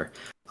later.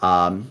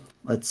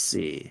 Let's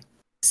see. I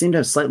seem to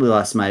have slightly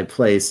lost my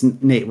place.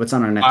 Nate, what's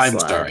on our next slide? I'm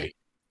sorry.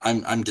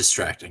 I'm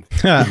distracting.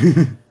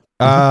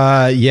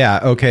 Yeah,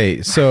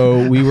 okay.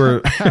 So we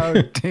were... How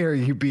dare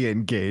you be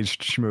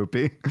engaged,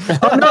 Schmoopy?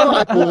 Oh,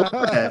 no, I love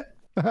it.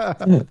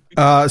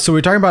 So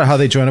we're talking about how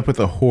they join up with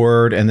the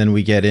Horde, and then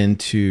we get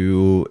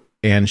into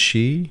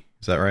Anshi.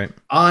 Is that right?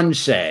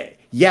 Anshe.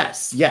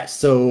 Yes.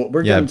 So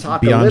we're going to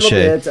talk a little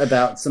bit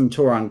about some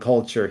Tauren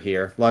culture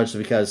here,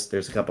 largely because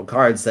there's a couple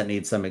cards that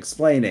need some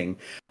explaining.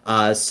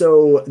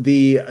 So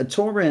the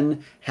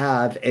Tauren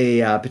have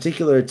a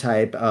particular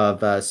type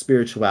of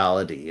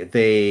spirituality.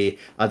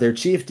 Their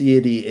chief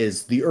deity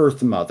is the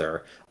Earth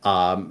Mother,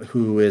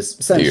 who is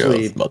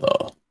essentially... The Earth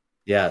Mother.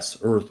 Yes,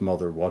 Earth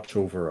Mother, watch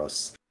over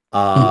us.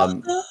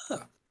 And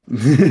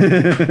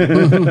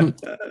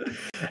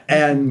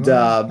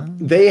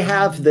they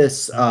have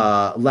this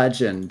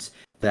legend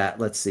that,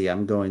 let's see,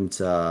 I'm going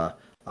to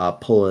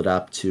pull it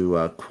up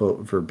to quote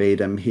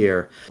verbatim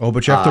here. Oh,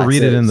 but you have to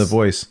read it in the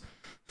voice.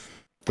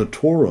 The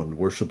Tauren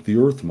worship the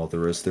Earth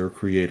Mother as their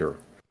creator.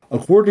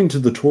 According to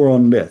the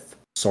Tauren myth,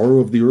 sorrow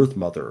of the Earth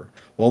Mother,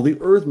 while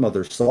the Earth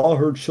Mother saw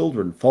her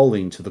children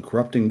falling to the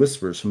corrupting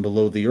whispers from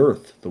below the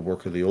earth, the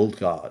work of the old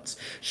gods,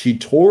 she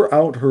tore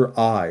out her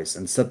eyes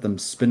and set them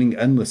spinning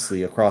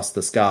endlessly across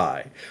the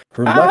sky.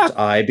 Her left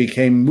eye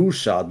became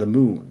Musha, the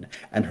moon,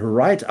 and her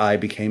right eye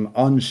became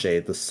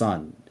Anshe, the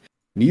sun.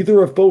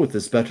 Neither of both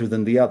is better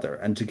than the other,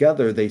 and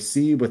together they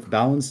see with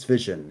balanced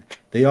vision.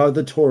 They are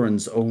the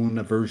Tauren's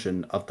own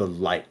version of the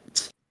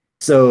light.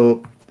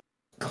 So,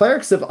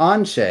 clerics of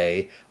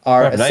Anshe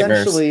are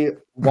essentially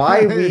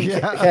why we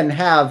can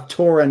have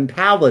Tauren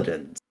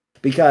paladins,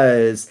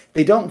 because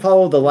they don't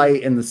follow the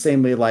light in the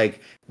same way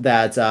like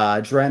that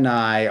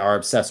Draenei are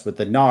obsessed with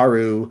the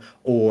Naru,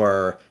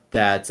 or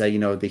that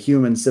the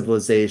human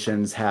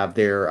civilizations have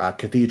their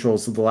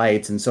cathedrals of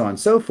light and so on and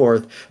so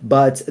forth,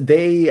 but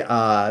they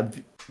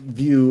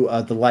view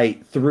the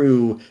light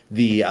through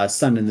the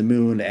sun and the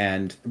moon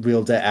and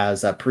wield it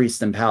as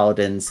priests and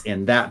paladins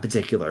in that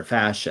particular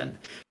fashion.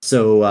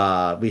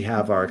 So we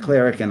have our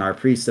cleric and our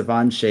priest of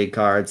Anshe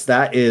cards.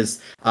 That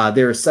is,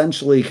 they're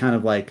essentially kind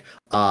of like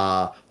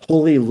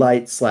holy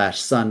light /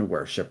 sun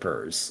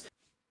worshippers.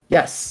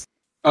 Yes.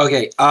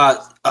 Okay.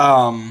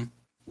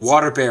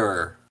 Water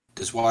bearer.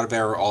 Does water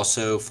bearer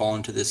also fall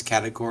into this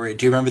category?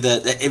 Do you remember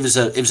that it was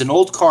an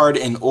old card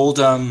in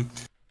Oldham?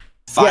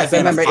 5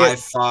 mana,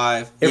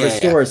 5/5. It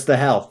restores the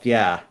health.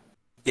 Yeah.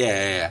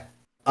 Yeah.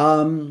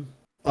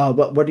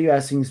 What are you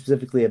asking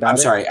specifically about? I'm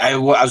sorry. I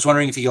was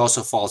wondering if he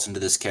also falls into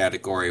this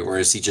category, or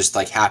is he just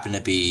like happen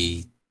to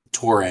be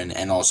Tauren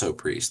and also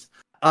priest?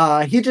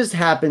 He just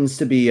happens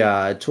to be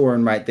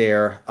Tauren right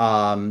there.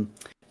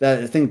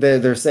 I think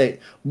they're saying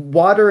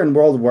water in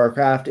World of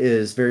Warcraft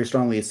is very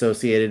strongly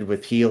associated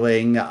with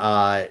healing.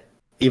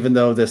 Even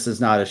though this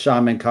is not a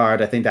shaman card,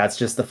 I think that's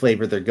just the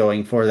flavor they're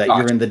going for, that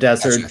you're in the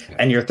desert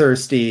and you're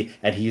thirsty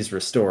and he's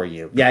restoring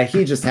you. Yeah,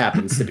 he just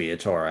happens to be a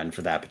Tauren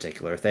for that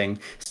particular thing.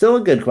 Still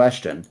a good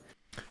question.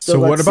 So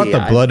what about the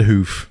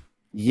Bloodhoof?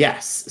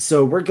 Yes.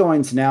 So we're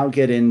going to now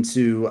get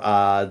into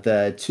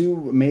the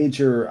two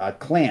major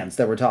clans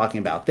that we're talking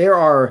about. There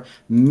are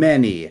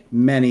many,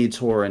 many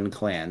Tauren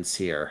clans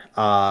here.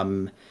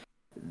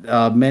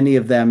 Many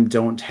of them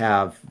don't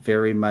have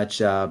very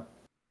much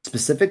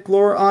specific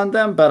lore on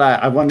them, but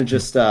I want to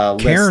just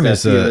list Cairn a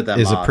few of them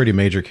is off. a pretty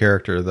major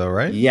character, though,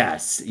 right?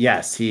 Yes,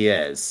 he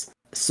is.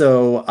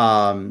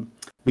 So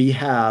we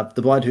have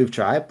the Bloodhoof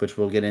tribe, which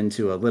we'll get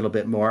into a little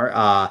bit more.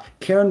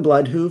 Cairn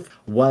Bloodhoof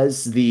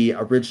was the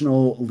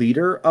original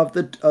leader of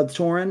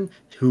Tauren,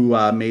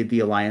 who made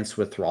the alliance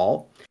with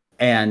Thrall.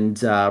 And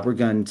we're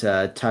going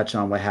to touch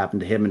on what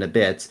happened to him in a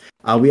bit.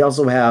 We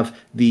also have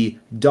the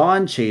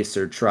Dawn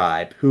Chaser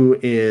tribe, who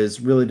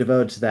is really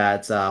devoted to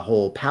that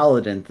whole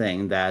paladin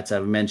thing that I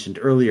mentioned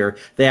earlier.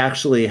 They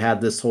actually had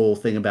this whole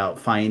thing about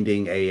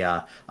finding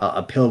a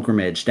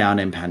pilgrimage down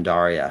in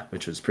Pandaria,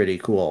 which was pretty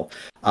cool.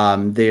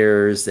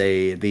 There's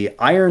the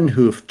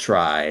Ironhoof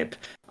tribe,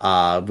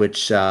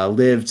 which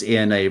lived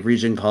in a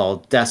region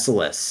called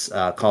Desolus,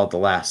 called the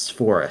Last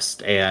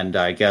Forest, and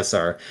I guess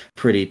are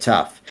pretty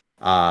tough.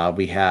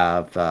 We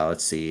have,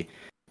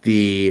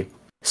 the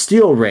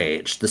Steel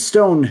Rage, the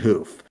Stone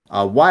Hoof,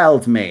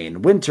 Wildmane,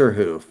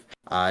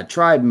 Winterhoof,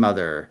 Tribe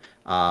Mother,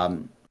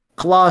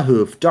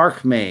 Clawhoof,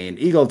 Darkmane,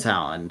 Eagle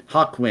Talon,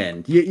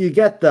 Hawkwind. You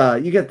get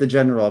the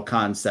general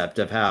concept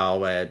of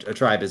how a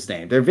tribe is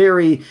named. They're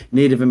very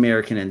Native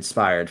American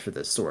inspired for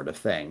this sort of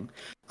thing.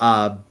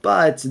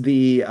 But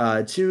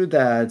the two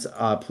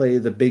that play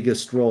the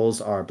biggest roles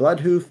are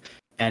Bloodhoof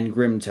and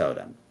Grim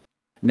Totem.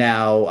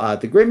 Now,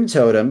 the Grim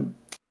Totem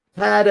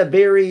had a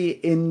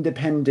very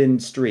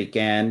independent streak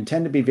and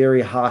tend to be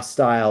very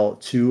hostile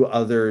to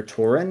other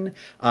Tauren.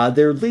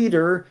 Their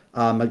leader,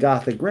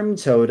 Magatha Grim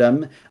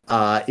Totem,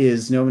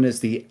 is known as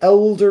the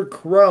Elder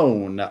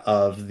Crone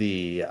of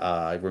the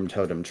Grim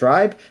Totem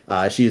tribe.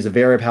 She is a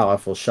very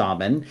powerful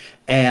shaman,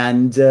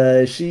 and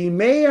she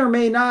may or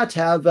may not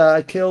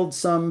have killed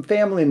some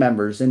family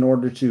members in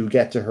order to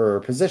get to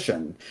her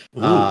position.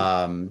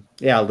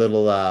 A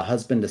little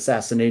husband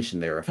assassination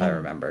there, if I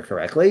remember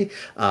correctly,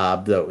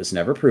 though it was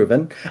never proven.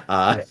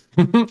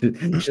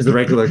 She's a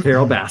regular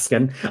Carol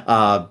Baskin.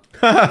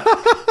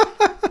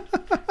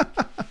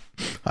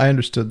 I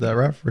understood that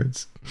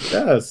reference.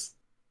 Yes.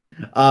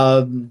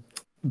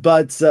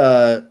 But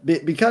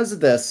because of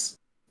this,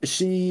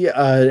 she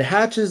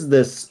hatches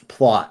this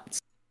plot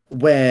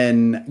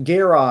when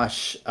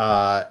Garrosh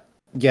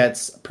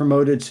gets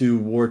promoted to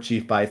war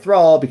chief by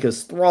Thrall,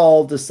 because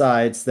Thrall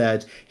decides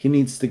that he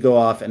needs to go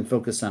off and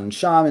focus on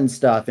shaman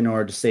stuff in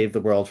order to save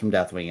the world from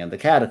Deathwing and the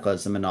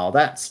Cataclysm and all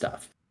that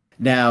stuff.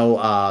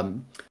 Now,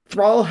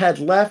 Thrall had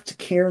left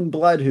Cairn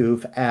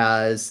Bloodhoof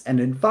as an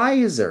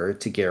advisor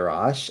to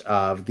Garrosh,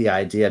 of the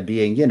idea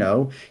being,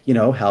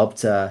 help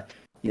to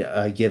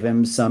give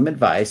him some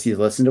advice. You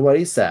listen to what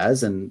he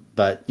says,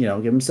 but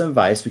give him some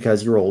advice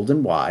because you're old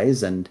and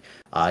wise, and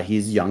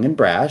he's young and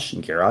brash.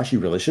 And Garrosh, you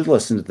really should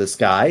listen to this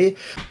guy.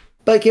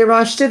 But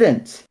Garrosh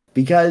didn't,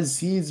 because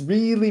he's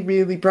really,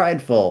 really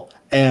prideful,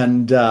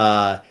 and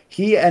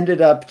he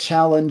ended up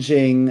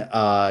challenging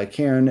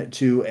Cairn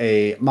to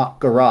a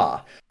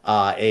Mak'gara,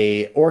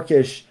 a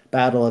orcish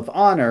battle of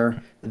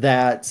honor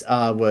that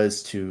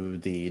was to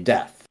the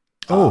death.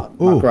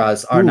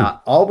 Mak'garas are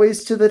not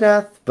always to the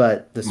death,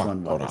 but this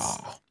one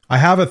was. I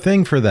have a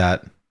thing for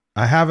that.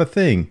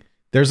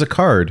 There's a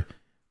card,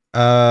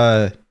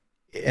 and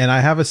I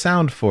have a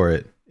sound for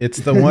it. It's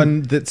the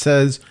one that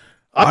says,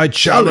 I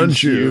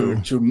challenge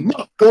you to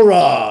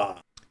Mak'gara.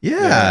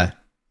 Yeah.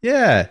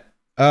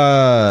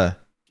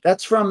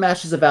 That's from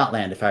Matches of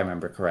Outland, if I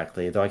remember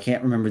correctly, though I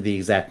can't remember the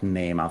exact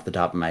name off the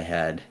top of my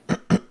head.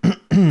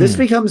 This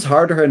becomes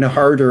harder and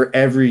harder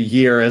every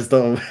year as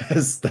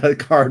the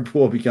card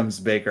pool becomes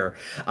bigger.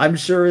 I'm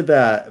sure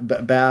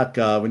that back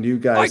when you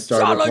guys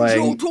started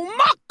playing, to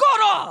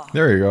Mak'gara!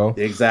 There you go.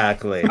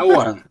 Exactly. That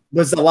one. It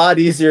was a lot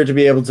easier to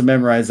be able to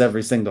memorize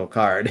every single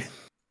card.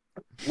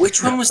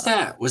 Which one was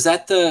that? Was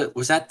that the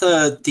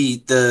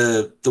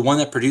one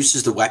that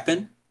produces the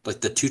weapon?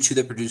 Like the 2/2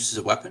 that produces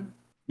a weapon?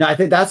 No, I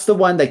think that's the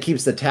one that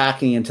keeps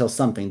attacking until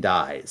something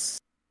dies.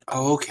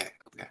 Oh, okay.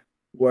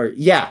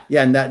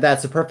 And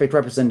that's a perfect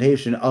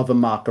representation of a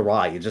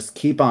Makara. You just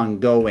keep on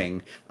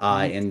going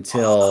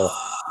until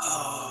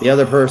the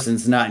other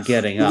person's not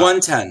getting up.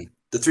 110.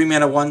 The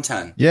 3-mana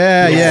 110.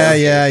 Yeah.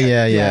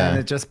 And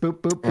it just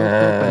boop, boop, boop,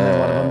 boop, and then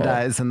one of them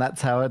dies, and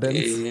that's how it ends.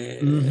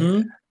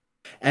 Mm-hmm.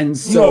 And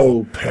so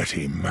No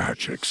petty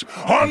magics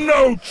are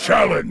no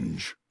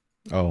challenge.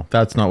 Oh,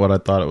 that's not what I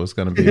thought it was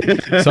going to be.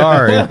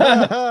 Sorry.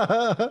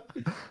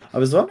 I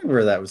was wondering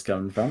where that was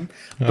coming from.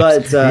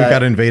 But we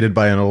got invaded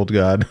by an old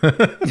god.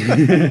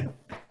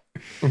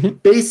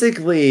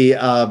 basically,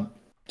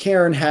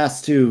 Karen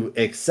has to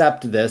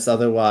accept this,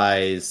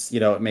 otherwise,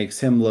 it makes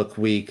him look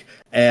weak.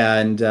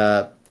 And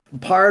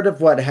part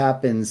of what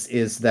happens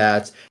is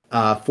that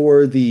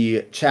for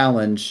the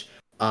challenge,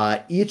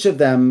 each of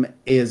them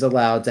is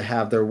allowed to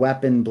have their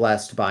weapon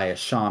blessed by a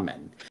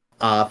shaman.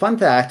 Fun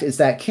fact is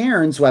that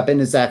Karen's weapon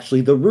is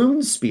actually the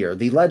rune spear,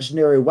 the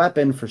legendary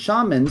weapon for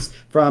shamans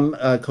from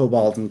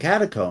Cobalt and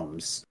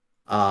Catacombs.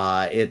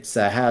 It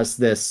has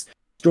this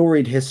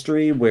storied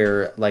history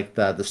where, like,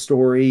 the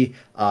story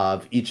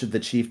of each of the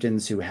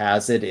chieftains who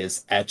has it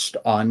is etched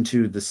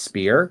onto the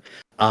spear,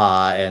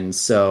 and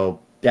so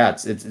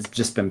it's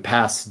just been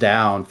passed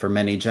down for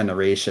many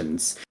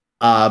generations.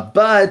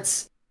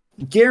 But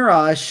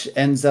Garrosh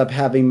ends up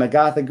having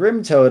Magatha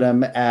Grim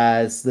Totem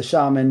as the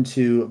shaman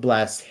to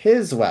bless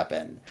his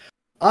weapon.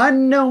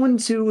 Unknown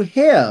to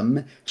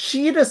him,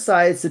 she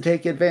decides to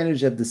take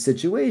advantage of the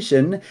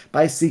situation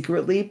by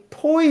secretly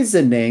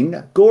poisoning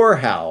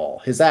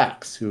Gorehowl, his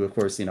axe, who, of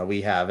course,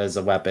 we have as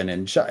a weapon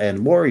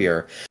and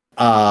warrior.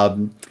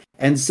 And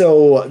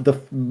so the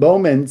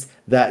moment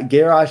that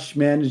Garrosh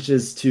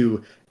manages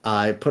to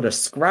put a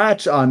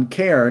scratch on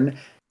Cairn,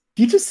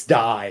 he just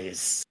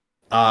dies.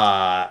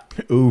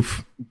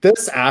 Oof.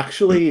 This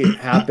actually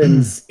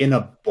happens in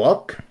a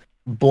book.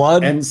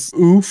 Blood and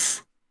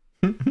oof.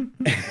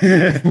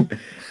 And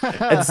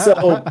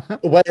so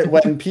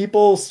when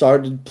people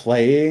started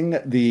playing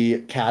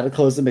the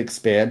Cataclysm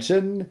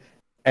expansion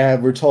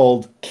and were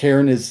told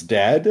Cairn is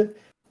dead,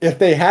 if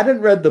they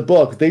hadn't read the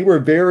book, they were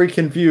very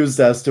confused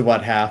as to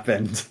what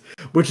happened,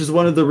 which is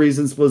one of the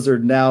reasons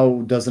Blizzard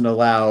now doesn't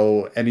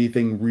allow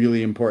anything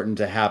really important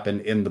to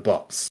happen in the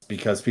books,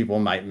 because people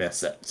might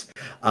miss it.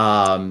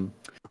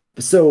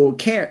 So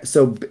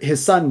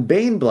his son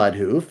Bane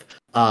Bloodhoof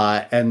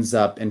ends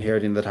up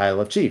inheriting the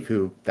title of chief,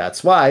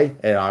 that's why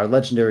in our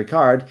legendary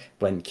card,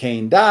 when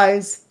Cain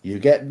dies, you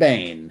get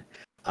Bane.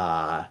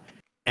 But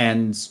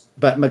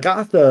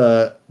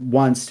Magatha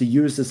wants to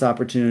use this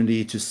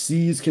opportunity to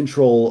seize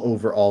control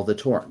over all the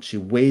Tauren. She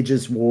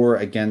wages war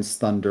against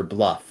Thunder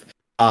Bluff.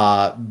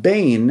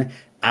 Bane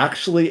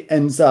actually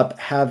ends up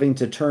having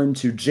to turn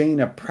to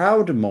Jaina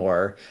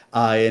Proudmoore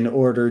in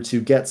order to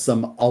get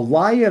some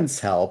alliance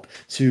help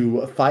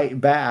to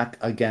fight back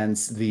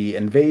against the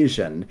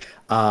invasion.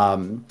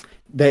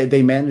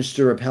 They managed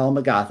to repel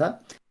Magatha,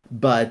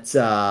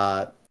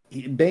 but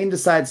Bane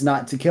decides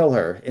not to kill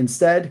her.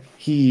 Instead,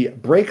 he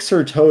breaks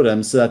her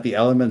totem so that the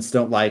elements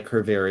don't like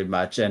her very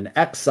much and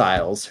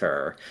exiles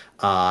her.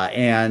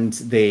 And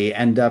they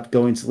end up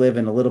going to live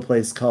in a little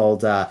place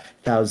called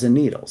Thousand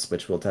Needles,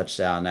 which we'll touch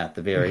on at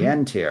the very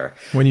end here.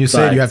 When you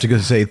say it, you have to go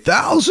say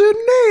 1,000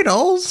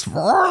 needles.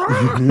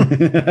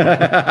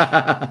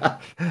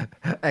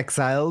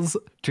 Exiles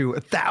to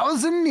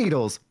 1,000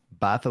 needles.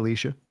 Bye,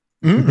 Felicia.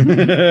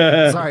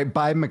 Sorry,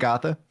 bye,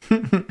 Magatha.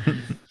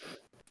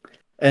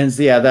 And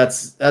so,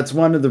 that's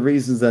one of the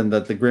reasons then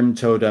that the Grim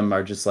Totem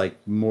are just like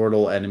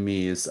mortal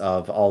enemies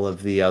of all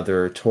of the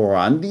other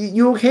Tauren.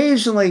 You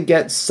occasionally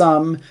get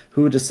some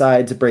who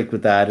decide to break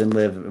with that and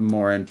live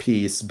more in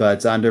peace,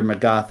 but under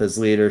Magatha's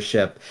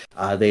leadership,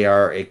 they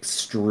are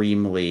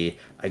extremely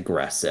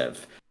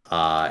aggressive.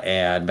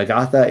 And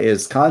Magatha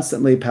is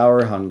constantly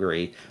power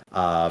hungry,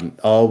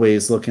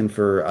 always looking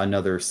for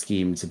another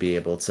scheme to be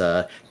able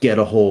to get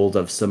a hold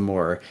of some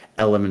more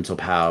elemental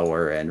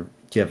power and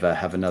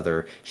have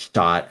another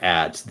shot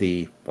at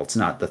it's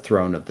not the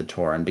throne of the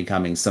Tauren,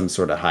 becoming some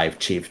sort of hive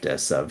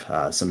chiefess of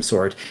some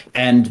sort,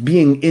 and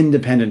being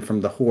independent from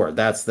the Horde.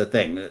 That's the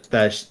thing.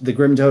 The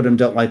Grim Totem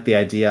don't like the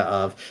idea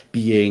of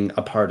being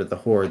a part of the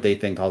Horde. They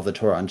think all the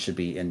Tauren should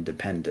be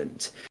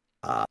independent.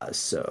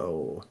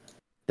 So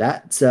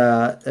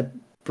that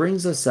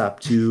brings us up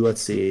to,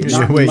 let's see.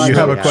 Wait, you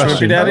have a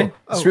question? Swoopy Daddy?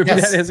 Swoopy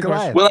yes, Daddy has a go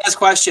question. ahead. One last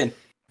question.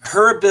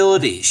 Her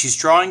ability, she's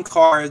drawing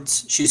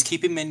cards, she's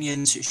keeping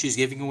minions, she's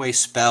giving away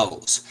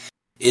spells.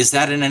 Is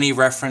that in any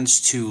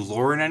reference to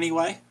lore in any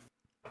way?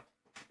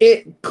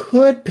 It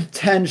could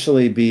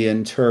potentially be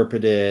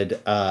interpreted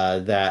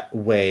that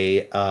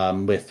way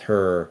with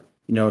her,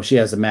 she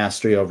has a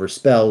mastery over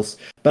spells.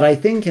 But I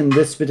think in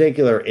this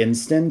particular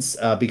instance,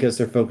 because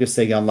they're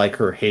focusing on like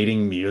her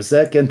hating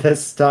music in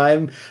this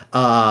time,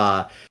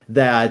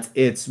 that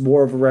it's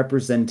more of a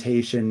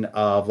representation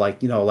of like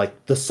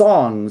the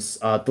songs,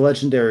 the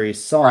legendary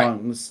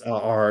songs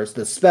are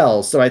the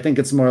spells. So I think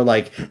it's more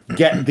like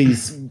get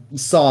these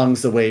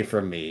songs away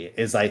from me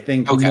is I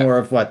think more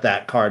of what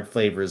that card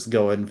flavor is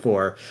going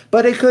for.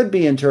 But it could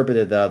be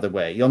interpreted the other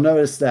way. You'll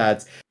notice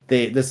that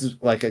this is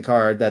like a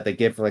card that they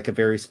give like a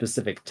very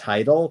specific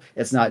title.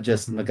 It's not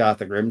just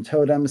Magatha Grim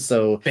Totem.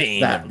 So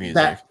that leaves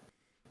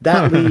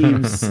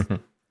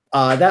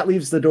that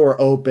leaves the door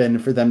open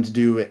for them to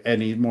do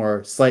any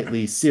more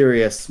slightly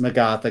serious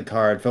Magatha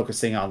card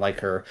focusing on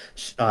like her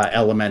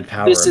element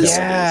power. This is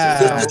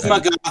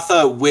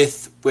Magatha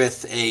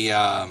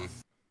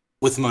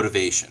with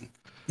motivation.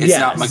 It's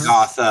not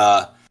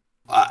Magatha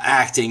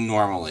acting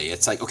normally.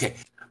 It's like, okay,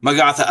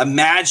 Magatha,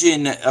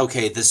 imagine,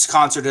 this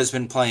concert has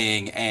been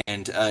playing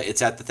and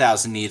it's at the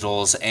Thousand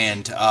Needles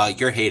and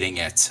you're hating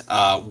it.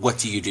 What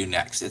do you do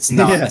next? It's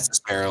not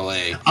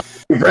necessarily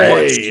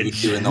what you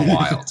do in the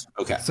wild.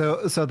 Okay.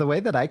 So the way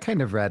that I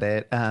kind of read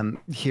it,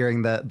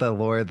 hearing the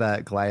lore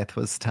that Goliath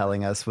was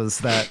telling us was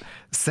that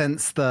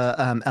since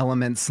the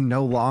elements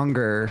no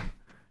longer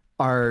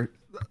are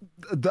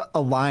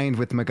aligned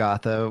with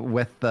Magatha,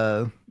 with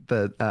the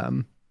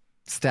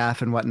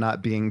staff and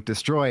whatnot being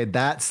destroyed,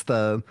 that's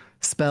the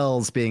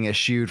spells being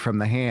eschewed from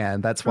the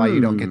hand. That's why you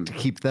don't get to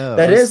keep those.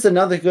 That is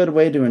another good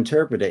way to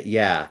interpret it.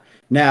 Yeah.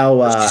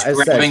 Now, she's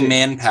grabbing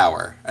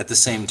manpower at the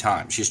same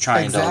time. She's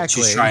trying to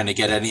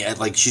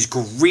get she's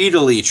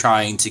greedily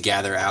trying to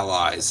gather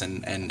allies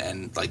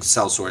and like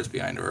sell swords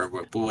behind her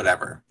or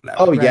whatever.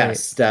 Oh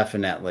yes,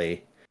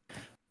 definitely.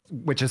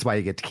 Which is why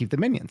you get to keep the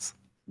minions.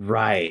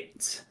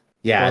 Right.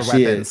 Yeah,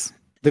 she is.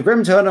 The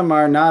Grim Totem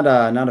are not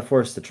a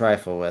force to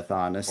trifle with,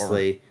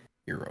 honestly.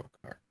 Or hero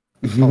card.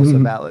 Also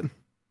valid.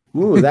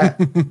 Ooh,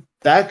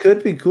 that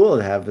could be cool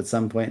to have at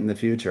some point in the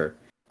future.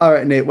 All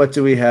right, Nate, what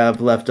do we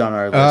have left on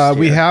our list?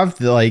 We have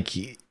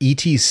the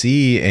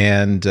ETC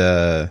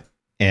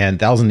and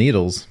Thousand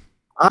Needles.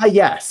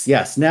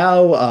 Yes.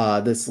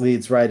 Now this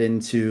leads right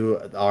into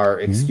our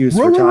excuse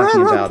for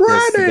talking about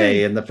this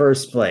today in the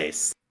first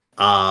place.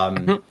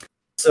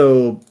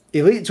 So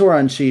Elite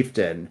Tauren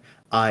Chieftain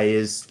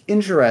is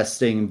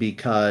interesting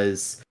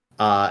because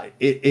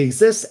it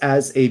exists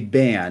as a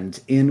band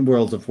in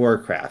World of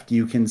Warcraft.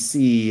 You can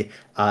see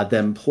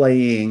them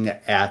playing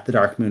at the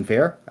Darkmoon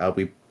Fair.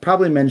 We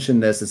probably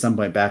mentioned this at some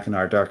point back in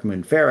our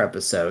Darkmoon Fair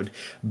episode,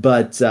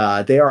 but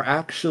they are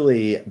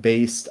actually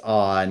based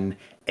on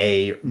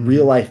a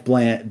real-life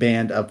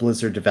band of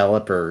Blizzard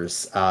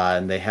developers,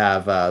 and they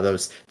have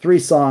those 3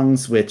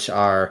 songs, which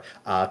are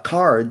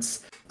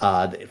cards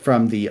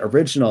from the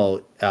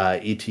original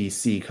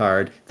ETC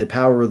card, The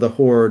Power of the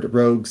Horde,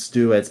 Rogues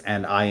Do It,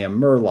 and I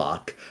Am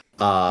Murloc.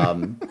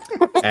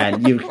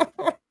 And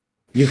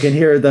you can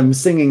hear them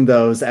singing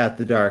those at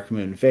the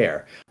Darkmoon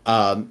Fair.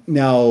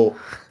 Now,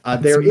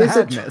 there is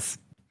madness.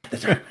 The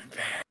Darkmoon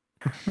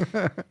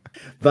Fair.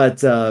 But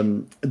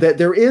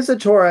there is a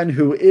Tauren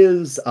who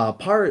is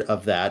part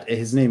of that.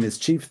 His name is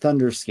Chief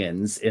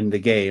Thunderskins in the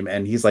game,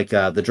 and he's like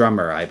the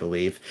drummer, I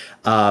believe.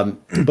 But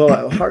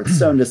what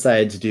Hearthstone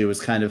decided to do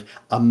was kind of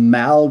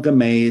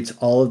amalgamate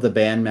all of the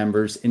band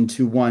members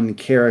into one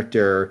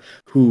character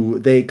who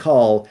they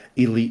call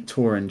Elite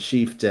Tauren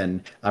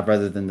Chieftain.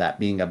 Rather than that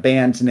being a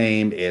band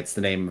name, it's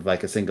the name of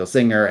like a single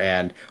singer,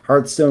 and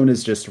Hearthstone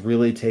is just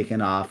really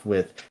taken off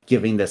with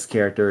giving this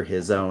character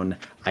his own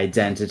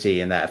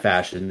identity in that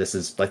fashion. This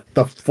is like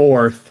the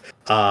 4th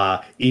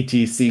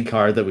ETC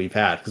card that we've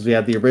had, because we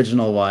had the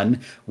original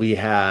one, we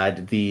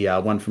had the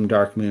one from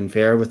Darkmoon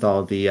Fair with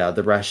all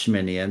the Rush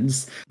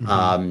minions.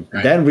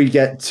 Then we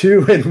get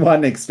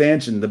 2-in-1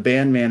 expansion, the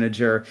Band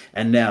Manager,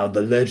 and now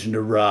the Legend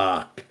of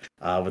Rock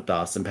with the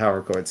awesome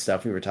power chord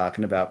stuff we were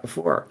talking about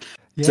before.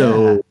 Yeah.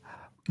 So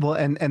well,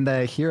 and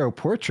the hero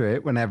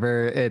portrait,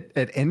 whenever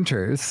it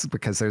enters,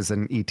 because there's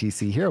an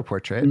ETC hero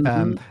portrait,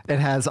 it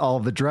has all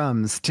the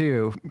drums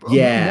too.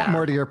 Yeah.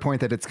 More to your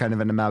point that it's kind of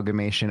an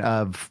amalgamation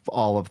of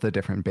all of the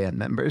different band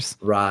members.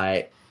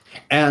 Right.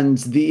 And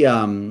the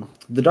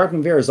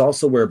Darkmoon Fair is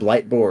also where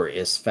Blightboar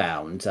is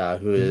found,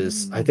 who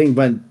is, I think,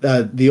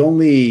 the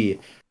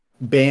only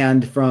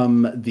band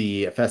from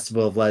the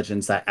Festival of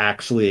Legends that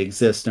actually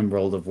exists in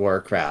World of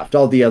Warcraft.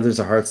 All the others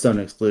are Hearthstone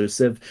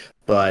exclusive,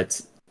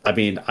 but I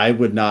mean, I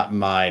would not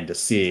mind to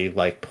see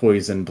like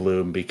Poison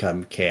Bloom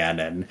become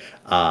canon,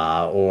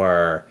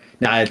 or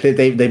now I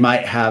think they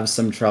might have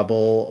some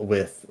trouble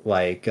with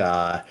like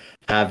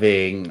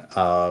having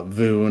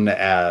Voon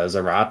as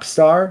a rock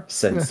star,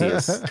 since he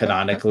is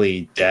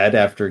canonically dead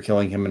after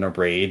killing him in a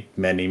raid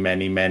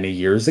many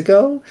years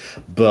ago.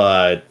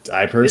 But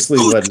I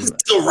personally wouldn't.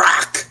 Still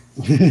rock.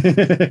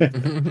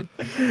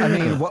 I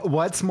mean,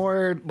 what's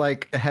more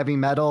like heavy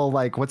metal?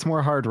 Like, what's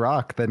more hard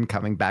rock than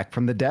coming back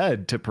from the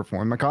dead to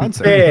perform a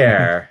concert?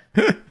 Fair.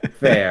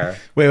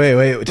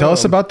 Wait. Tell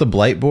us about the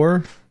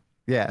Blightboar.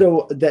 Yeah.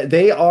 So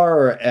they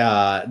are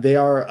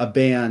a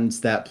band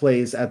that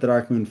plays at the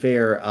Darkmoon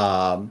Fair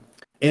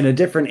in a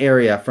different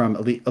area from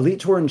Elite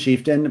Tauren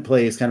Chieftain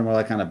plays kind of more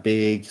like on a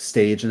big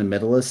stage in the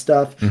middle of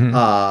stuff.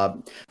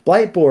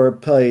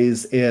 Blightboar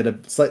plays in a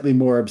slightly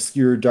more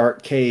obscure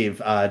dark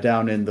cave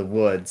down in the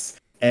woods,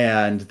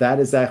 and that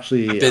is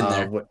actually I've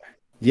been there.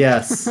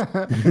 Yes.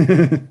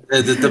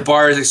 The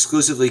bar is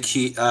exclusively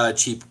cheap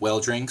well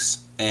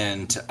drinks,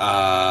 and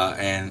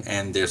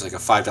there's like a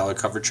 $5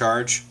 cover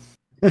charge.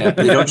 Yeah, but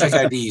they don't check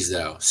IDs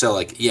though. So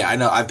like, yeah, I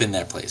know. I've been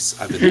that place.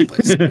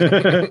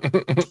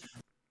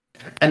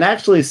 And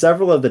actually,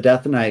 several of the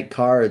Death Knight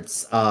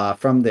cards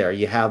from there.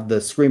 You have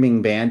the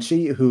Screaming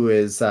Banshee, who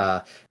is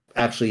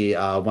actually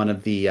one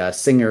of the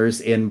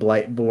singers in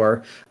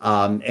Blightboar.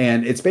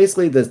 And it's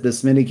basically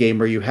this mini game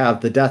where you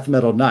have the Death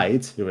Metal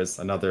Knight, who is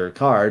another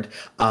card,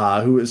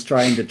 who is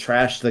trying to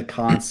trash the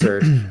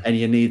concert, and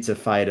you need to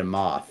fight him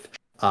off.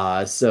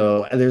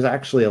 So there's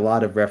actually a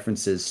lot of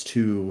references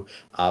to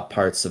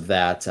parts of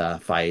that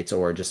fight,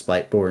 or just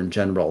Blightboar in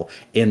general,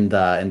 in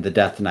the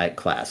Death Knight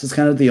class. It's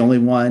kind of the only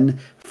one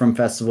from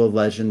Festival of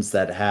Legends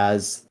that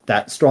has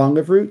that strong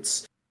of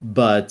roots,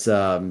 but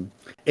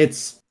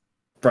it's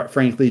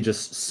frankly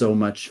just so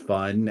much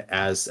fun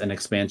as an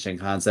expansion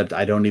concept.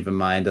 I don't even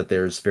mind that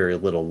there's very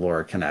little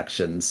lore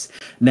connections.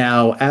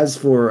 Now, as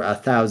for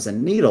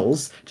 1,000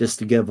 Needles, just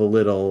to give a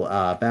little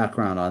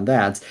background on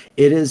that,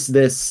 it is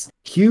this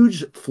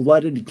huge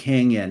flooded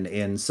canyon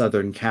in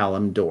southern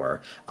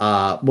Kalimdor.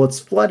 It's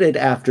flooded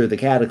after the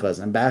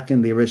Cataclysm. Back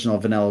in the original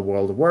vanilla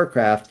World of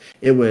Warcraft,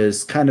 it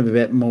was kind of a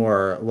bit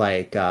more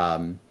like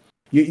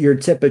your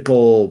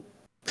typical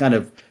kind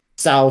of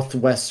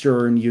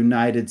southwestern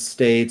United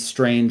States,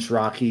 strange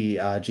rocky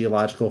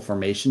geological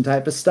formation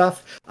type of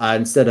stuff.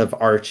 Instead of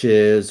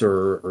arches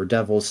or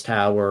Devil's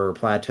Tower or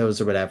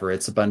plateaus or whatever,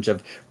 it's a bunch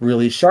of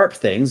really sharp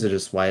things, which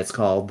is why it's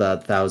called the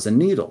 1,000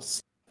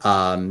 Needles.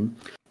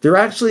 There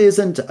actually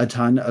isn't a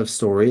ton of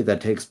story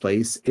that takes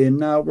place in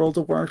World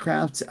of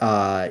Warcraft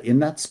in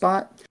that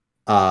spot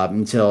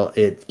until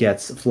it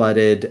gets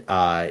flooded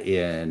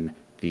in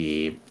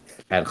the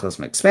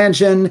Cataclysm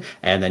expansion,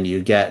 and then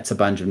you get a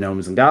bunch of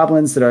gnomes and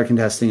goblins that are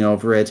contesting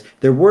over it.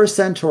 There were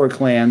centaur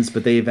clans,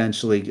 but they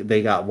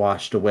got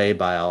washed away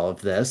by all of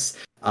this.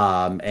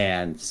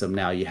 And so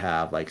now you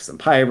have like some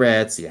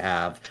pirates, you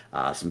have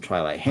some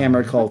Twilight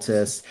Hammer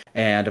cultists,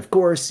 and of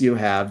course you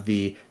have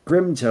the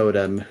Grim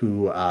Totem,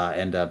 who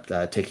end up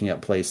taking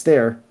up place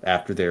there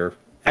after they're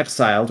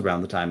exiled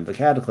around the time of the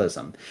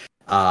Cataclysm.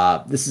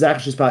 This is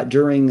actually a spot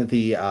during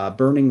the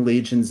Burning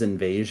Legion's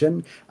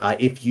invasion.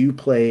 If you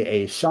play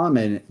a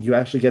shaman, you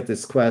actually get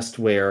this quest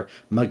where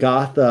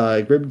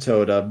Magatha Grim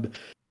Totem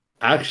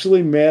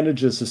actually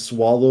manages to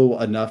swallow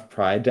enough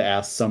pride to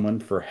ask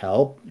someone for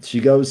help. She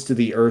goes to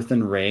the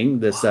Earthen Ring,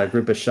 this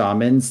group of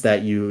shamans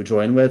that you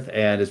join with,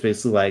 and it's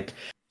basically like,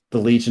 the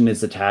Legion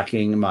is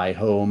attacking my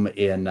home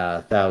in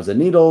 1,000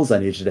 Needles. I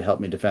need you to help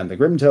me defend the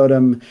Grim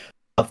Totem.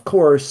 Of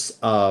course,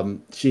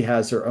 she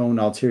has her own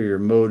ulterior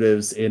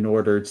motives in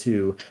order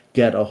to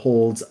get a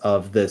hold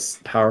of this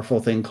powerful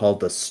thing called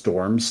the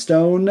Storm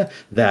Stone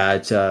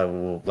that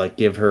will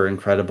give her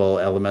incredible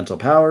elemental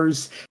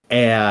powers.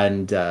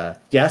 And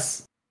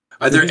yes,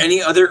 are there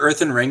any other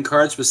Earthen Ring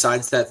cards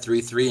besides that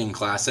 3/3 in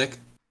Classic?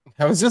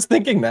 I was just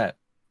thinking that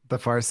The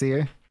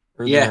Farseer?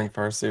 Earthen Ring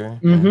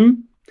Farseer.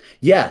 Mm-hmm.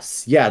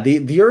 Yes, yeah.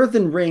 The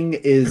Earthen Ring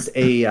is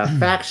a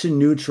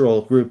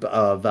faction-neutral group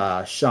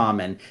of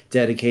shaman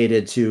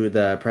dedicated to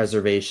the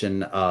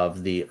preservation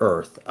of the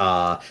Earth,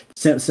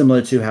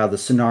 similar to how the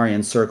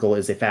Cenarian Circle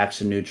is a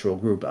faction-neutral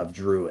group of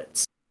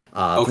druids.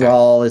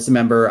 Thrall is a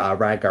member.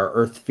 Rhaegar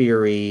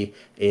Earthfury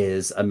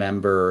is a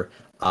member.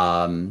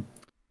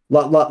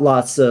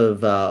 Lots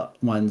of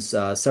ones.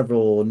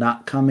 Several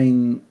not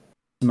coming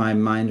to my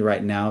mind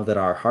right now that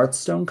are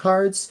Hearthstone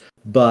cards.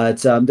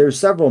 But there's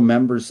several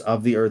members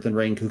of the Earthen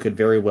Ring who could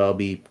very well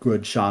be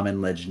good shaman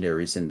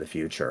legendaries in the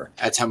future.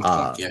 At some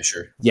point, yeah,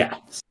 sure. Yeah.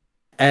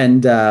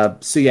 And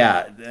so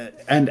yeah,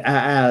 and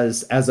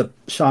as a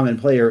shaman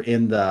player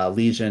in the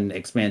Legion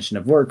expansion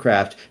of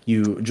Warcraft,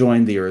 you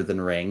join the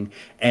Earthen Ring,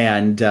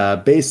 and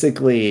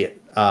basically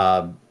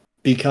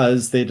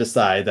because they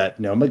decide that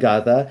no,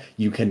 Magatha,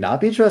 you cannot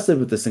be trusted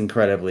with this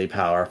incredibly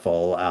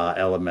powerful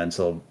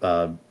elemental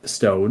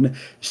stone.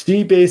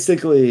 She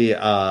basically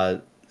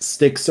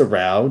sticks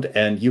around,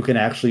 and you can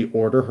actually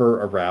order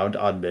her around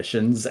on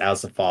missions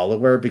as a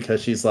follower,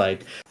 because she's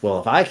like, well,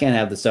 if I can't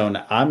have the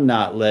stone, I'm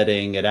not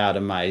letting it out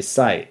of my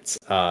sight,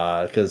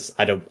 because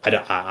I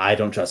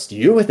don't trust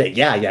you with it.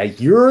 Yeah,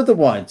 you're the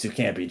ones who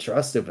can't be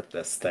trusted with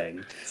this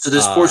thing. So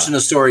this portion of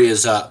the story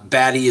is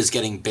baddie is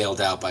getting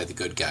bailed out by the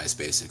good guys,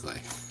 basically.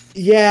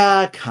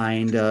 Yeah,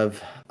 kind of.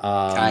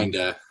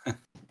 Kinda.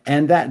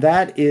 And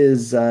that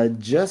is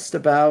just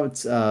about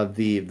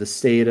the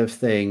state of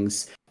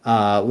things.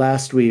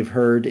 Last we've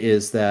heard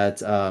is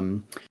that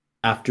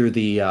after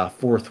the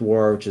Fourth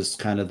War, which is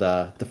kind of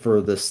the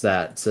furthest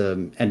that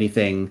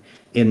anything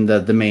in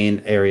the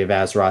main area of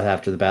Azeroth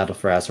after the Battle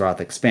for Azeroth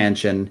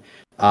expansion,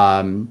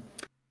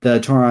 the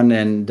Tauren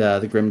and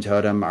the Grim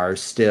Totem are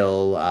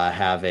still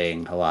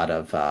having a lot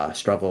of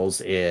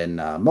struggles in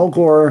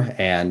Mulgore,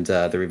 and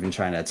they're even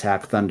trying to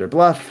attack Thunder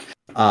Bluff.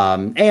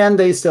 And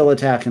they still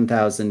attack in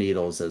Thousand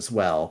Needles as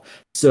well.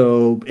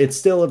 So it's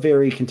still a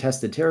very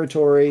contested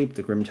territory.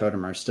 The Grim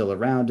Totem are still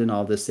around in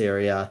all this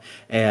area.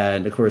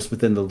 And of course,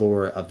 within the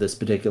lore of this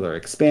particular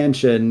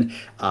expansion,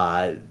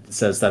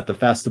 says that the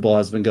festival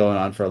has been going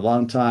on for a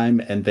long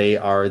time, and they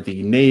are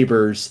the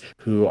neighbors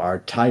who are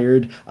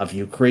tired of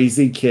you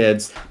crazy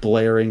kids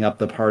blaring up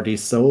the party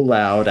so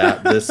loud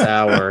at this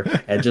hour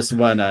and just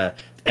want to.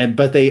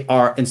 But they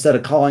are, instead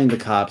of calling the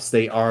cops,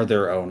 they are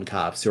their own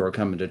cops who are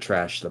coming to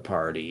trash the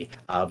party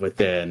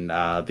within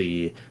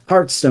the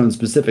Hearthstone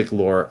specific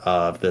lore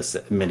of this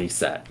mini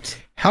set.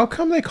 How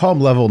come they call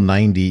them level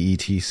 90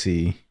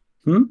 ETC?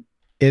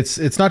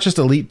 It's not just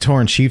Elite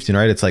Tauren Chieftain,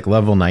 right? It's like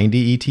level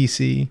 90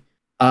 ETC.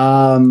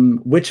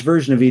 Which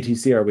version of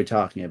ETC are we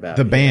talking about?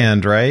 The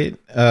band, right?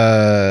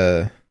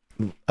 Hold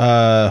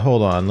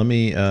on, let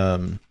me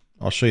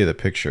I'll show you the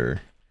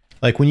picture.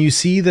 Like when you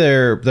see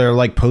their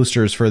like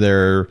posters for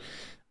their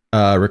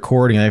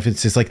recording, if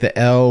it's just like the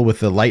L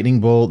with the lightning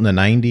bolt and the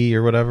 90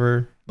 or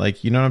whatever,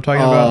 like, you know what I'm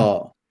talking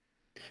about?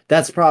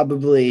 That's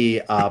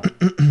probably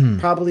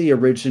probably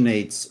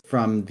originates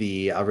from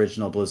the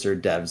original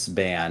Blizzard devs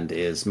band,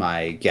 is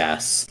my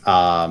guess.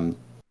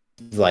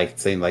 Like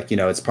saying, like, you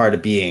know, it's part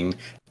of being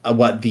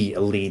what the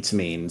elite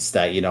means,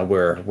 that, you know,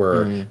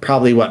 we're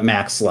probably what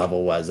max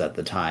level was at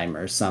the time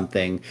or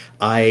something.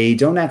 I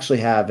don't actually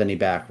have any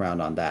background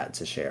on that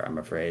to share, I'm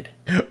afraid.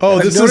 Oh,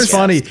 this is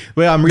funny.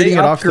 Well, I'm reading it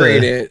off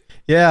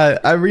Yeah,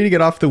 I'm reading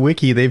it off the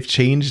wiki. They've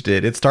changed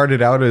it. It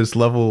started out as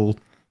level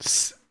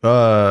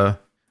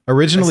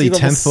originally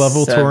 10th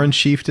level Tauren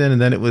Chieftain,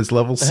 and then it was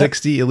level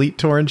 60 Elite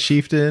Tauren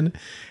Chieftain,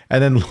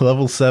 and then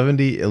level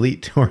 70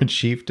 Elite Tauren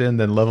Chieftain,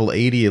 then level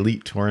 80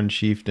 Elite Tauren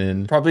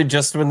Chieftain. Probably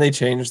just when they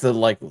changed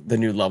the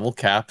new level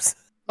caps.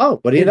 Oh,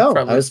 what do you know?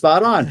 Probably. I was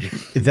spot on.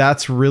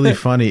 That's really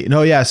funny.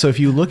 No, yeah. So if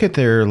you look at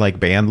their like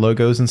band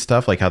logos and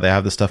stuff, like how they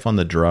have the stuff on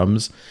the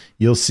drums,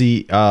 you'll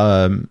see.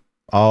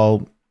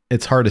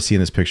 It's hard to see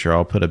in this picture.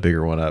 I'll put a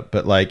bigger one up,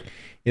 but like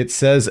it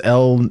says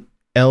L90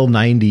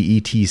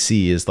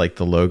 ETC is like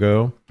the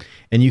logo,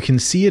 and you can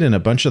see it in a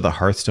bunch of the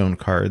Hearthstone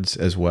cards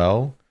as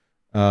well.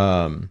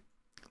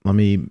 Let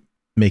me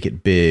make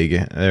it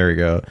big. There we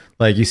go.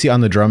 Like you see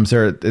on the drums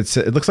there, it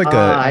looks like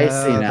I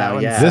see now.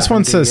 Yeah, this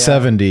one says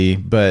 70,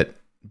 but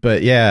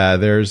yeah,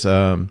 there's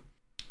in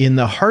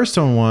the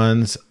Hearthstone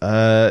ones,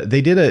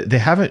 they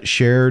haven't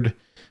shared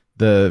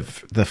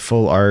the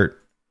full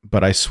art,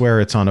 but I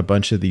swear it's on a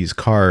bunch of these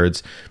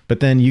cards.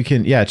 But then you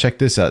can, check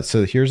this out.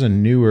 So here's a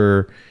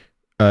newer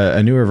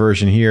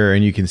version here,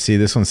 and you can see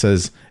this one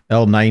says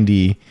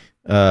L90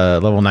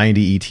 level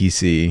 90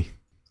 ETC.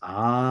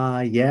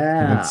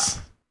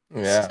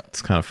 Yeah.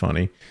 It's kind of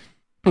funny.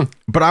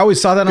 But I always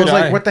saw that and I was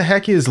like, what the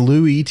heck is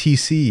Lou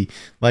ETC?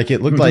 Like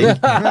it looked like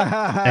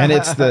and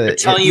it's They're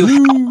telling you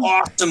how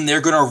awesome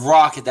they're gonna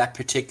rock at that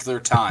particular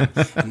time.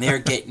 And they're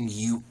getting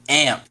you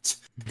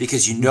amped.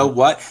 Because you know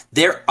what?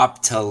 They're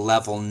up to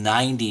level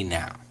 90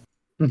 now.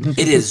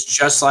 It is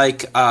just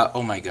like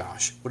oh my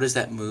gosh, what is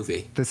that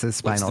movie? This is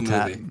Spinal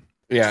Tap.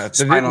 Yeah,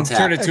 Spinal Tap.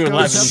 Turn it to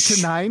 11. Up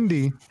to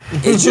 90.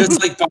 It's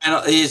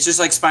just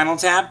like Spinal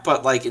Tap,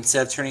 but like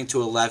instead of turning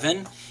to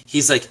 11,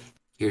 he's like,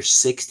 here's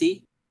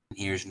 60 and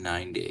here's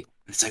 90.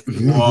 It's like,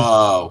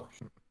 whoa,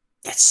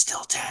 that's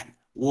still 10.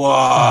 Whoa.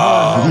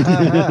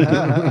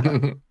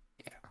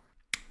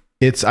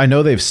 I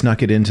know they've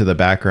snuck it into the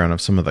background of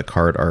some of the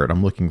card art.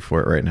 I'm looking for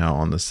it right now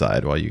on the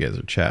side while you guys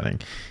are chatting,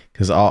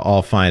 because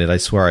I'll find it. I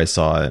swear I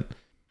saw it.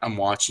 I'm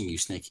watching you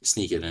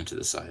sneak it into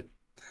the side.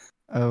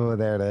 Oh,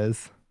 there it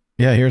is.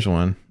 Yeah, here's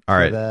one. All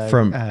right,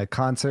 from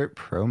concert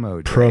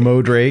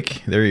promo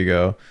Drake. There you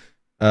go.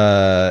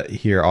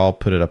 Here, I'll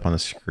put it up on the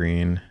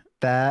screen.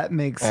 That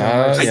makes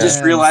sense. I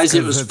just realized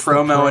it was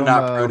promo and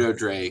not Proto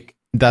Drake.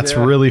 That's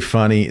really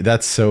funny.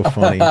 That's so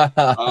funny.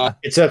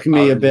 It took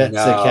me a bit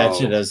to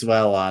catch it as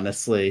well,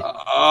 honestly.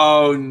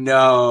 Oh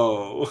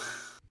no,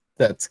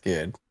 that's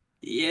good.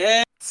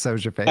 Yeah,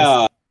 so's your face.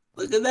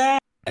 Look at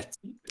that.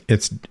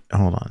 It's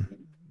hold on.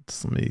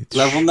 Let me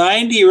level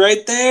 90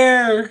 right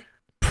there.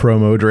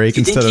 Promo Drake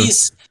instead of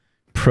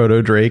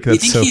Proto Drake.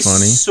 That's so funny. Do you think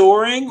he's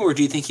soaring, or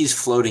do you think he's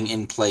floating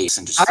in place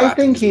and just? I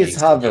think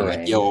he's hovering.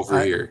 Like, yo,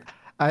 over here.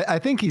 I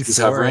think he's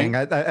soaring.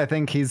 I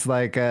think he's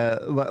like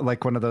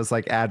one of those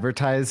like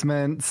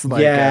advertisements.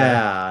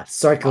 Like,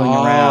 circling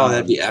around. Oh,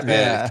 that'd be epic.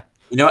 Yeah.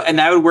 You know, and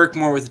that would work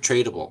more with the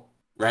tradable,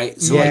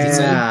 right? So like it's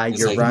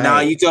you're like, right. Nah,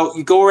 you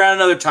go around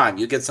another time.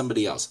 You'll get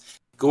somebody else.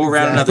 Go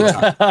around another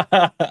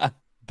time.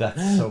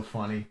 That's so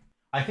funny.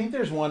 I think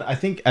there's one. I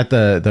think at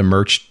the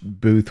merch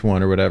booth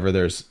one or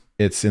whatever.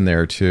 It's in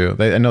there too.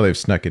 I know they've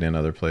snuck it in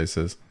other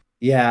places.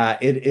 Yeah,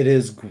 it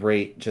is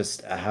great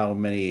just how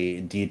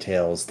many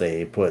details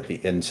they put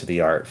into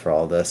the art for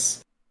all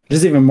this. It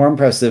is even more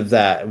impressive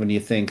that when you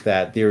think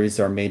that theories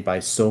are made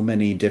by so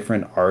many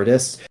different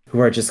artists who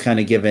are just kind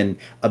of given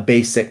a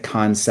basic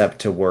concept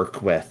to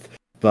work with.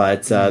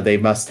 but they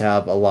must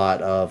have a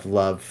lot of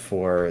love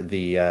for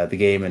the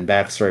game and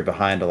backstory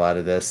behind a lot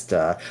of this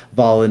to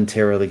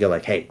voluntarily go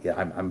like, hey, yeah,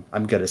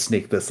 I'm gonna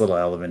sneak this little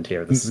element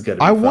here. This is gonna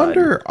be I fun.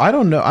 wonder. I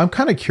don't know. I'm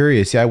kind of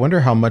curious. Yeah, I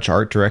wonder how much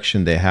art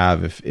direction they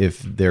have if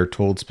they're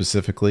told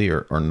specifically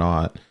or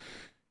not.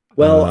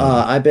 Well,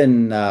 I've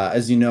been,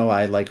 as you know,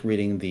 I like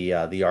reading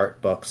the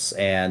art books,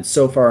 and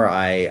so far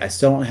I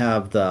still don't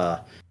have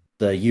the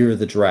Year of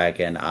the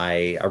Dragon.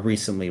 I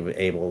recently was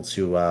able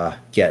to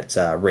get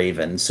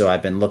Raven, so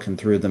I've been looking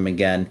through them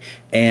again,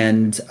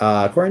 and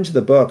according to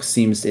the book,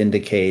 seems to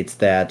indicate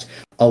that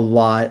a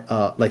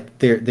lot, like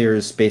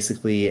there's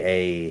basically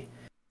a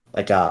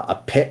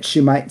pitch,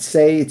 you might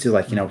say, to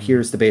like,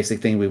 here's the basic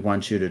thing we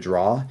want you to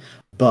draw.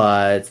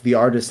 But the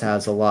artist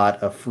has a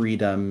lot of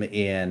freedom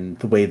in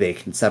the way they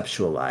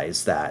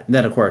conceptualize that. And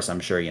then, of course, I'm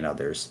sure,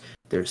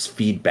 there's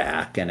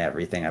feedback and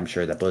everything. I'm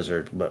sure that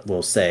Blizzard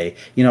will say,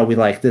 we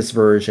like this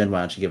version.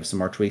 Why don't you give us some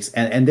more tweaks?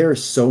 And there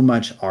is so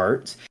much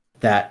art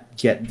that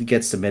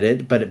gets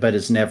submitted, but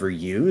is never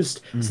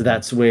used. Mm-hmm. So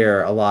that's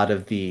where a lot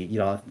of the,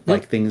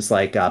 like things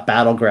like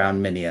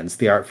Battleground minions,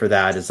 the art for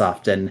that is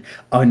often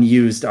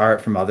unused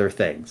art from other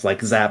things.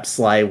 Like Zap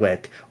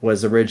Slywick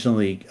was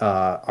originally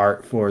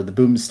art for the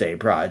Boomstay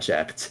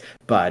project,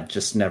 but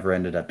just never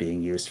ended up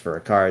being used for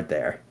a card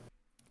there.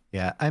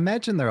 Yeah, I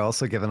imagine they're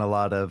also given a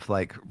lot of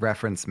like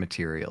reference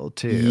material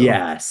too.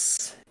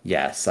 Yes,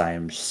 I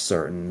am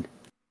certain.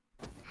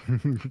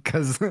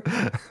 Because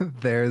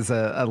there's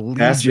a legion.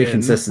 There has to be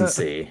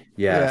consistency.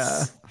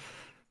 Yes.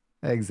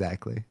 Yeah,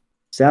 exactly.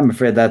 So I'm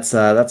afraid that's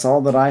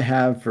all that I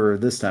have for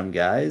this time,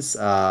 guys.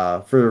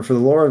 For the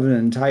lore of an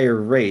entire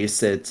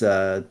race, it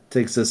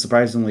takes a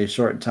surprisingly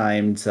short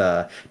time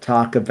to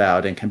talk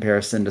about in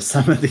comparison to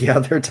some of the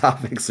other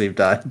topics we've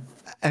done.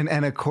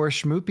 And of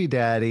course, Schmoopy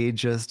Daddy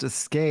just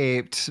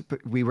escaped. But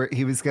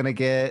he was gonna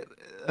get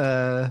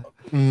that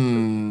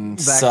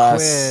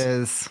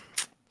quiz.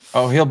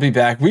 Oh, he'll be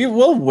back.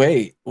 We'll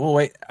wait. We'll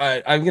wait.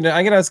 I'm gonna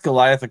ask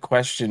Goliath a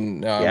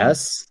question.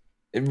 Yes.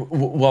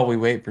 While we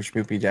wait for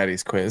Schmoopy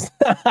Daddy's quiz.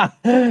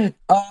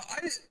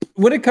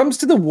 When it comes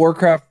to the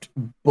Warcraft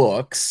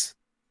books,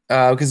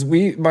 because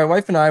my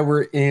wife and I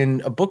were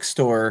in a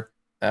bookstore.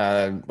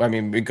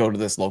 We go to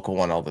this local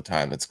one all the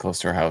time that's close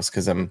to our house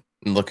because I'm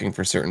looking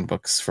for certain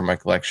books for my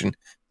collection.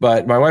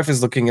 But my wife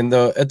is looking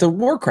at the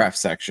Warcraft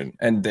section,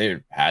 and they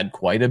had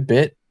quite a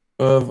bit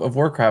of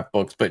Warcraft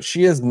books, but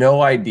she has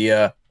no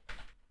idea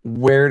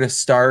where to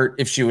start,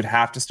 if she would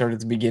have to start at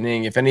the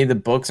beginning, if any of the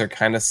books are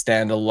kind of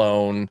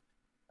standalone.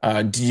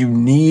 Do you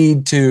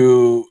need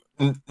to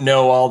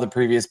know all the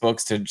previous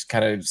books to just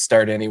kind of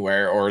start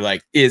anywhere, or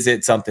like, is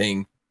it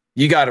something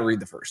you got to read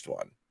the first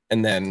one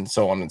and then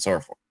so on and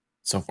so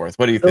forth?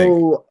 What do you think?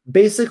 So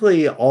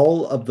basically,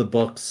 all of the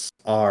books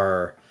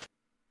are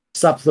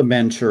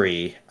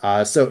supplementary.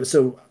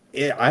 So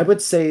I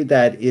would say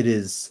that it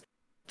is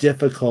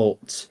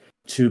difficult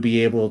to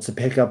be able to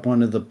pick up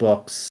one of the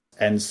books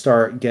and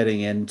start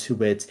getting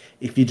into it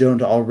if you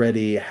don't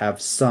already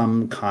have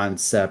some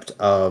concept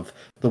of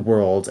the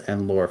world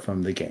and lore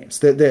from the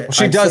games.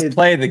 She does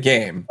play the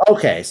game.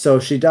 Okay, so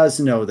she does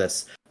know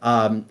this.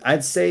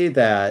 I'd say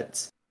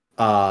that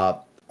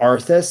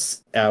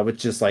Arthas,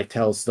 which just like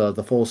tells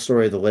the full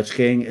story of the Lich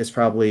King, is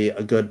probably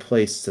a good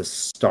place to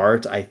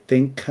start. I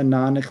think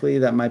canonically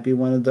that might be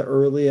one of the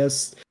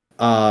earliest.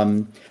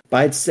 But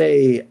I'd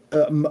say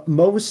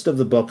most of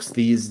the books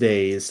these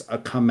days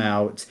come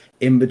out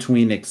in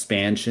between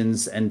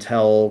expansions and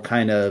tell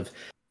kind of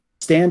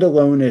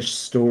standalone-ish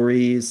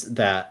stories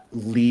that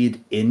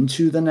lead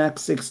into the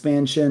next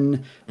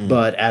expansion.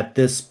 But at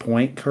this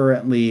point,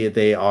 currently,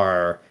 they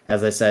are,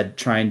 as I said,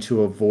 trying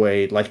to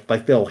avoid,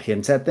 like they'll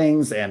hint at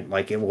things and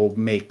like it will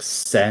make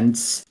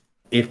sense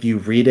if you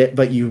read it,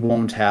 but you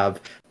won't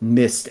have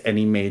missed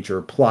any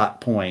major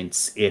plot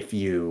points if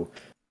you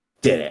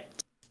did it.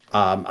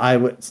 I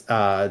would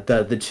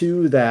the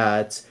two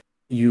that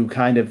you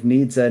kind of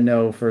need to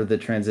know for the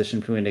transition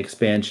between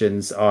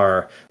expansions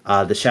are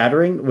the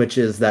Shattering, which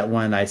is that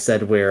one I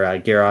said where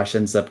Garrosh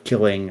ends up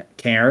killing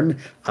Cairn.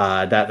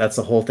 That's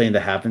the whole thing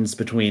that happens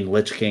between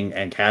Lich King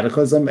and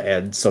Cataclysm,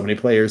 and so many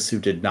players who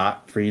did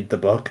not read the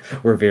book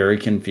were very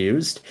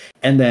confused.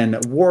 And then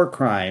War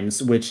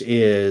Crimes, which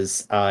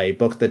is a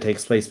book that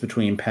takes place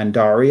between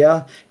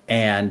Pandaria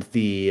and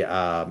the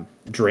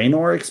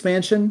Draenor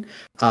expansion,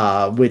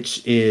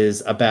 which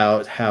is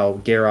about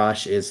how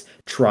Garrosh is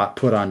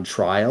put on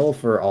trial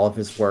for all of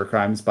his war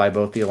crimes by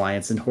both the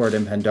Alliance and Horde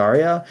in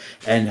Pandaria,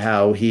 and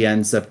how he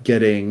ends up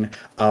getting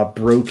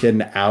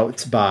broken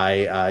out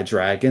by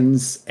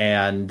dragons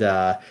and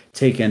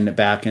taken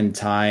back in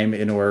time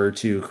in order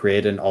to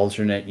create an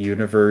alternate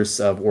universe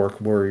of orc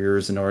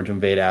warriors in order to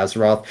invade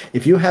Azeroth.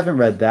 If you haven't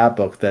read that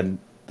book, then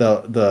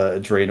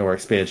the Draenor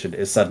expansion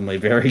is suddenly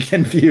very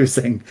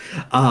confusing.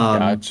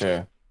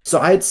 Gotcha. So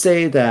I'd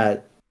say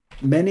that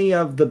many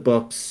of the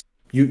books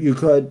you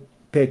could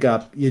pick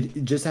up, you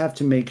just have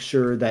to make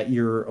sure that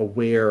you're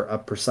aware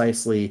of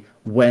precisely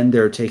when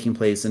they're taking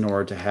place in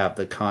order to have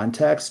the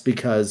context,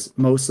 because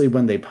mostly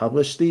when they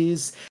publish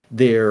these,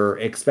 they're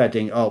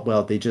expecting, oh,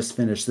 well, they just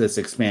finished this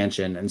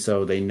expansion, and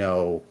so they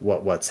know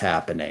what's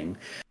happening.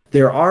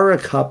 There are a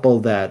couple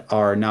that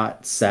are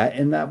not set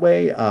in that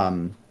way.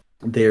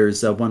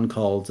 There's one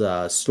called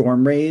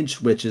Storm Rage,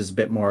 which is a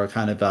bit more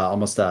kind of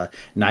almost a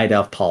night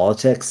elf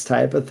politics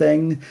type of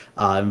thing,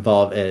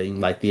 involving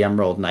like the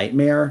Emerald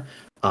Nightmare.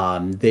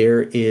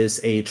 There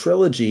is a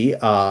trilogy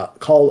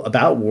called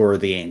about War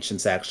of the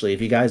Ancients, actually.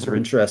 If you guys are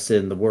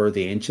interested in the War of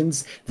the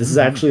Ancients, this is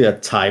actually a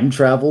time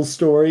travel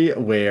story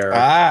where...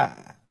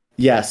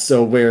 Yes,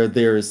 so where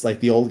there's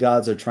like the old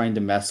gods are trying to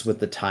mess with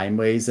the time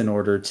ways in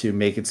order to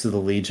make it so the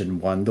Legion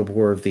won the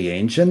War of the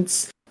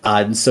Ancients.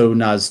 And so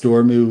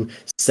Nozdormu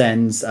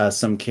sends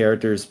some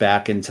characters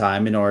back in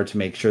time in order to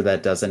make sure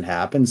that doesn't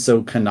happen.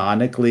 So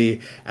canonically,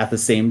 at the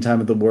same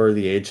time of the War of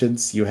the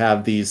Ancients, you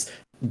have these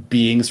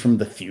beings from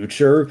the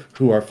future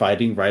who are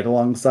fighting right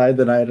alongside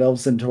the Night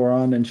Elves and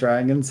Tauren and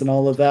Dragons and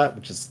all of that,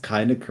 which is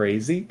kind of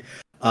crazy.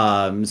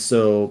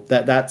 So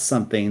that's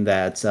something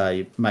that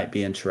you might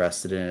be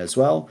interested in as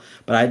well.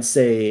 But I'd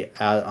say,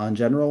 on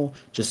general,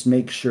 just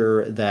make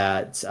sure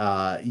that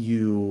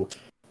you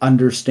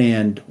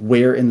understand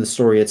where in the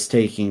story it's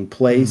taking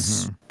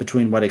place,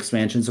 between what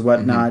expansions and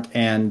whatnot,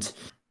 and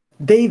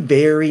they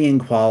vary in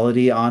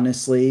quality,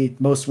 honestly.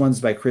 Most ones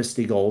by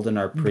Christy Golden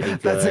are pretty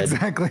good. That's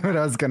exactly what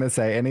I was going to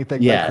say.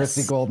 Anything by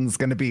Christy Golden's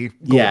going to be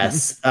golden.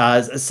 Yes.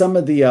 Some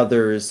of the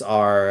others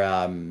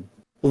are...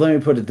 well, let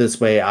me put it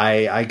this way.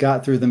 I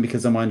got through them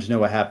because I wanted to know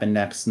what happened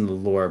next in the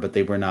lore, but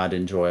they were not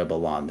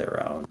enjoyable on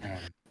their own.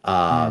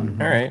 All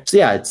right. So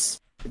yeah,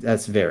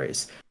 that's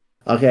varies.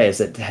 Okay,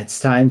 so it's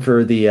time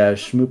for the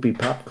Schmoopy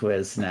Pop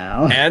Quiz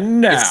now.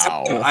 And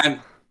now,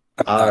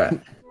 All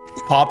right.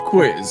 Pop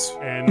Quiz.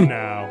 And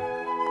now,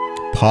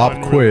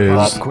 Pop quiz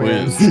Pop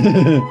Quiz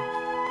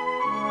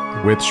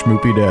with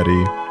Schmoopy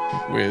Daddy.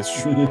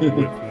 with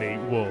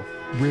Nate Wolf.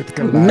 With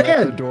Goliath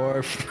Man. the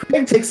dwarf.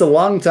 It takes a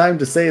long time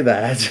to say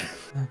that.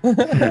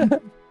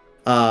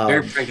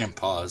 Very pregnant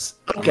pause.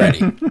 Okay.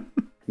 Already.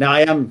 Now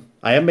I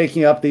am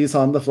making up these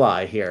on the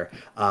fly here.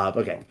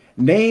 Okay.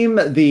 Name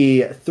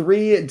the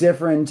 3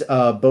 different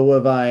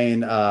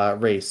bovine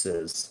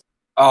races.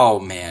 Oh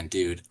man,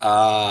 dude.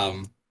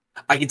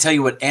 I can tell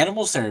you what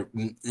animals they're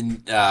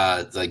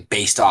like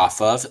based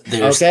off of.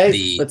 There's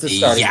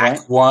the yak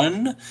point.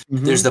 one,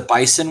 there's the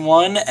bison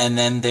one, and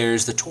then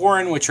there's the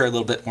Tauren, which are a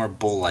little bit more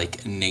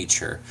bull-like in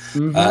nature.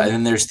 And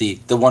then there's the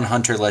one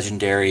hunter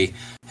legendary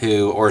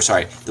the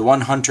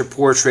one hunter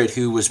portrait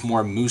who was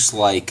more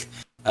moose-like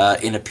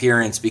in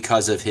appearance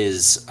because of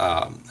his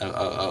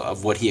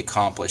of what he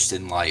accomplished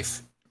in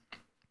life.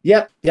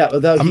 Yep.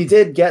 Although he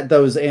did get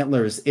those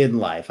antlers in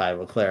life, I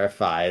will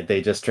clarify.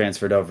 They just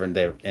transferred over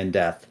in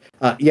death.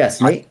 Yes,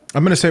 Nate?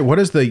 I'm going to say, what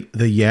is the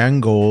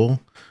Yangol,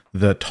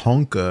 the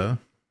Tonka,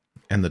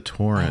 and the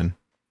Tauren?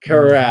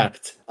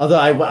 Correct. Although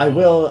I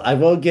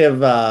will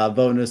give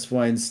bonus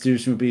points to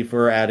Schmoopy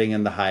for adding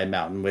in the High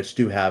Mountain, which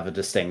do have a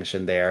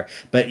distinction there.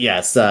 But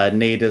yes,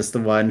 Nate is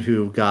the one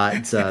who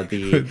got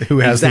the who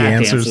has the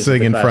answers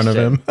sitting in front of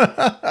him.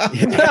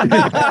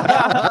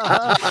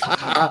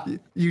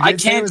 I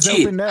can't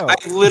cheat.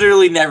 I've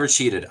literally never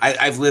cheated.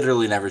 I've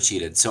literally never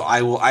cheated. So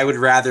I would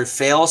rather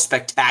fail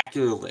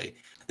spectacularly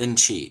than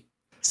cheat.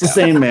 So.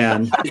 Same,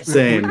 man.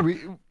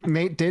 Same.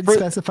 Nate did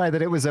specify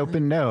that it was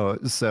open no,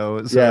 so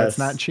it's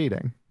not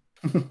cheating.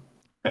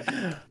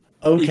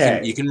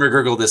 Okay. You can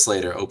regurgle this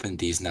later. Open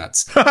D's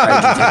nuts.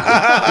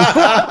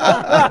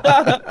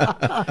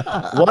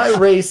 What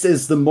race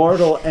is the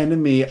mortal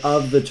enemy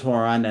of the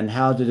Tauren, and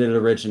how did it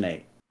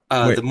originate?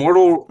 The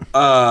mortal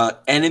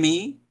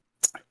enemy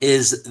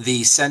is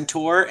the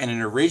centaur, and it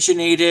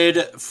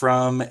originated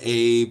from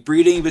a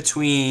breeding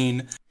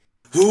between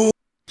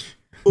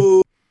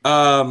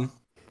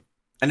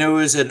I know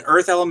it was an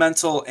earth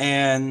elemental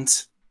and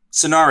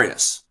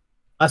Cenarius.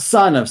 A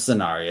son of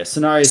Cenarius.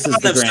 Cenarius is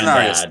the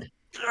granddad.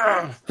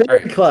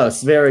 Very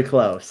close. Very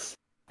close.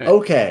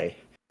 Okay.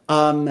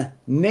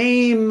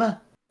 Name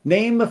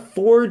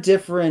 4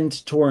 different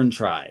Tauren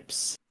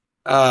tribes.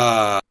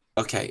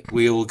 Okay.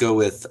 We will go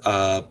with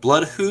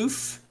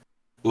Bloodhoof.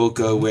 We'll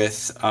go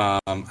with I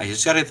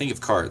just gotta think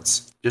of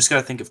cards.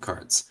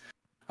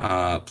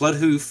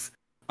 Bloodhoof,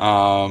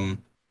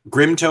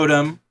 Grim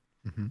Totem.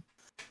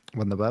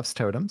 One of the buffs,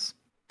 totems.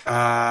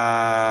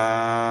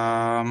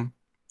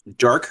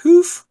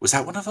 Darkhoof? Was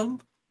that one of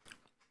them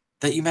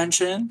that you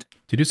mentioned?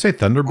 Did you say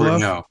Thunderbluff? Or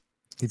no.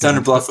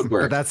 Thunderbluff would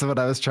work. That's what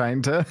I was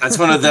trying to. That's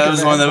one of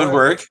those. One that would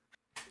work.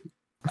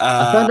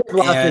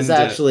 Thunderbluff is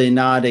actually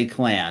not a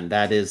clan.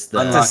 That is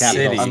the capital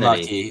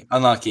city.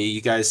 Unlucky.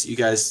 You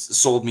guys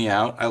sold me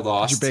out. I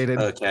lost. Debated.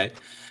 Okay.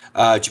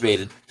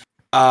 Debated.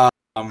 I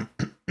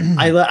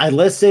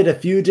listed a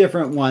few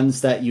different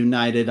ones that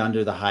united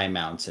under the High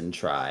Mountain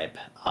tribe.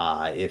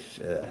 If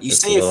You it's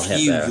say a little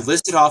hint few. there. You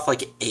listed off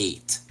like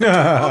 8. The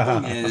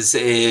problem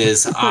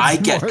is I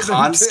get more than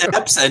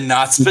concepts and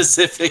not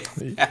specific.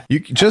 You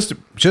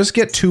just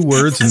get 2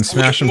 words and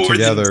smash them Way more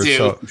than together.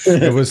 2. So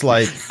it was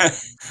like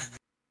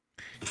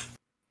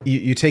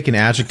you take an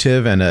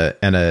adjective and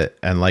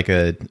like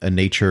a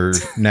nature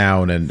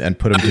noun and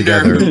put them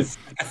together.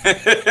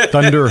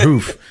 Thunder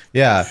hoof.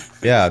 Yeah.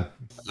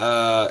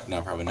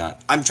 No, probably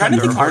not. I'm trying to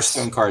think of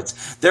Hearthstone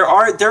cards. There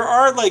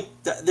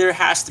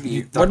has to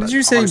be. What did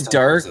you say? Hearthstone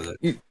Dark?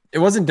 cards. It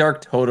wasn't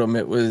Dark Totem.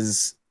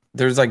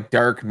 There's like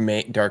Dark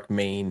Mane. Dark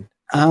Mane.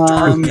 Mane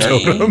was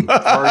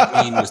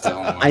the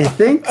only one. I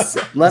think.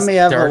 Let me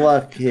have Dark- a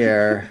look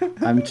here.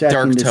 I'm checking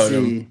Dark to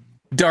Totem. see.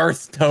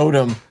 Darth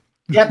Totem.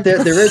 Yep,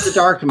 there is a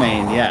dark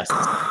mane. Yes.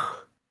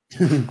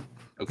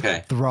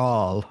 Okay.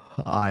 Thrall,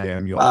 I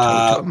am your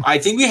totem. I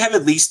think we have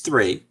at least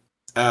 3.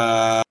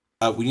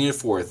 We need a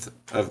 4th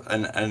of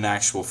an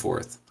actual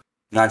 4th,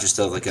 not just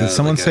like Did a.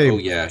 someone like say? oh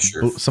yeah,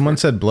 sure. Someone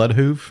said blood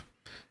hoof.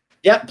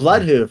 Yep,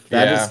 Bloodhoof.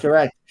 That is Yeah.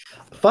 correct.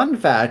 Fun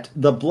fact: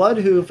 the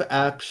Bloodhoof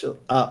actually.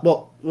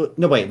 No,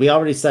 wait. We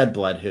already said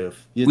Bloodhoof.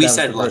 We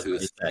said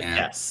Bloodhoof, yeah.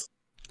 Yes.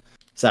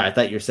 Sorry, I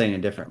thought you were saying a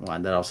different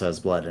one that also has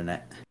blood in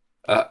it.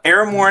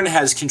 Aramorn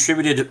has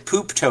contributed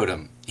Poop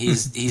Totem.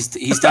 He's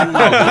done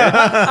well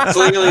here.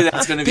 Clearly,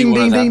 that's going to be Ding one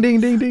ding of them. ding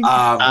ding ding ding.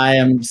 I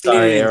am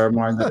sorry, Ding.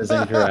 Aramorn. That is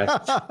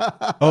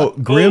incorrect. Oh,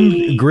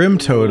 grim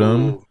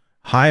totem.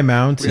 High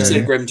mountain. We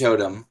said Grim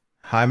Totem.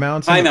 High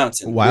mountain. High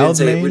Mountain. Wild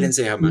we mane. didn't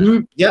say High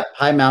Mountain. Mhm. Yep,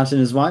 High Mountain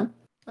is one.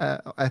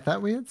 I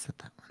thought we had said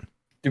that one.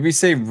 Did we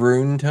say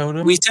Rune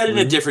Totem? We said in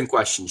a different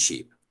question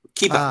sheet.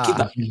 Keep up.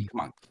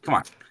 Come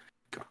on.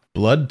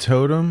 Blood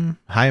totem.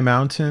 High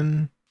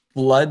mountain.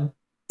 Blood.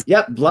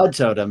 Yep, Blood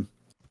Totem.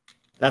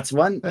 That's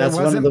one. That's It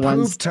one of wasn't the poop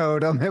ones.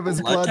 totem. It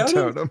was Blood blood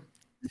totem? totem.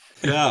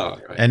 Yeah.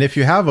 Right. And if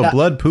you have a Yeah.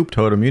 blood poop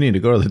totem, you need to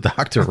go to the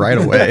doctor right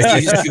away.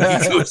 You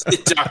go to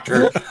the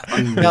doctor.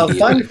 Now,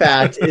 fun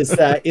fact is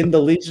that in the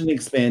Legion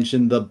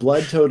expansion, the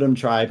Blood Totem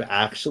tribe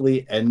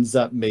actually ends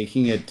up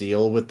making a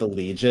deal with the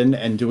Legion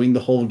and doing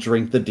the whole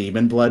drink the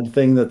demon blood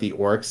thing that the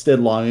orcs did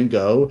long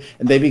ago,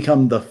 and they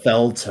become the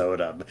Fell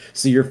Totem.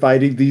 So you're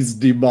fighting these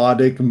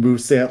demonic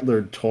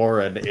moose-antlered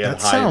Tauren in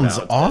That High sounds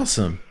Mountain.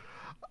 awesome.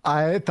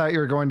 I thought you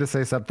were going to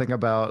say something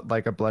about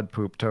like a blood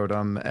poop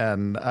totem,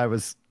 and I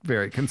was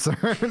very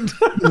concerned.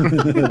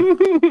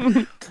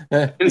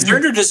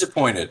 Concerned or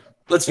disappointed?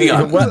 Let's be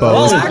honest.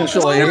 Both.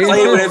 Actually,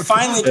 When it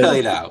finally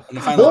played out.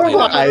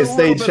 Lore-wise,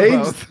 they A little bit of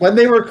changed both. when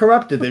they were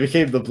corrupted. They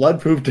became the Blood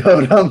Poop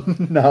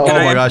Totem. No, Can Oh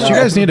my I- gosh, you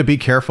guys need to be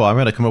careful. I'm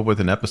going to come up with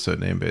an episode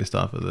name based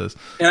off of this.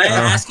 Can I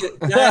ask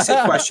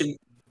a question?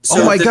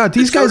 Oh my God,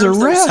 these guys are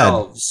totems rad.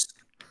 themselves,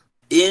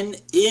 In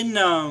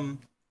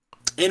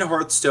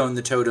Hearthstone,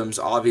 the totems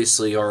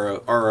obviously are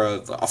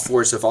a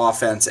force of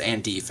offense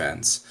and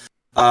defense.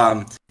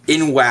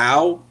 In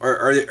WoW,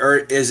 or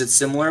is it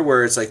similar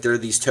where it's like there are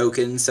these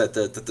tokens that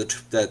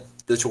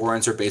the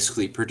Taurens are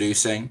basically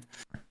producing?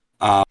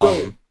 Yeah,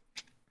 you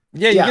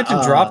Yeah, get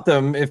to drop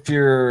them if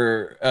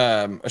you're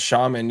a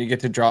shaman. You get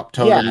to drop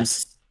totems.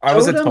 Yes. I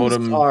was a Totems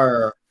totem.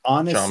 are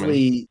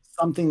honestly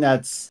something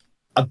that's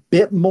a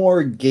bit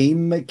more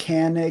game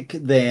mechanic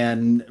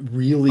than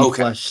really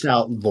Okay. fleshed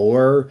out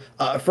lore.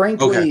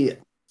 Frankly,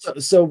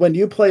 so when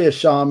you play a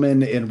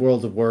shaman in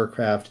World of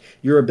Warcraft,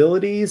 your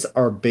abilities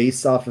are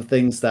based off of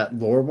things that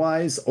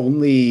lore-wise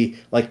only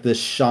like the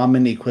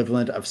shaman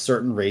equivalent of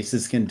certain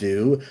races can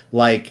do,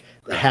 like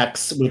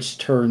Hex, which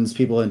turns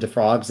people into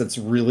frogs. That's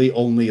really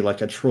only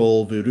like a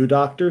troll voodoo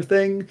doctor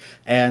thing.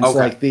 And so Okay.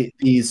 like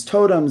these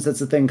totems, that's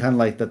the thing kind of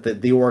like that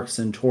the orcs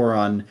and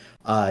Tauren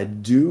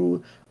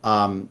do.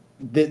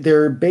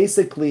 They're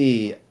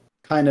basically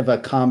kind of a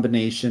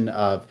combination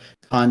of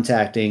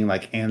contacting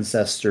like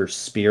ancestor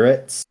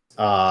spirits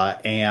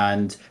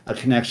and a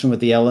connection with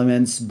the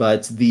elements,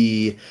 but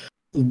the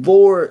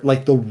lore,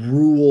 like the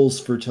rules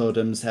for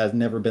totems, have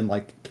never been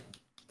like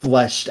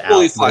fleshed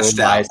Fully out, fleshed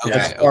out. lore-wise,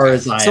 as Okay, far okay.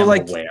 as I So, am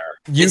like, aware.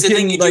 It's a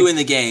thing you do like, in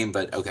the game,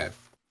 but okay.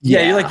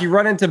 Yeah, you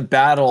run into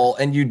battle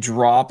and you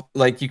drop,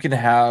 like, you can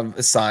have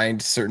assigned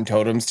certain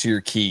totems to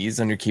your keys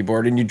on your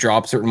keyboard, and you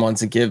drop certain ones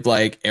that give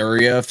like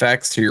area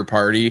effects to your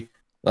party,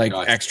 like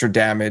Gotcha. extra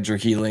damage or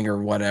healing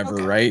or whatever,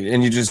 Okay. right?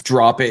 And you just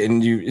drop it,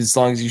 and you, as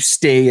long as you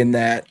stay in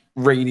that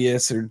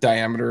radius or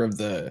diameter of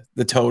the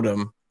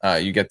totem,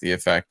 you get the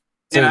effect.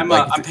 And I'm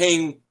like,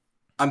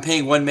 I'm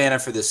paying 1 mana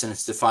for this, and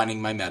it's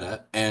defining my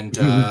meta, and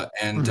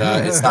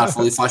it's not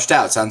fully fleshed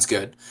out. Sounds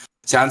good.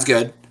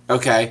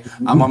 Okay,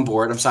 I'm on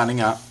board. I'm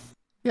signing up.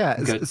 Yeah,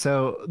 Good.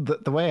 so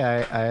the way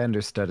I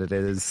understood it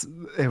is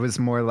it was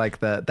more like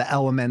the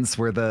elements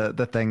were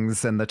the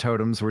things, and the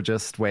totems were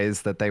just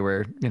ways that they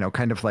were,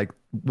 kind of like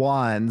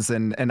wands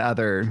and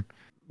other,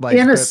 like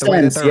in a the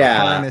way that sense, they're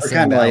yeah, or harnessing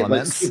kind the of like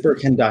elements.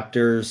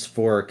 superconductors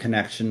for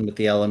connection with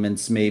the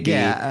elements, maybe.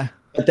 Yeah.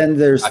 But then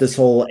there's this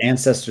whole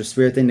ancestor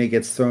spirit thing that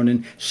gets thrown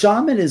in.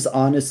 Shaman is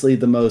honestly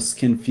the most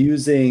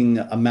confusing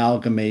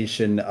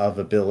amalgamation of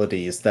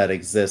abilities that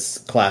exists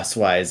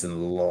class-wise in the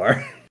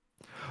lore.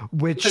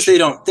 Because which they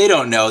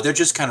don't know. They're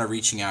just kind of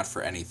reaching out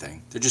for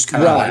anything. They're just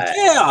kind of like, Right.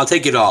 yeah, I'll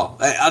take it all.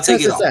 I'll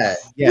take That's it all.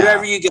 just it. Yeah.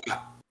 Whatever you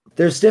got.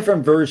 There's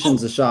different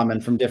versions of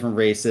shaman from different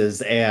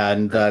races,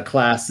 and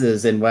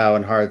classes in WoW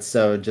and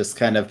Hearthstone just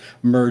kind of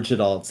merge it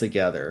all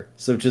together.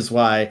 So, which is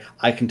why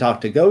I can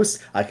talk to ghosts,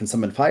 I can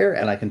summon fire,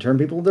 and I can turn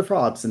people into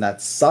frogs, and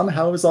that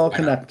somehow is all Why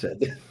not?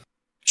 connected.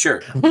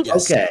 Sure.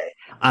 Yes. Okay,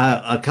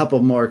 a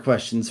couple more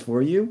questions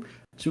for you.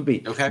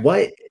 Shubi, Okay.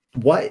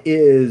 what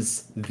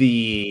is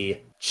the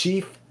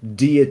chief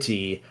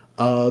deity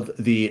of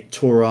the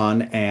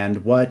Tauren,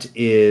 and what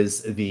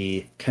is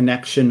the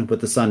connection with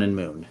the sun and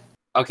moon?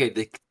 Okay,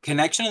 the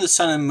connection of the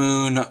sun and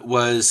moon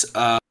was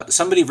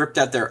somebody ripped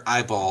out their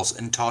eyeballs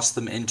and tossed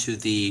them into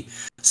the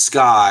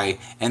sky,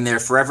 and they're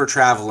forever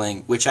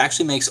traveling, which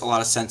actually makes a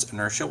lot of sense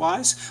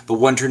inertia-wise, but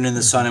one turned into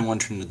the sun and one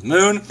turned into the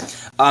moon.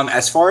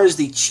 As far as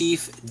the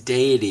chief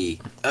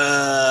deity,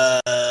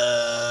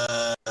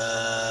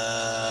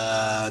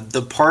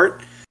 the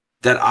part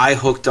that I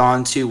hooked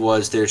onto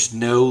was there's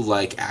no,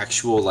 like,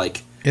 actual,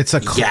 like, It's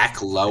a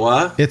Yak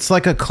Loa. It's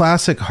like a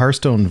classic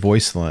Hearthstone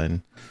voice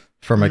line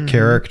from a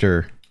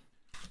character.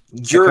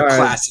 Your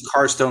classic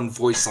Hearthstone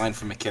voice line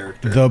from a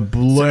character. The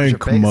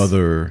blank face.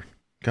 mother.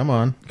 Come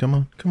on.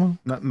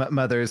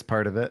 mother is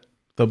part of it.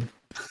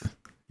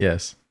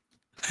 Yes.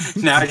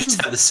 Now I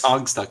just have the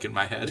song stuck in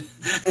my head.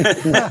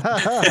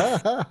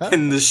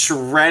 And the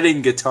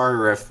shredding guitar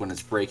riff when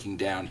it's breaking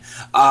down.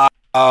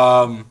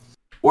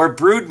 Or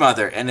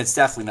Broodmother, and it's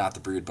definitely not the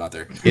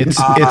Broodmother.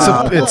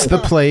 It's the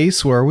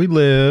place where we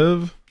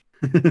live.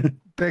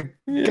 The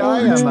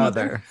Gaia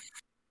mother.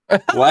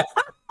 What?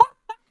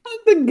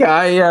 The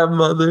Gaia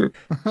mother.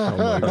 Oh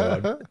my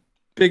god.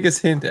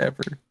 Biggest hint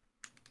ever.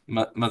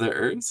 Mother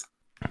Earth?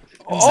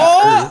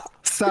 Oh!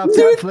 Stop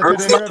that flipping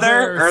Earth in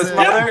Mother? reverse. Earth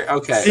Mother?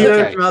 Okay. The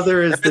okay. Earth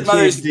Mother is the Earth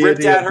Mother's chief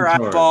ripped deity out of her the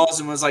Tauren. eyeballs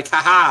and was like,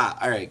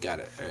 haha! Alright, got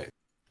it. Alright.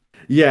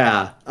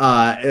 Yeah,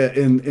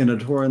 in a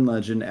Tauren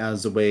legend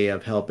as a way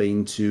of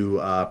helping to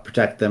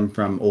protect them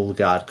from old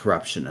god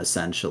corruption,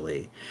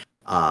 essentially.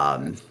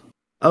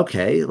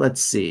 Okay,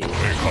 let's see.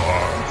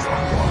 Because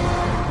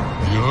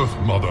the Earth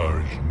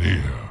Mother is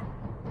near.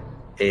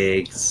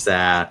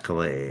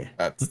 Exactly.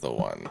 That's the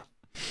one.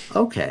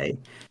 Okay,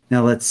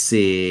 now let's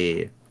see.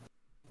 You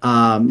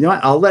know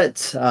what? I'll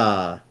let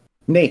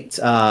Nate.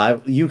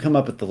 You come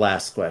up with the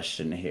last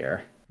question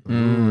here.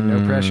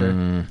 No pressure.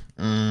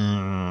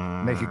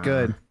 Make it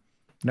good.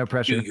 No Do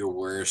pressure. your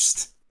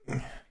worst.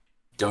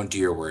 Don't do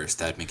your worst.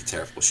 That'd make a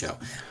terrible show.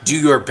 Do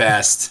your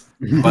best,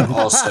 but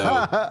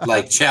also,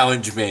 like,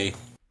 challenge me.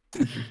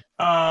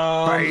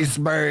 Face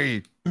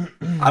me.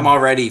 I'm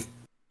already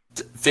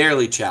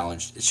fairly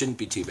challenged. It shouldn't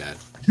be too bad.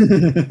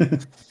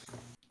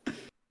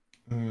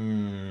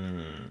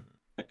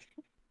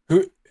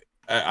 Who?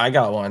 I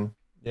got one.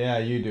 Yeah,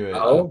 you do it.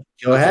 Oh,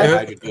 go Okay, ahead.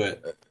 I could do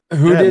it.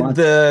 Who Yeah,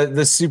 did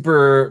the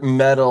super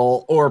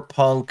metal or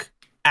punk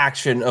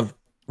action of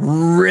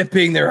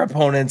ripping their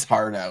opponent's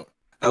heart out?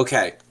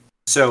 Okay,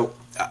 so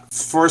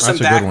for some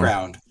That's a good one.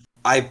 background,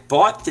 I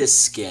bought this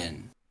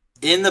skin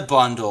in the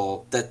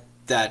bundle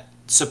that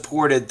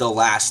supported the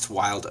last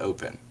Wild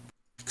Open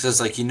because I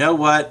was like, you know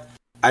what?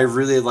 I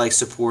really like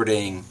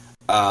supporting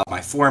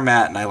my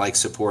format, and I like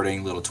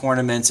supporting little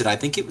tournaments, and I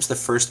think it was the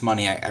first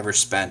money I ever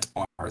spent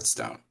on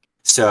Hearthstone.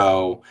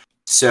 So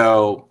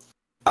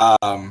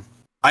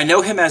I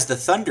know him as the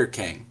Thunder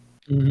King.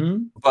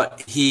 Mm-hmm.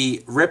 But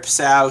he rips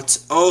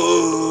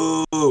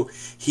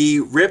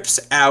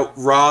out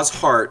Ra's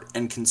heart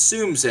and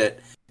consumes it,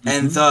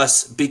 and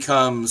thus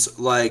becomes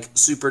like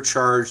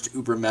supercharged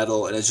uber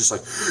metal, and it's just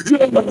like,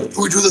 yeah,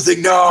 we do the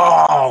thing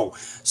now.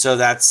 So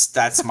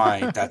that's my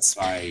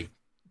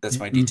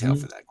detail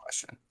for that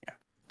question. Yeah,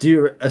 Do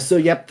you? So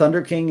yep,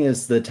 Thunder King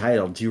is the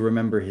title. Do you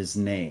remember his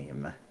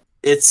name?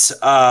 it's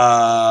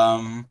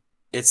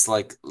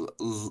like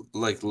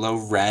low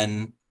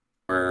ren.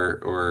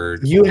 Or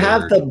You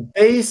have the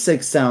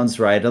basic sounds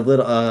right. A couple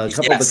of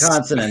Yes. the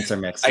consonants are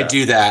mixed I up.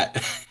 do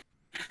that.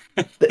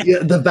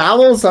 The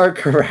vowels are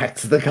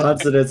correct. The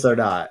consonants are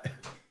not.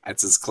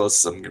 That's as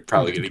close as I'm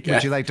probably gonna Would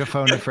get. you like to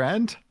phone a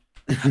friend?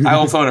 I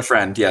will phone a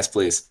friend. Yes,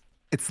 please.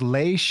 It's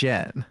Lei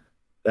Shen.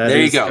 That There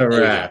you is go.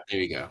 correct. There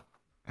you go.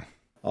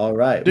 All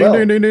right. Ding, Well,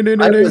 ding, ding, ding,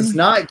 ding, I ding. was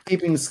not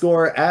keeping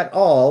score at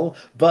all,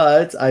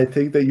 but I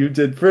think that you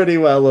did pretty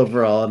well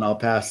overall, and I'll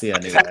pass you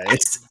anyway.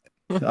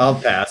 I'll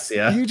pass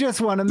you. You just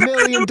won $1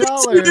 million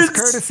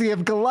courtesy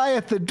of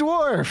Goliath the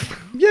dwarf.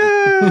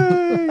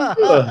 Yay!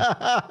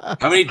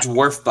 How many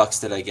dwarf bucks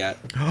did I get?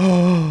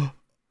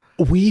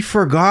 We Did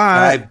forgot.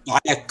 I buy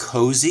a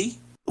cozy?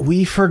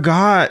 We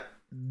forgot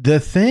the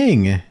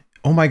thing.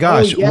 Oh my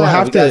gosh. yeah, we'll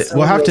have we got to some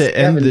we'll of have those to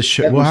end Kevin- the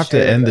show. Kevin We'll have to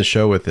shared end that. the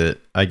show with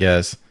it, I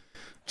guess.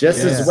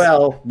 Just Yes. as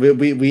well,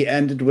 we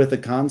ended with a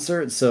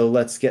concert, so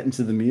let's get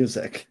into the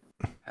music.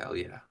 Hell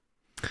yeah.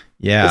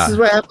 Yeah. This is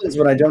what happens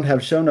when I don't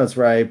have show notes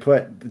where I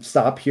put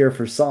stop here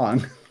for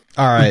song.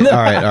 All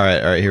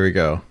right. Here we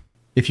go.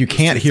 If you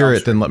can't hear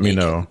it, then let me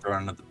know.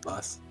 Thrown under the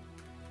bus.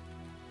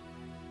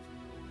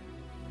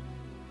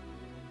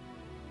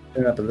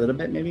 Turn it up a little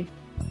bit, maybe.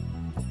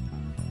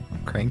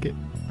 Crank it.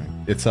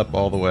 It's up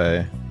all the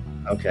way.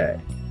 Okay.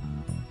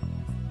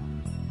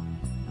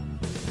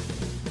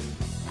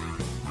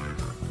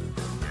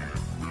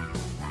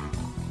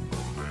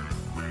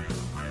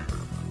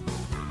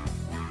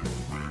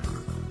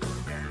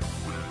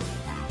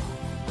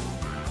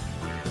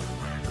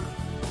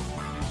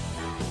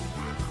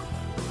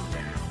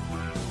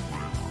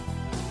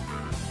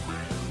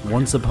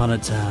 Once upon a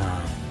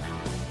time,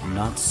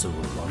 not so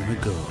long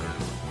ago,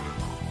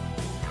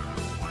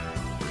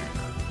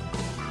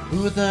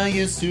 Uther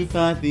used to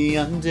fight the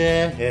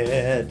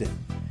undead.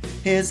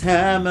 His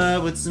hammer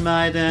would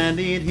smite and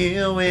he'd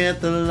heal with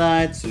the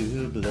light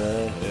to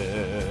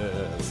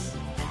bless.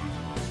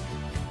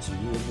 To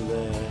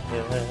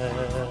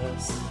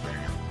bless.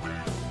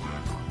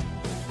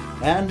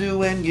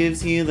 Anduin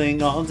gives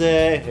healing all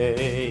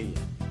day.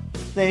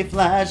 They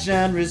flash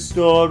and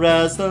restore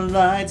as the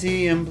light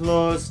he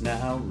implores.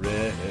 Now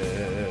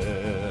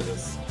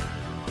rest.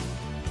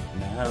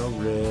 Now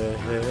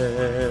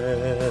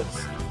rest.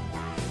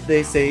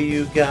 They say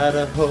you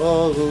gotta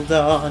hold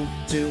on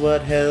to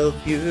what health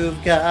you've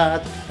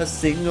got. A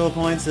single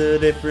point's the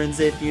difference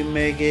if you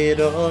make it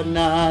or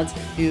not.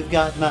 You've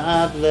got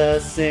my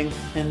blessing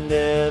and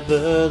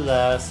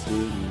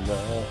everlasting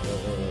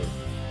love.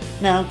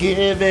 Now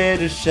give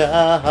it a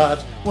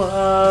shot.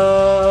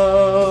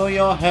 Whoa,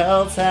 your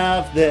health's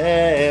half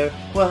there.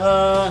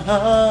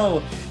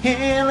 Whoa,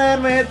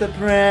 healing with the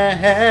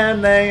prayer.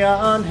 Lay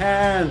on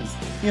hands.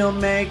 You'll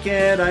make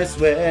it, I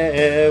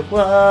swear.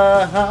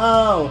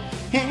 Whoa,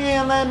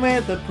 healing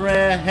with a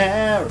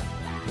prayer.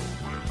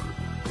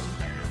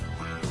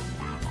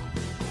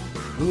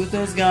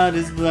 Uther's got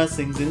his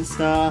blessings in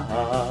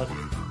stock.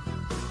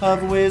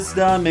 Of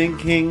wisdom and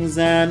kings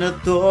and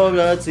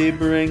authority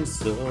brings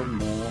so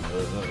much.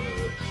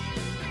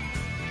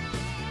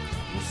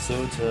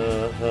 So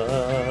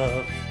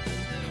tough.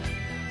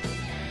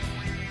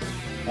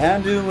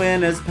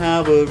 Anduin has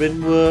power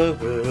in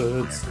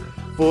words.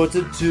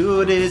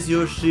 Fortitude is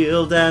your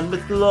shield, and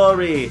with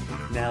glory,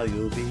 now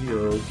you'll be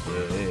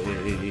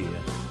okay.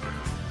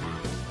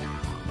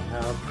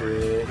 Now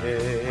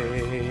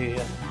pray.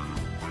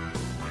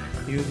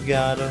 You've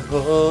gotta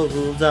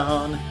hold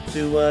on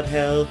to what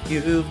health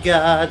you've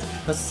got.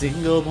 A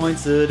single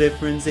point's the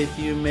difference if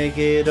you make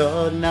it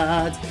or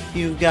not.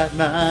 You've got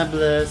my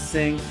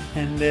blessing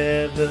and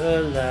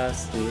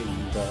everlasting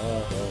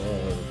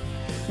love.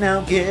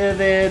 Now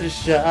give it a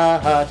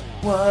shot.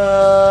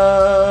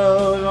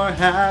 Whoa, you're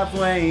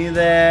halfway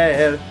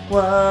there.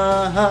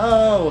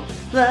 Whoa,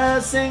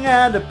 blessing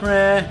and a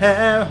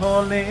prayer.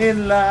 Holy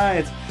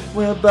light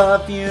will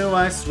buff you,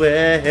 I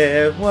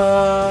swear.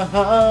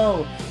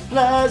 Whoa,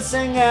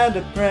 blessing and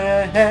a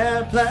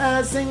prayer.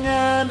 Blessing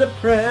and a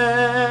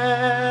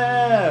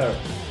prayer.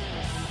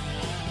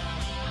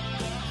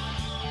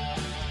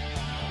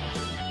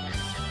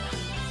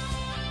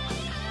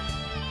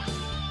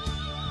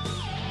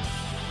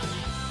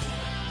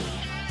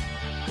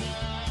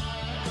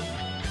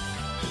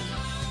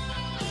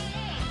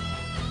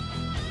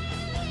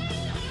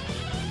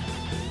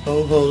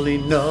 Oh, Holy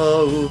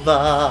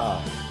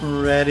Nova,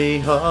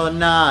 ready or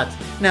not,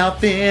 now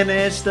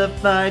finish the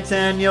fight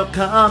and you'll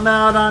come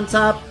out on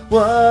top.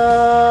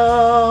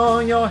 Whoa,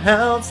 your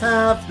health's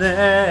half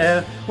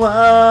there.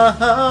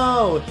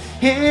 Whoa,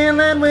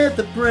 healing with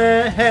the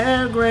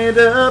prayer.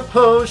 Greater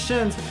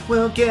potions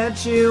will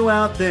get you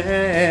out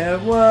there.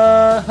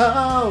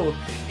 Whoa,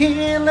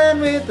 healing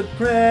with the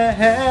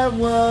prayer.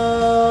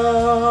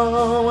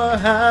 Whoa, we're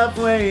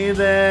halfway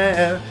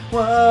there.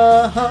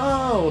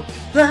 Whoa,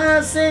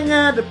 blessing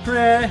and a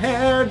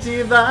prayer.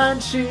 Divine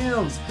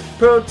shields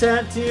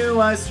protect you,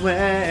 I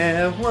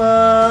swear.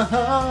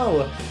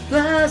 Whoa,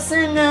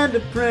 blessing and a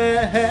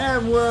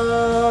prayer.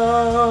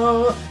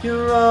 Whoa,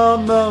 you're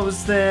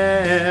almost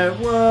there.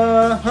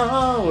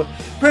 Whoa,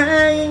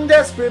 praying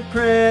desperate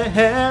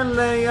prayer.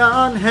 Lay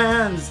on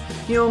hands,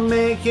 you'll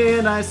make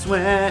it, I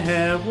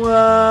swear.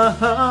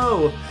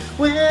 Whoa,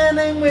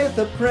 winning with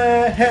a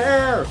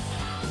prayer.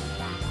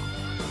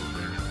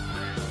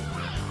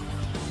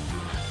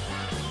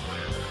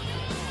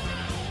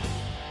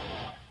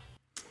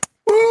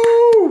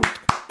 Woo!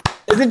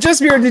 Is it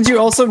just me, or did you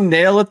also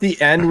nail at the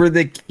end where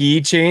the key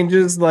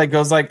changes, like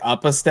goes like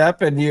up a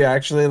step, and you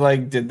actually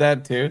like did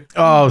that too?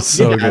 Oh,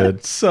 so Yeah.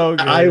 good. So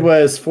good. I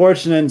was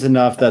fortunate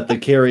enough that the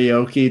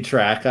karaoke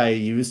track I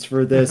used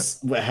for this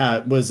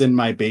was in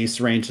my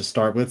bass range to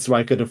start with, so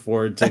I could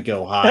afford to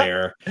go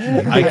higher.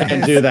 I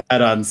can do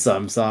that on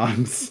some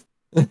songs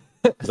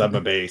because I'm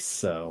a bass.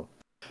 So,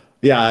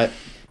 yeah,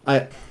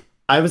 I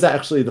was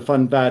actually, the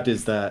fun fact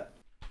is that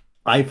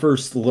I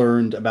first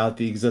learned about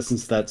the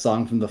existence of that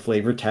song from the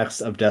flavor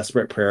text of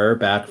Desperate Prayer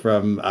back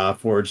from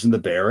Forged in the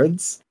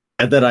Barrens.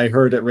 And then I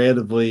heard it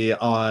randomly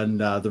on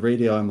the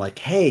radio. I'm like,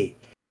 hey,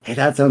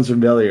 that sounds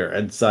familiar.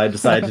 And so I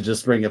decided to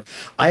just bring it.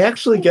 I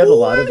actually get a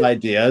lot of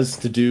ideas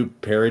to do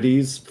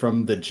parodies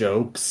from the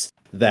jokes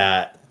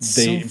that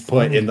they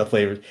put in the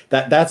flavor.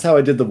 That's how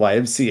I did the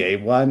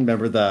YMCA one.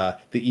 Remember the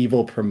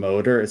evil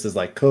promoter? It says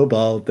like,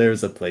 Cobalt,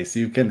 there's a place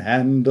you can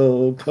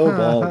handle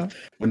Cobalt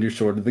when you're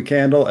short of the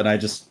candle. And I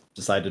just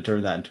decide to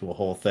turn that into a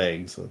whole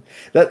thing. So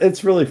that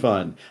it's really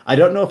fun. I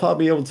don't know if I'll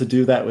be able to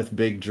do that with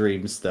Big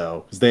Dreams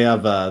though, because they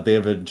have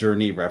a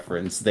Journey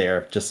reference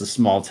there, just a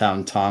small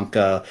town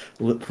Tonka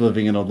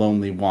living in a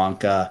lonely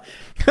Wonka.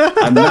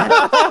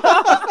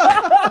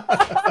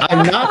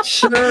 I'm not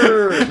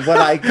sure what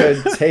I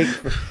could take.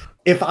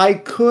 If I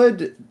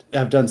could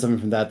have done something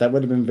from that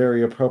would have been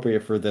very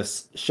appropriate for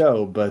this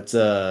show, but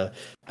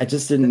I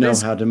just didn't know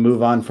how to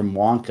move on from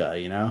Wonka,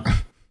 you know?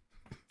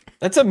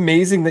 That's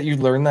amazing that you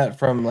learned that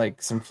from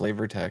like some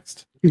flavor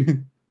text.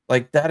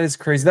 Like that is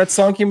crazy. That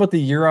song came out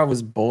the year I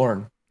was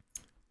born.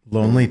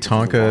 Lonely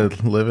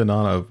Tonka living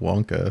on a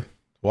Wonka.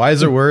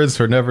 Wiser words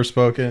were never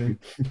spoken.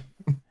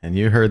 And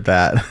you heard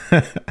that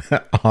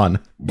on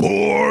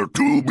Born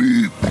to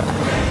be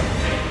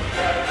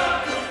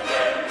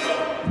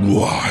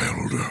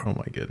wild. Oh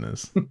my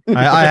goodness.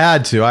 I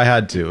had to.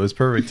 It was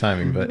perfect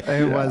timing, but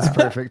It was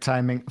perfect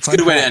timing. It's a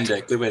good way to end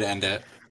it. Good way to end it.